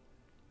missions,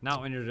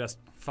 not when you're just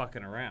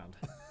fucking around.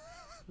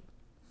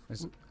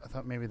 I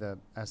thought maybe the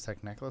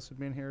Aztec necklace would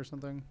be in here or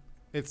something.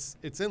 it's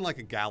in like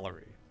a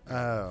gallery.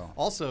 Oh.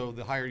 Also,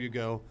 the higher you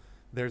go,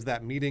 there's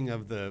that meeting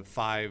of the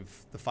five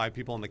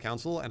people on the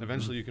council, and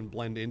eventually you can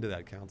blend into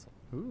that council.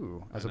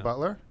 Ooh, as a know.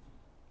 butler?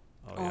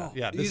 Oh yeah,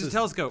 yeah. Use a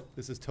telescope.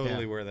 This is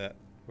totally Yeah.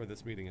 where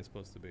this meeting is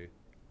supposed to be. You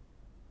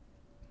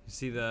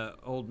see the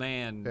old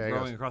man There he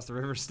rowing goes. across the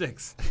river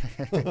Styx.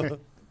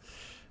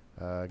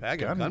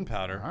 Bag of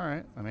gunpowder. All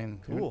right. I mean,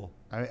 Cool.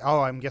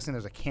 I'm guessing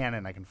there's a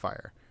cannon I can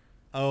fire.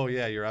 Oh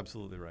yeah, you're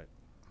absolutely right.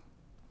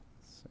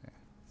 Let's see.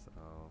 So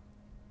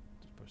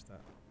just push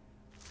that.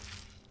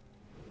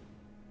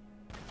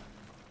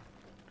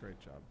 Great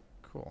job.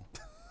 Cool.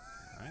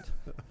 All right.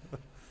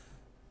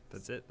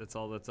 That's it. That's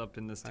all that's up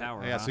in this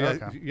tower. Yeah, huh? so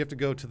Okay. you have to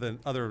go to the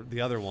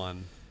other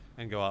one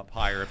and go up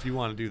higher if you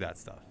want to do that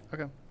stuff.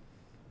 Okay.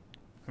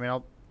 I mean,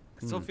 I'll.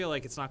 I still feel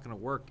like it's not going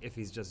to work if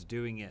he's just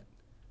doing it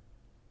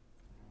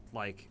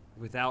like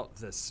without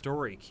the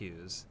story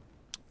cues.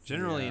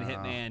 Generally in Yeah.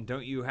 Hitman,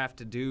 don't you have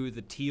to do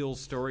the teal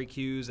story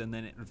cues and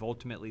then it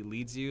ultimately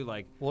leads you?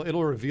 Like, Well,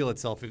 it'll reveal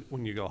itself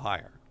when you go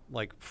higher.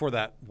 Like for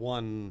the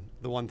one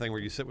thing where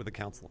you sit with the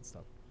council and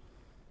stuff.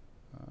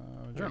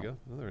 There you journal.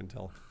 go. Another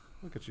intel.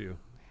 Look at you.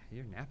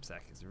 your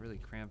knapsack is really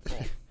crammed full.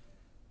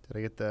 Did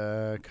I get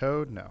the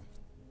code? No.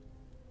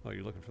 Oh,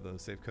 you're looking for the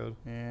safe code?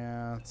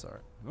 Yeah, it's all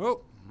right.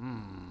 Oh.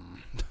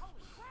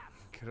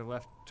 Could have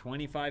left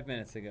 25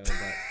 minutes ago,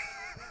 but.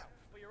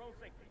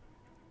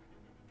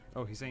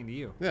 Oh, he's saying to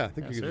you. Yeah, I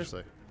think Yeah, you could just-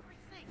 seriously.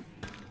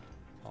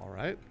 All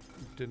right.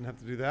 Didn't have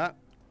to do that.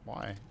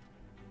 Why?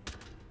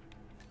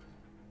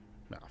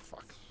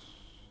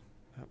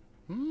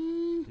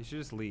 You should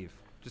just leave.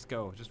 Just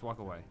go. Just walk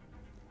away.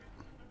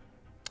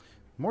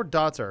 More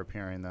dots are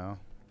appearing, though.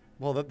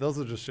 Well, those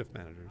are just shift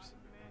managers.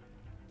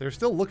 They're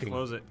still looking.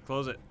 Close it.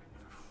 Close it.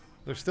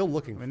 They're still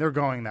looking. I mean, they're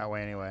going that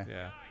way anyway.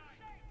 Yeah.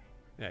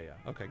 Yeah.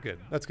 Okay, good.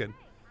 That's good.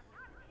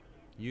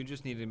 You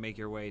just need to make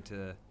your way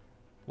to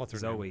What's her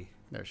Zoe. name?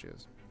 There she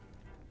is.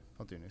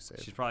 I'll do a new save.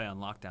 She's probably on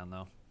lockdown,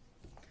 though.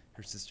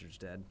 Her sister's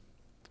dead.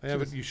 Yeah,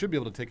 but you should be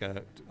able to take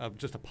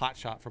just a pot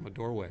shot from a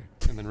doorway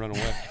and then run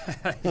away.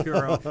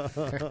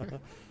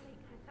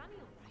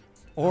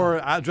 Or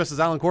dressed as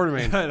Alan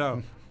Quartermain. I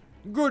know.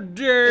 Good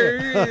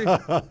day.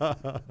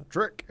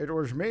 Trick, it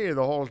was me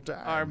the whole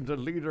time. I'm the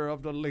leader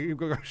of the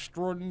League of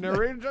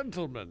Extraordinary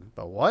Gentlemen.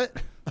 The what?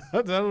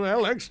 The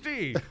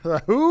LXD. The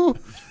who?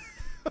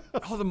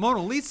 Oh, the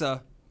Mona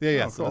Lisa.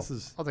 Yeah. Oh, So cool. this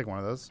is. I'll take one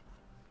of those.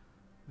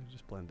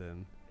 Just blend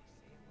in.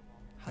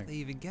 How'd they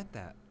even get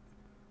that?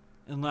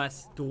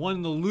 Unless the one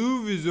in the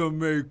Louvre is a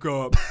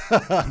makeup.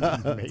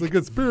 It's a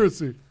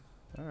conspiracy.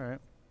 All right.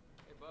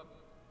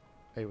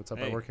 Hey, what's up?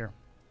 Hey. I work here.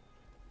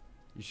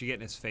 You should get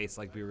in his face,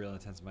 like, be real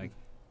intense, Mike.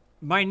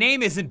 My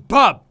name isn't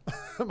Bub.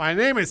 My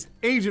name is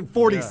Agent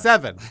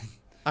 47.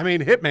 I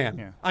mean, Hitman.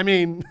 Yeah. I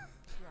mean,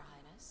 Your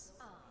Highness.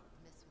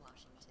 Miss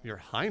Washington. Your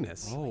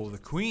Highness. Oh, the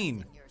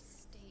Queen. Your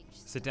stage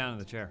Sit down in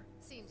the chair.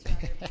 seems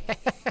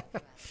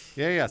rather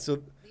Yeah.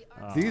 So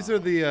these are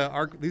the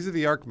ARC. These are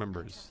the ARC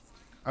members.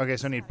 Okay,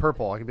 so I need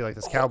purple. I could be like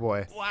this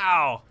cowboy.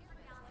 Wow.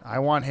 I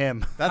want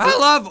him. That's I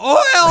love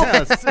oil.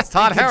 Yeah, it's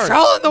Todd Howard.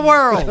 Controlling the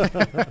world.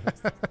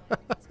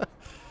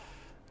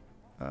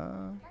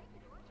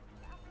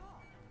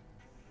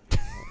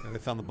 And they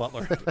found the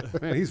butler.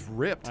 Man, he's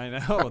ripped. I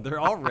know. They're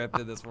all ripped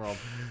in this world.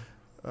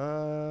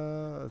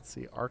 Let's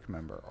see. Arc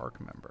member.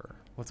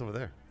 What's over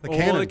there? The Oh,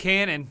 cannon. the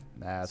cannon.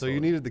 That's So you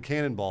needed the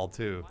cannonball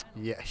too.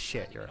 Yeah,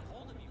 shit. You're.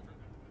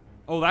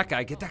 Oh, that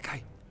guy. Get that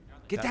guy.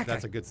 Get that guy.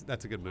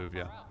 That's a good move.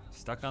 Yeah.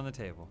 Stuck on the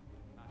table.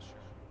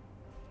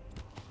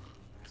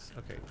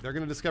 Okay. They're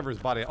gonna discover his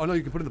body. Oh no,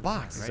 you can put it in the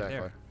box. Right Exactly.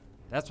 there.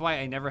 That's why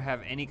I never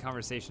have any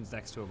conversations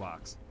next to a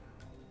box.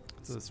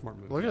 That's a smart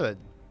move. Look at that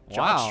Wow.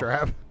 jock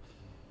strap. Did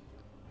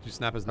you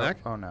snap his neck?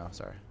 Oh no,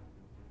 sorry.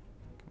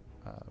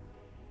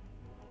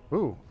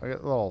 Ooh, I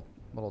got a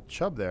little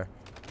chub there.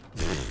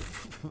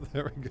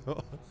 There we go.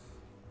 All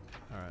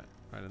right.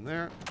 Right in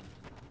there.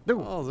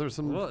 Ooh. Oh, there's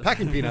some Whoa.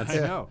 packing peanuts. I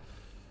know.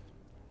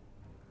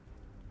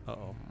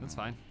 Uh-oh. That's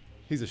fine.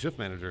 He's a shift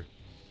manager.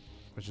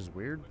 Which is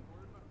weird.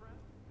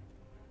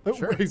 Oh,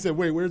 Sure. He said,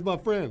 "Wait, where's my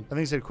friend?" I think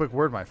he said, "Quick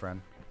word, my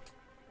friend."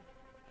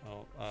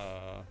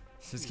 Oh,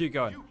 Just keep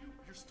going.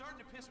 You're starting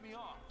to piss me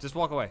off. Just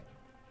walk away.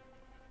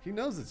 he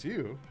knows it's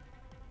you.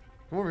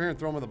 Come over here and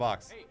throw him in the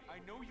box. Hey, I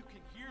know you can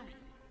hear me.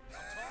 I'm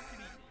talking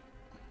to you.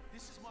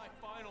 This is my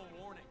final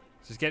warning.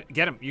 Just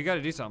get him. You got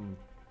to do something.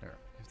 There.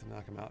 You have to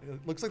knock him out.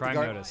 It looks like Crime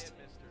the guard. noticed.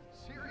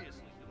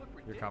 Seriously, you look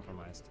You're ridiculous.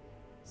 compromised.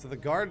 So the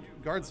guards.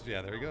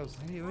 Yeah, there he goes.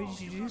 Hey, why did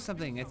you do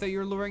something? I thought you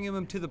were luring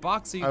him to the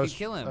box so you I could was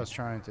kill him. I was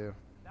trying to.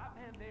 That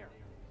man there,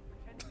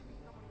 pretending to be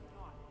someone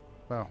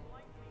he's not.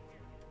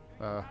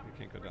 Well. You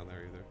can't go down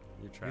there either.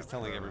 You're trapped He's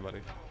telling forever.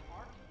 everybody.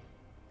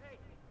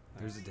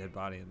 There's a dead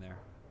body in there.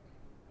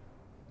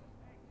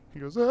 He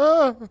goes,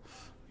 ah!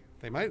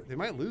 They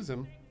might lose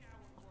him.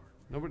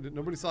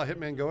 Nobody saw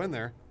Hitman go in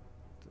there.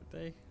 Did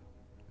they?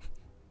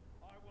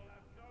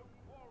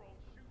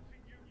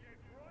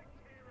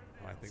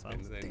 Oh, I think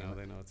Sounds- they know.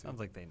 They know it's him. Sounds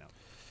like they know.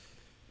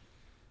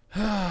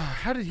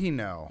 How did he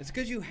know? It's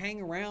because you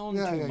hang around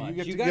Yeah, too yeah, you much.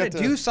 get You to- got you to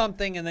have to- do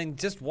something and then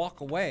just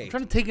walk away. I'm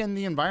trying to take in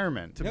the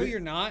environment. No, you're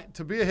not.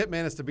 To be a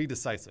hitman is to be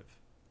decisive.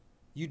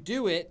 You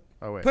do it.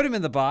 Oh, wait. Put him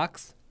in the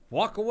box.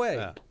 Walk away.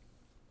 Yeah.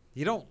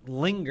 You don't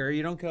linger.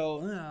 You don't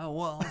go, oh,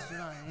 well, what should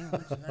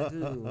I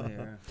do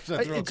here? Should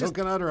I throw a it just-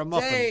 coconut or a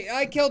muffin? Hey,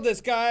 I killed this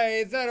guy.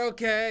 Is that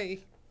okay?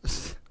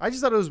 I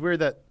just thought it was weird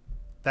that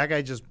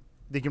guy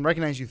they can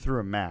recognize you through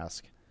a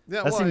mask.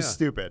 Yeah, That well, seems yeah.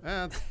 stupid.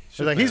 It's It's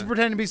like he's Hitman.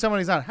 pretending to be someone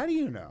he's not. How do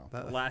you know?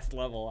 Last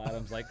level,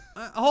 Adam's like,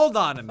 hold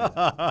on a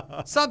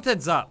minute.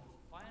 Something's up.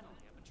 Finally,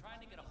 I've been trying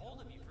to get a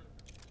hold of you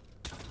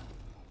for.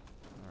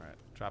 All right,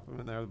 drop him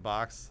in there, the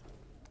box.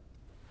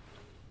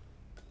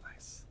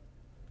 Nice.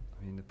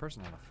 I mean, the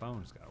person on the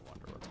phone's got to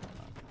wonder what's going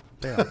on.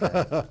 They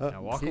don't care.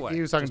 Now walk He- away.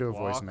 he was talking Just to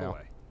a walk voicemail.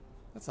 away.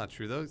 That's not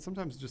true though.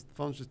 Sometimes just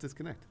phones just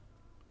disconnect.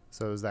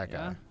 So is that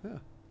Yeah? guy. Yeah.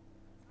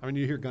 I mean,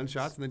 you hear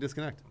gunshots and they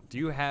disconnect. Do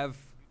you have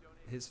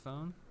his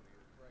phone?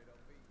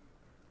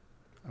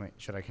 I mean,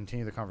 should I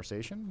continue the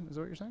conversation? Is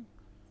that what you're saying?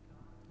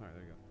 All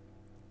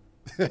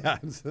right, there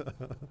you go.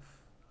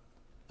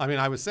 I mean,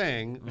 I was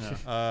saying,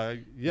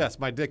 yes,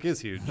 my dick is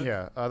huge.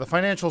 Yeah. The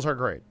financials are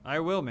great. I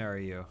will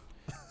marry you.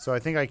 So I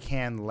think I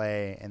can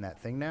lay in that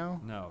thing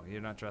now. No, you're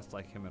not dressed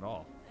like him at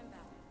all.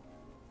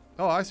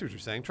 Oh, I see what you're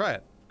saying. Try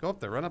it. Go up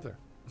there. Run up there.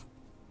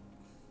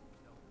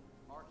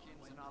 Our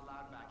kids are not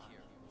allowed back here.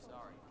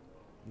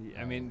 Sorry.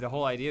 I mean, the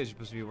whole idea is you're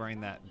supposed to be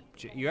wearing that.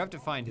 You have to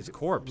find his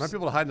corpse. Might be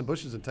able to hide in the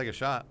bushes and take a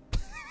shot.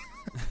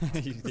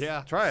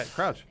 Yeah. Try it.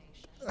 Crouch.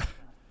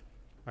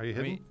 Are you I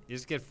hidden? mean, you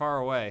just get far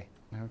away.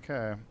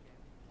 Okay.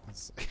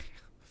 Let's see.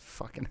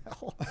 Fucking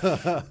hell.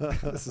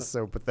 This is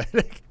so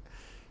pathetic.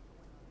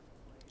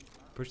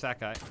 Push that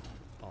guy.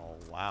 Oh,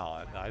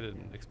 wow. I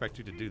didn't expect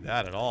you to do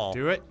that at all.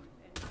 Do it.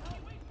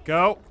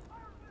 Go.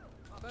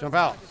 Jump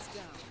out.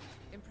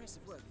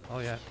 Impressive work. Oh,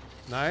 yeah.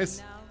 Nice.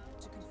 Now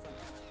to confront.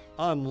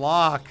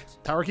 Unlock.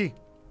 Tower key.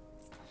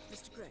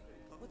 Mr. Gray,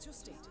 what's your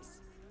status?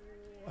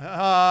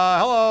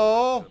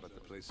 Hello.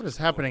 What is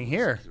happening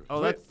here?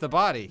 Oh, that's the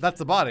body. That's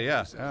the body,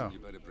 yeah. Oh.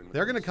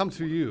 They're going to come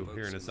to you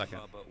here in a second.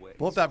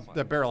 Blow up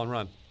that barrel and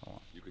run.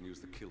 You can use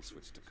the kill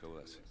switch to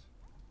coalesce.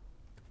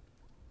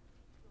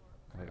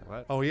 Wait,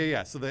 what? Oh,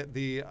 yeah. So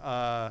the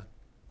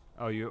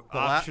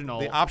Optional.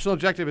 The optional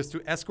objective is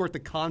to escort the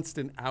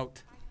constant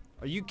out.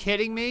 Are you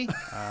kidding me?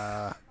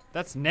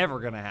 That's never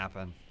going to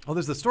happen. Oh,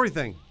 there's the story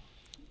thing.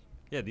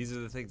 Yeah, these are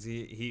the things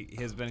he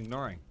has been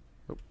ignoring.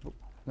 Nope.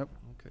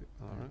 Okay,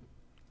 all right.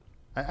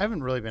 I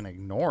haven't really been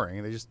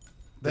ignoring. They just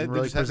They didn't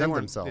really just had- present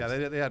weren't- themselves.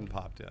 Yeah, they hadn't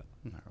popped yet.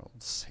 I'll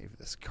save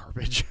this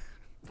garbage.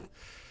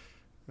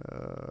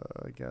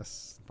 I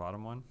guess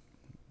Bottom one.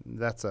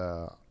 that's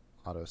a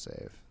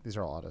autosave. These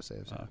are all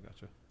autosaves. Oh, Yeah.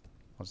 gotcha.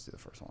 I'll just do the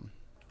first one.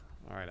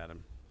 All right,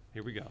 Adam.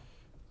 Here we go.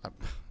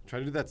 Try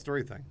to do that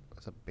story thing.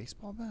 Is a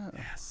baseball bat?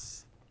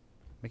 Yes.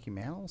 Mickey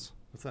Mouse?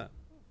 What's that?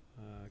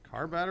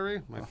 Car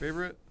battery, my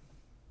favorite.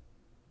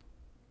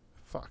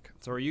 Fuck.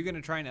 So are you going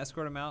to try and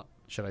escort him out?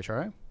 Should I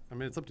try? I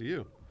mean, it's up to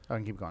you. I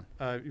can keep going.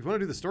 If you want to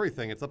do the story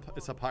thing, it's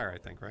up higher, I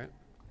think, right?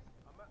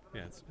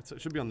 Yeah,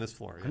 it should be on this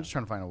floor. Yeah. I'm just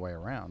trying to find a way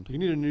around. You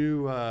need a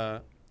new.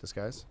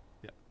 Disguise?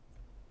 Yeah.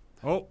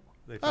 Oh.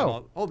 They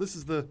found this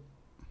is the.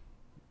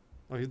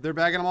 Oh, they're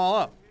bagging them all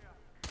up.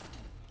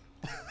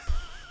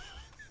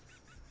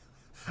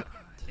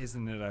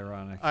 Isn't it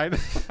ironic? I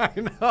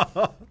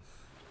know.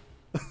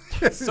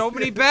 So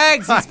many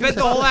bags. He spent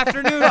the whole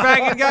afternoon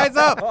bagging guys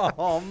up.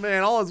 Oh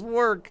man, all his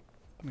work.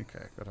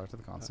 Okay, go talk to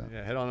the constant.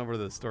 Yeah, head on over to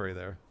the story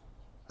there.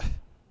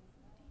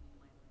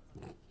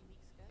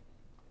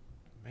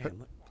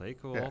 Man, Play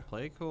cool. Yeah.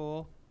 Play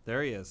cool.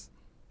 There he is.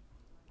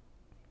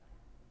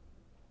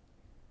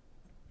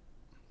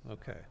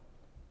 okay.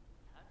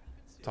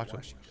 Talk to him.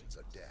 Washingtons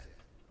are dead.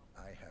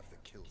 I have the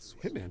kill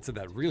switch. Hitman said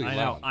that really I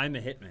know. loud. I'm a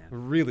hitman.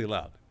 Really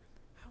loud.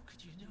 How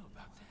could you know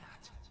about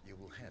that? You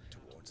will head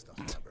towards the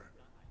harbor.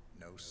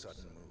 No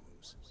sudden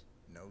moves.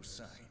 No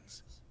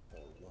signs or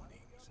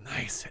warnings.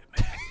 Nice,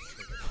 Hitman.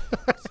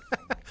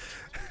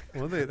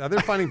 Well, they're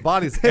finding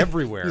bodies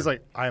everywhere. He's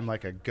like, I'm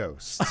like a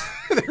ghost.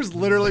 There's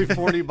literally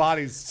 40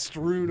 bodies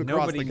strewn across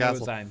Nobody the knows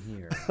castle. I'm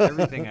here.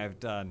 Everything I've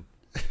done.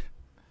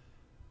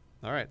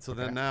 All right, so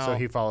then Okay, now so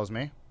he follows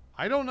me.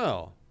 I don't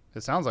know.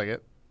 It sounds like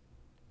it.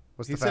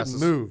 What's He the said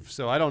fastest? move,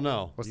 so I don't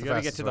know. What's You the got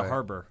to get fastest to the way?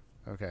 harbor.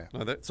 Okay.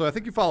 No, so I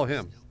think you follow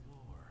him.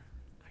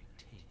 I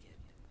take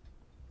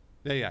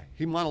it. Yeah.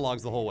 He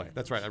monologues the whole way.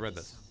 That's right. I read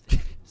this.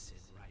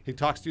 He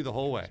talks to you the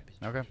whole way.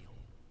 Okay.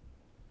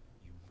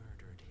 You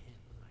murdered him,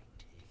 I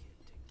take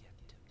it, to get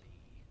to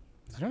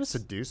me. Is he trying to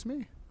seduce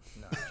me?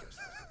 Not just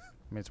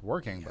I mean, it's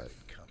working, but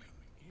coming.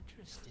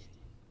 Interesting.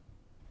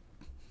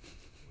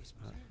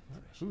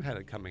 Who had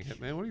it coming,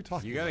 Hitman? What are you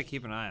talking You about? got to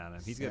keep an eye on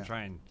him. He's going to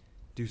try and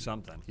do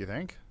something. you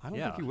think? I don't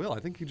Yeah. think he will. I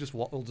think he just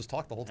will just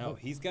talk the whole time. No,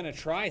 he's going to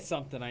try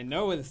something. I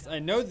know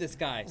this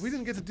guy. We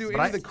didn't get to do But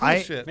any of the cool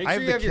shit. Make I sure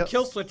have you the have your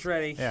kill- kill switch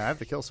ready. Yeah, I have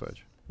the kill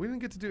switch. We didn't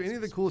get to do any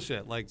of the cool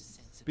shit, like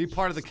be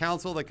part of the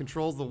council that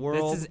controls the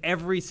world. This is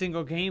every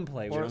single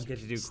gameplay. We or don't get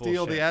to do cool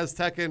steal shit. the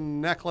Aztecan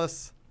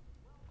necklace.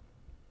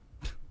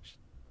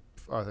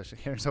 Oh, she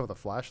hit herself with a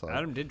flashlight.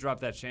 Adam did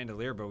drop that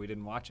chandelier, but we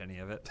didn't watch any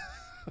of it.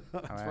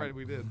 That's Alright. right,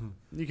 we did.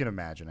 You can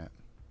imagine it.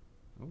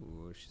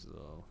 Ooh, she's a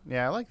little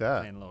Yeah, I like that.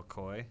 playing a little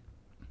coy.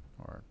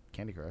 Or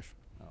Candy Crush.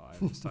 Oh,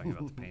 I'm just talking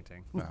about the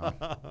painting. Uh-huh.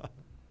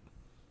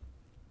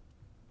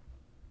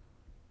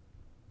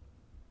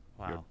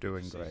 Wow. You're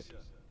doing great.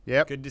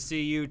 Yep. Good to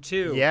see you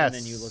too. Yes.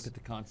 And then you look at the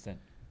constant.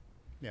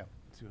 Yeah.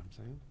 See what I'm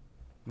saying?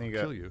 Then you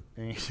I'll go, kill you.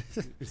 and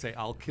You say,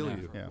 "I'll kill Yeah.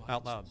 you" Yeah.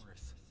 out loud.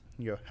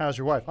 you go, how's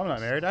your wife? I'm not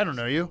married. I don't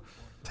know you.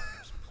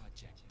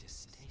 Project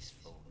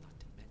distasteful, not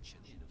to mention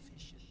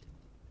inefficient.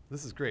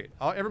 This is great.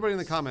 Everybody in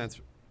the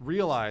comments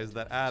realize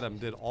that Adam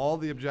did all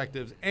the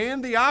objectives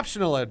and the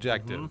optional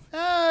objective.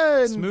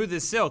 And Smooth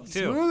as silk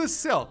too. Smooth as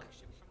silk.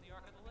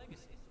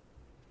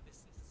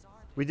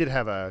 we did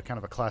have a kind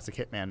of a classic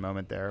Hitman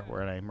moment there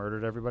where I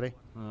murdered everybody.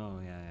 Oh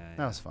yeah.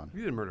 That was fun.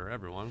 You didn't murder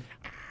everyone.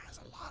 There's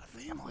a lot of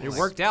families. It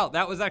worked out.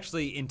 That was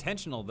actually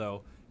intentional,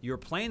 though. You were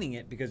planning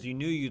it because you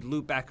knew you'd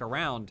loop back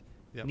around.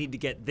 Yep. Need to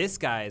get this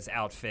guy's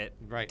outfit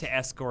Right. to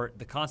escort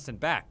the constant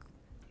back.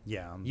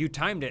 Yeah. You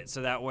timed it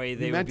so that way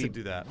they would meant be to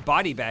do that.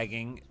 body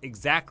bagging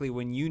exactly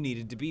when you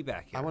needed to be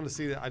back here. I want to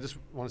see that. I just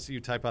want to see you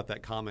type out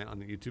that comment on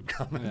the YouTube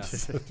comments.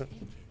 This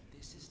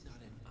is not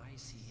an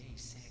ICA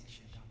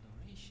sanctioned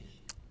operation.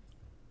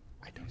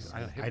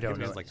 I don't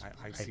know. Like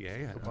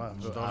ICA. I don't Well,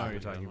 know. don't know what you're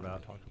talking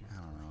about. I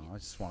don't know. I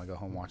just want to go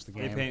home and watch the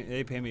They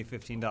game. pay me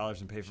 $15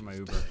 and pay for my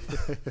Uber.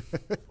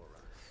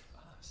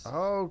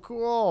 Oh,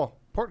 cool.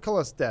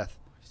 Portcullis death.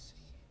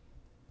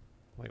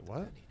 Wait,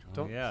 what?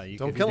 Yeah, you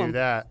don't could kill Do him.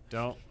 that.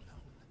 Don't.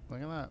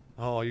 Look at that.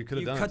 Oh, you could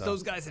have done it. You cut though.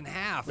 those guys in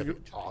half.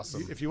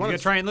 Awesome. If you Want want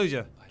to try and lose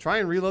you. try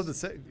and reload the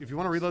save. If you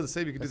want to reload the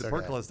save, you can do That's the okay.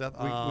 portcullis death.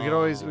 We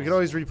could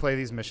always replay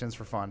these missions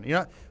for fun. You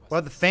know,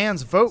 well, the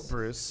fans vote,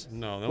 Bruce.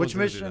 No, no which one's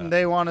gonna do mission that.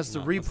 they want us to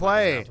No, that's not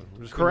gonna replay happen.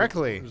 We're just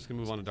correctly. We're just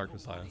gonna move on to Dark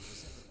Messiah.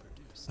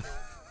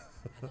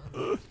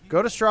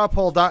 Go to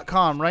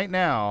strawpoll.com right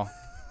now.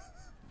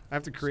 I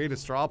have to create a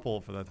straw poll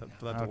for that to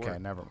work. Okay,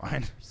 never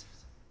mind.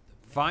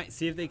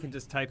 See if they can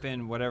just type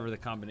in whatever the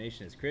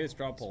combination is. Create a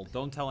straw poll.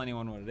 Don't tell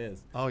anyone what it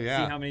is. Oh,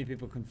 yeah. See how many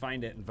people can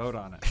find it and vote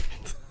on it.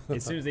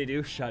 As soon as they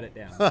do, shut it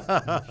down.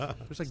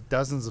 There's like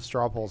dozens of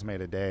straw polls made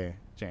a day,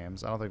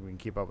 James. I don't think we can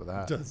keep up with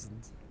that.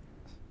 Dozens.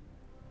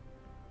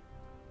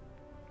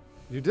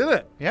 You did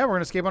it. Yeah, we're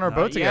gonna escape on our Not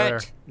boat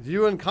together, yet.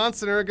 You and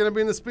Constant are gonna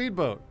be in the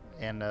speedboat.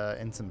 and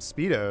in some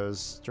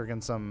speedos,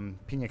 drinking some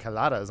pina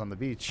coladas on the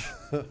beach.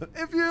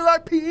 If you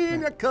like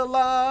pina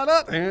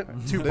colada.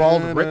 Two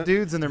bald rip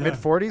dudes in their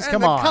mid-40s.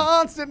 Come and on. the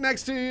Constant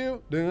next to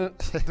you.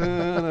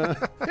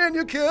 And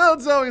you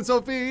killed Zoe and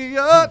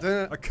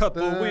Sophia. A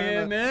couple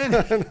women.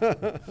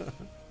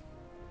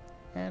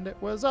 And it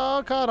was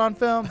all caught on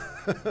film.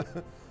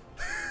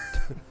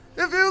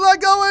 If you like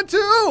going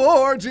to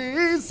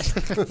orgies.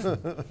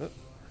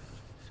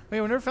 Wait,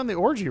 we never found the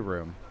orgy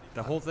room.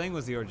 The whole thing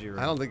was the orgy room.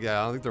 I don't think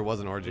there was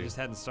an It orgy. just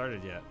hadn't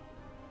started yet.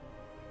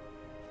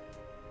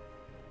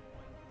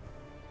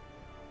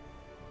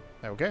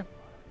 Okay.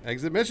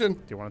 Exit mission. Do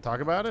you want to talk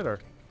about it or?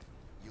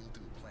 You'll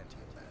do plenty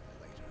of that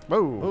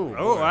later. Whoa.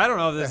 Oh, I don't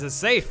know if this is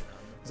safe.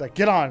 He's like,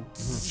 get on.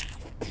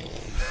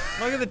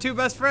 Look at the two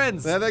best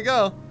friends. There they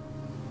go.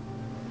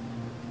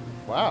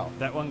 Wow.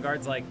 That one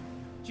guard's like,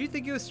 do you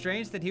think it was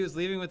strange that he was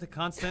leaving with a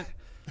Constant?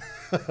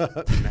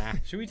 Nah.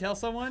 Should we tell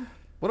someone?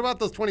 What about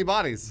those 20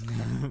 bodies?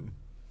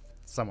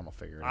 Someone will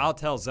figure it out. I'll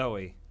tell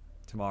Zoe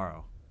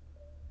tomorrow.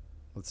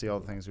 Let's see all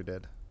the things we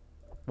did.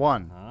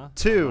 1, Uh-huh.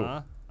 2.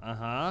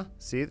 Uh-huh.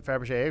 See, the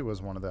Fabergé egg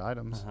was one of the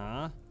items.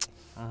 Uh-huh.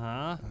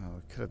 Uh-huh. Oh,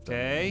 we could have done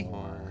Okay.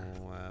 more.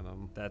 Oh,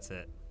 Adam. That's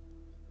it.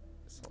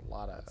 It's a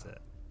lot of. That's it.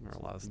 There are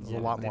a lot of stuff. There's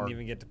a lot Didn't more.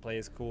 even get to play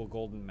his cool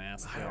golden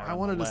mask. there I on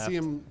wanted the to see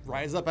left. him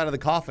rise up out of the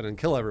coffin and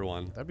kill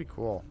everyone. That'd be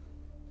cool.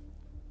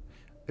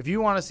 If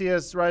you want to see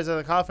us rise out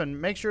of the coffin,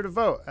 make sure to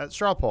vote at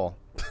Straw Poll.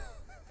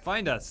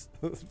 Find us.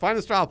 Find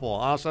a straw poll.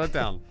 I'll shut it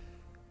down.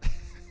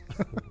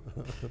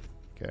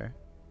 Okay.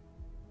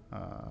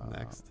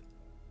 Next.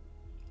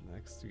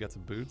 You got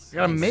some boots. You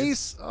got a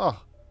mace? Oh.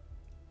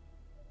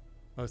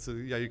 Oh, so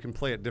yeah, you can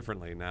play it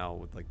differently now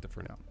with like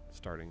different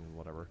starting and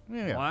whatever.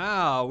 Yeah.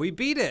 Wow, we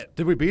beat it.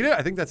 Did we beat it?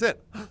 I think that's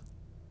it.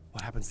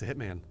 What happens to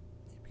Hitman?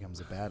 He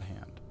becomes a bad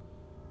hand.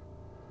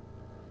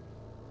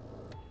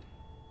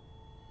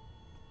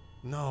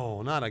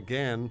 No, not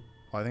again.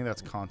 Well, I think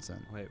that's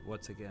constant. Wait,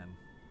 what's again?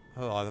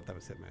 Oh, I thought that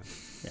was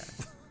Hitman.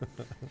 Yeah.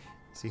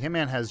 See,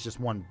 Hitman has just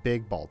one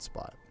big bald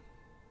spot.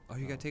 Oh,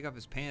 you gotta take off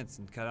his pants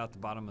and cut out the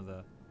bottom of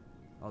the.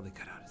 Oh, they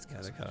cut out his.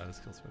 Yeah, they cut out his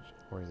kill switch.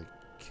 Or they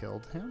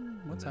killed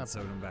him? What's and then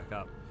sewed happening? him back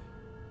up.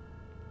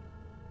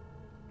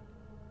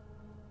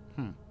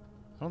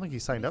 I don't think he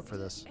signed up for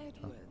this.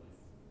 Edwards.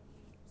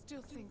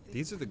 Still think that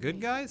These are the good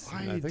guys.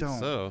 I think don't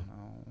so. know.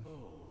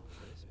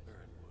 Miss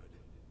Burnwood,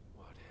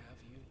 what have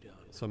you done?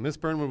 So Miss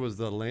Burnwood was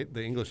the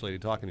English lady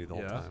talking to you the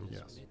whole Yeah. time.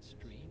 Yes.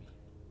 Midstream.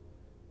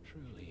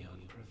 Truly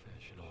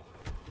unprofessional.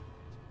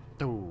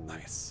 Ooh.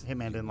 Nice.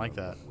 Hitman didn't like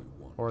that.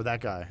 Or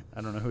that guy. I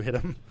don't know who hit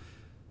him.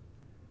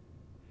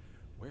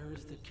 Where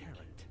is the carrot?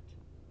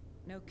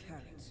 no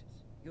carrot.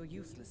 You're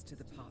useless to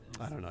the I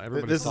partners. don't know.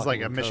 Everybody's This is talking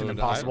like a in Mission code.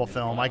 Impossible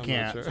film. I I'm not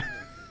can't. sure.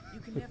 You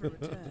can never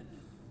return.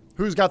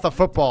 Who's got the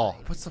football?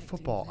 What's the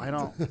football? I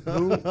don't.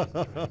 Who?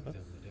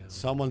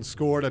 Someone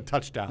scored a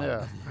touchdown.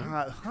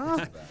 Yeah.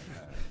 Huh?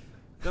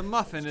 The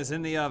muffin is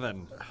in the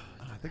oven.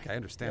 I think I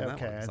understand that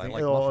Okay. one. 'cause I think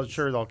like it'll, muffins.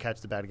 sure they'll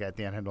catch the bad guy at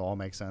the end. It'll all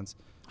make sense.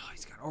 Oh,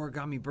 he's got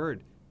origami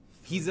bird.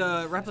 He's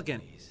a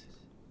replicant.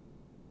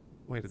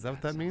 Wait, is that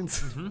what that means?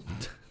 The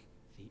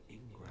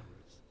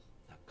Ingrams,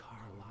 the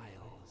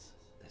Carlyles,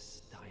 the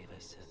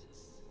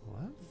Stuyvesants.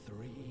 What?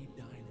 3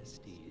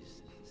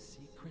 dynasties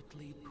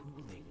secretly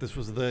pooling This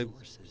was the.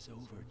 forces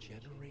over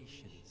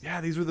generations.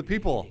 Yeah, these were the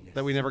people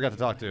that we never got to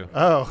talk to.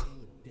 Oh.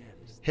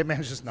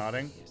 Hitman's just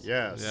nodding.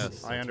 Yes. Yes,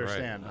 that's I right.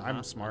 understand.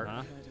 I'm smart.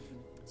 Uh-huh.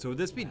 So would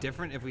this be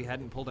different if we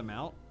hadn't pulled him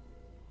out?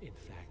 In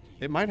fact,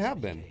 It might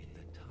have been.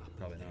 the top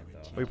Probably not,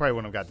 though. We probably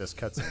wouldn't have got this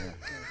cutscene.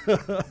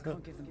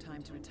 Can't give them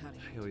time to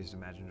retaliate. I always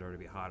imagined her to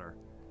be hotter.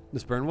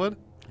 Miss Burnwood?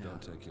 Don't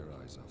take your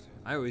eyes off him.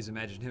 I always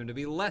imagined him to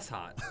be less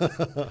hot.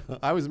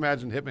 I always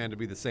imagined Hitman to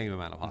be the same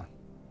amount of hot.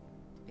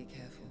 Be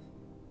careful.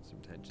 Some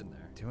tension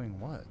there. Doing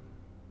what?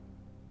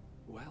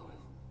 Well,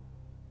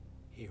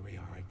 here we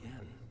are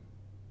again.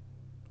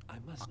 I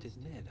must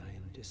admit, I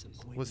am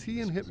disappointed. Was he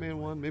in Hitman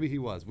 1? Maybe he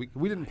was. We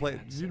didn't play.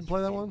 Did you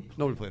play that one?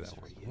 Nobody played that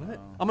one. What?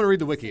 I'm going to read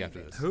the wiki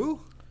after this. Who?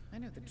 I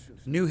know the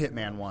truth. New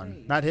Hitman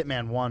 1. Not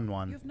Hitman 1 You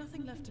 1. have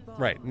nothing left to buy.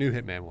 Right, new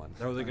Hitman 1.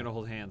 They're only gonna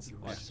hold hands.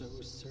 Watch. So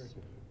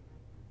certain.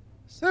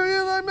 So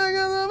you like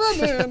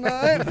making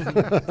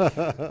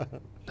midnight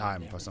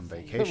Time for some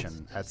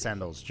vacation at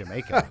Sandals,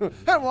 Jamaica.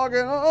 and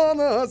walking on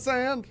the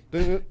sand.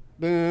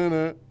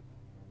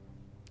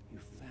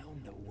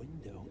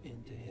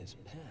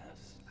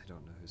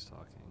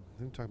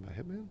 think we're talking about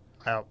Hitman?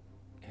 Oh.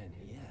 And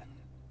yet,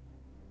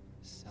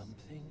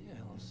 something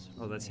else.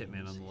 Oh, that's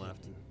Hitman on the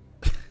left.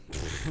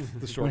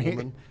 The short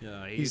woman.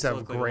 Yeah, he used to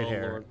have great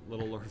hair.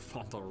 Little Lord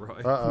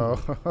Fauntleroy.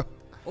 Uh-oh.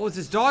 Oh, it's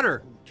his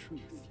daughter.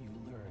 Truth you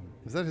learn.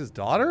 Is that his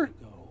daughter?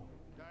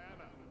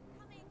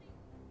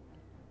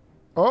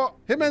 Oh.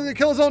 Hitman gonna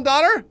kill his own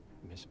daughter?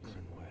 Miss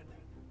Burnwood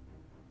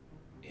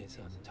is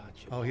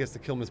untouchable. Oh, he has to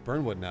kill Miss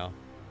Burnwood now.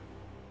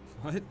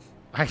 What?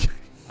 I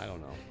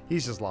don't know.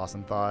 He's just lost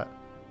in thought.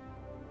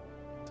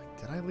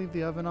 Did I leave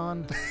the oven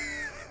on?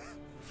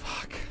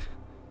 Fuck.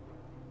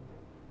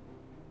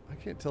 I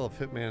can't tell if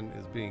Hitman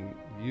is being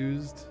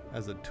used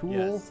as a tool.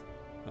 Yes.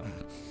 Oh.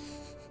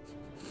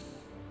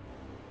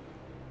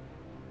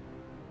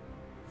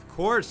 Of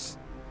course.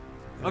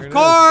 There Of it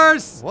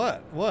course. is.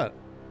 What? What?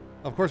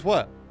 Of course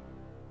what?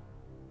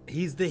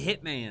 He's the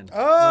Hitman.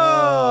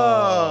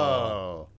 Oh.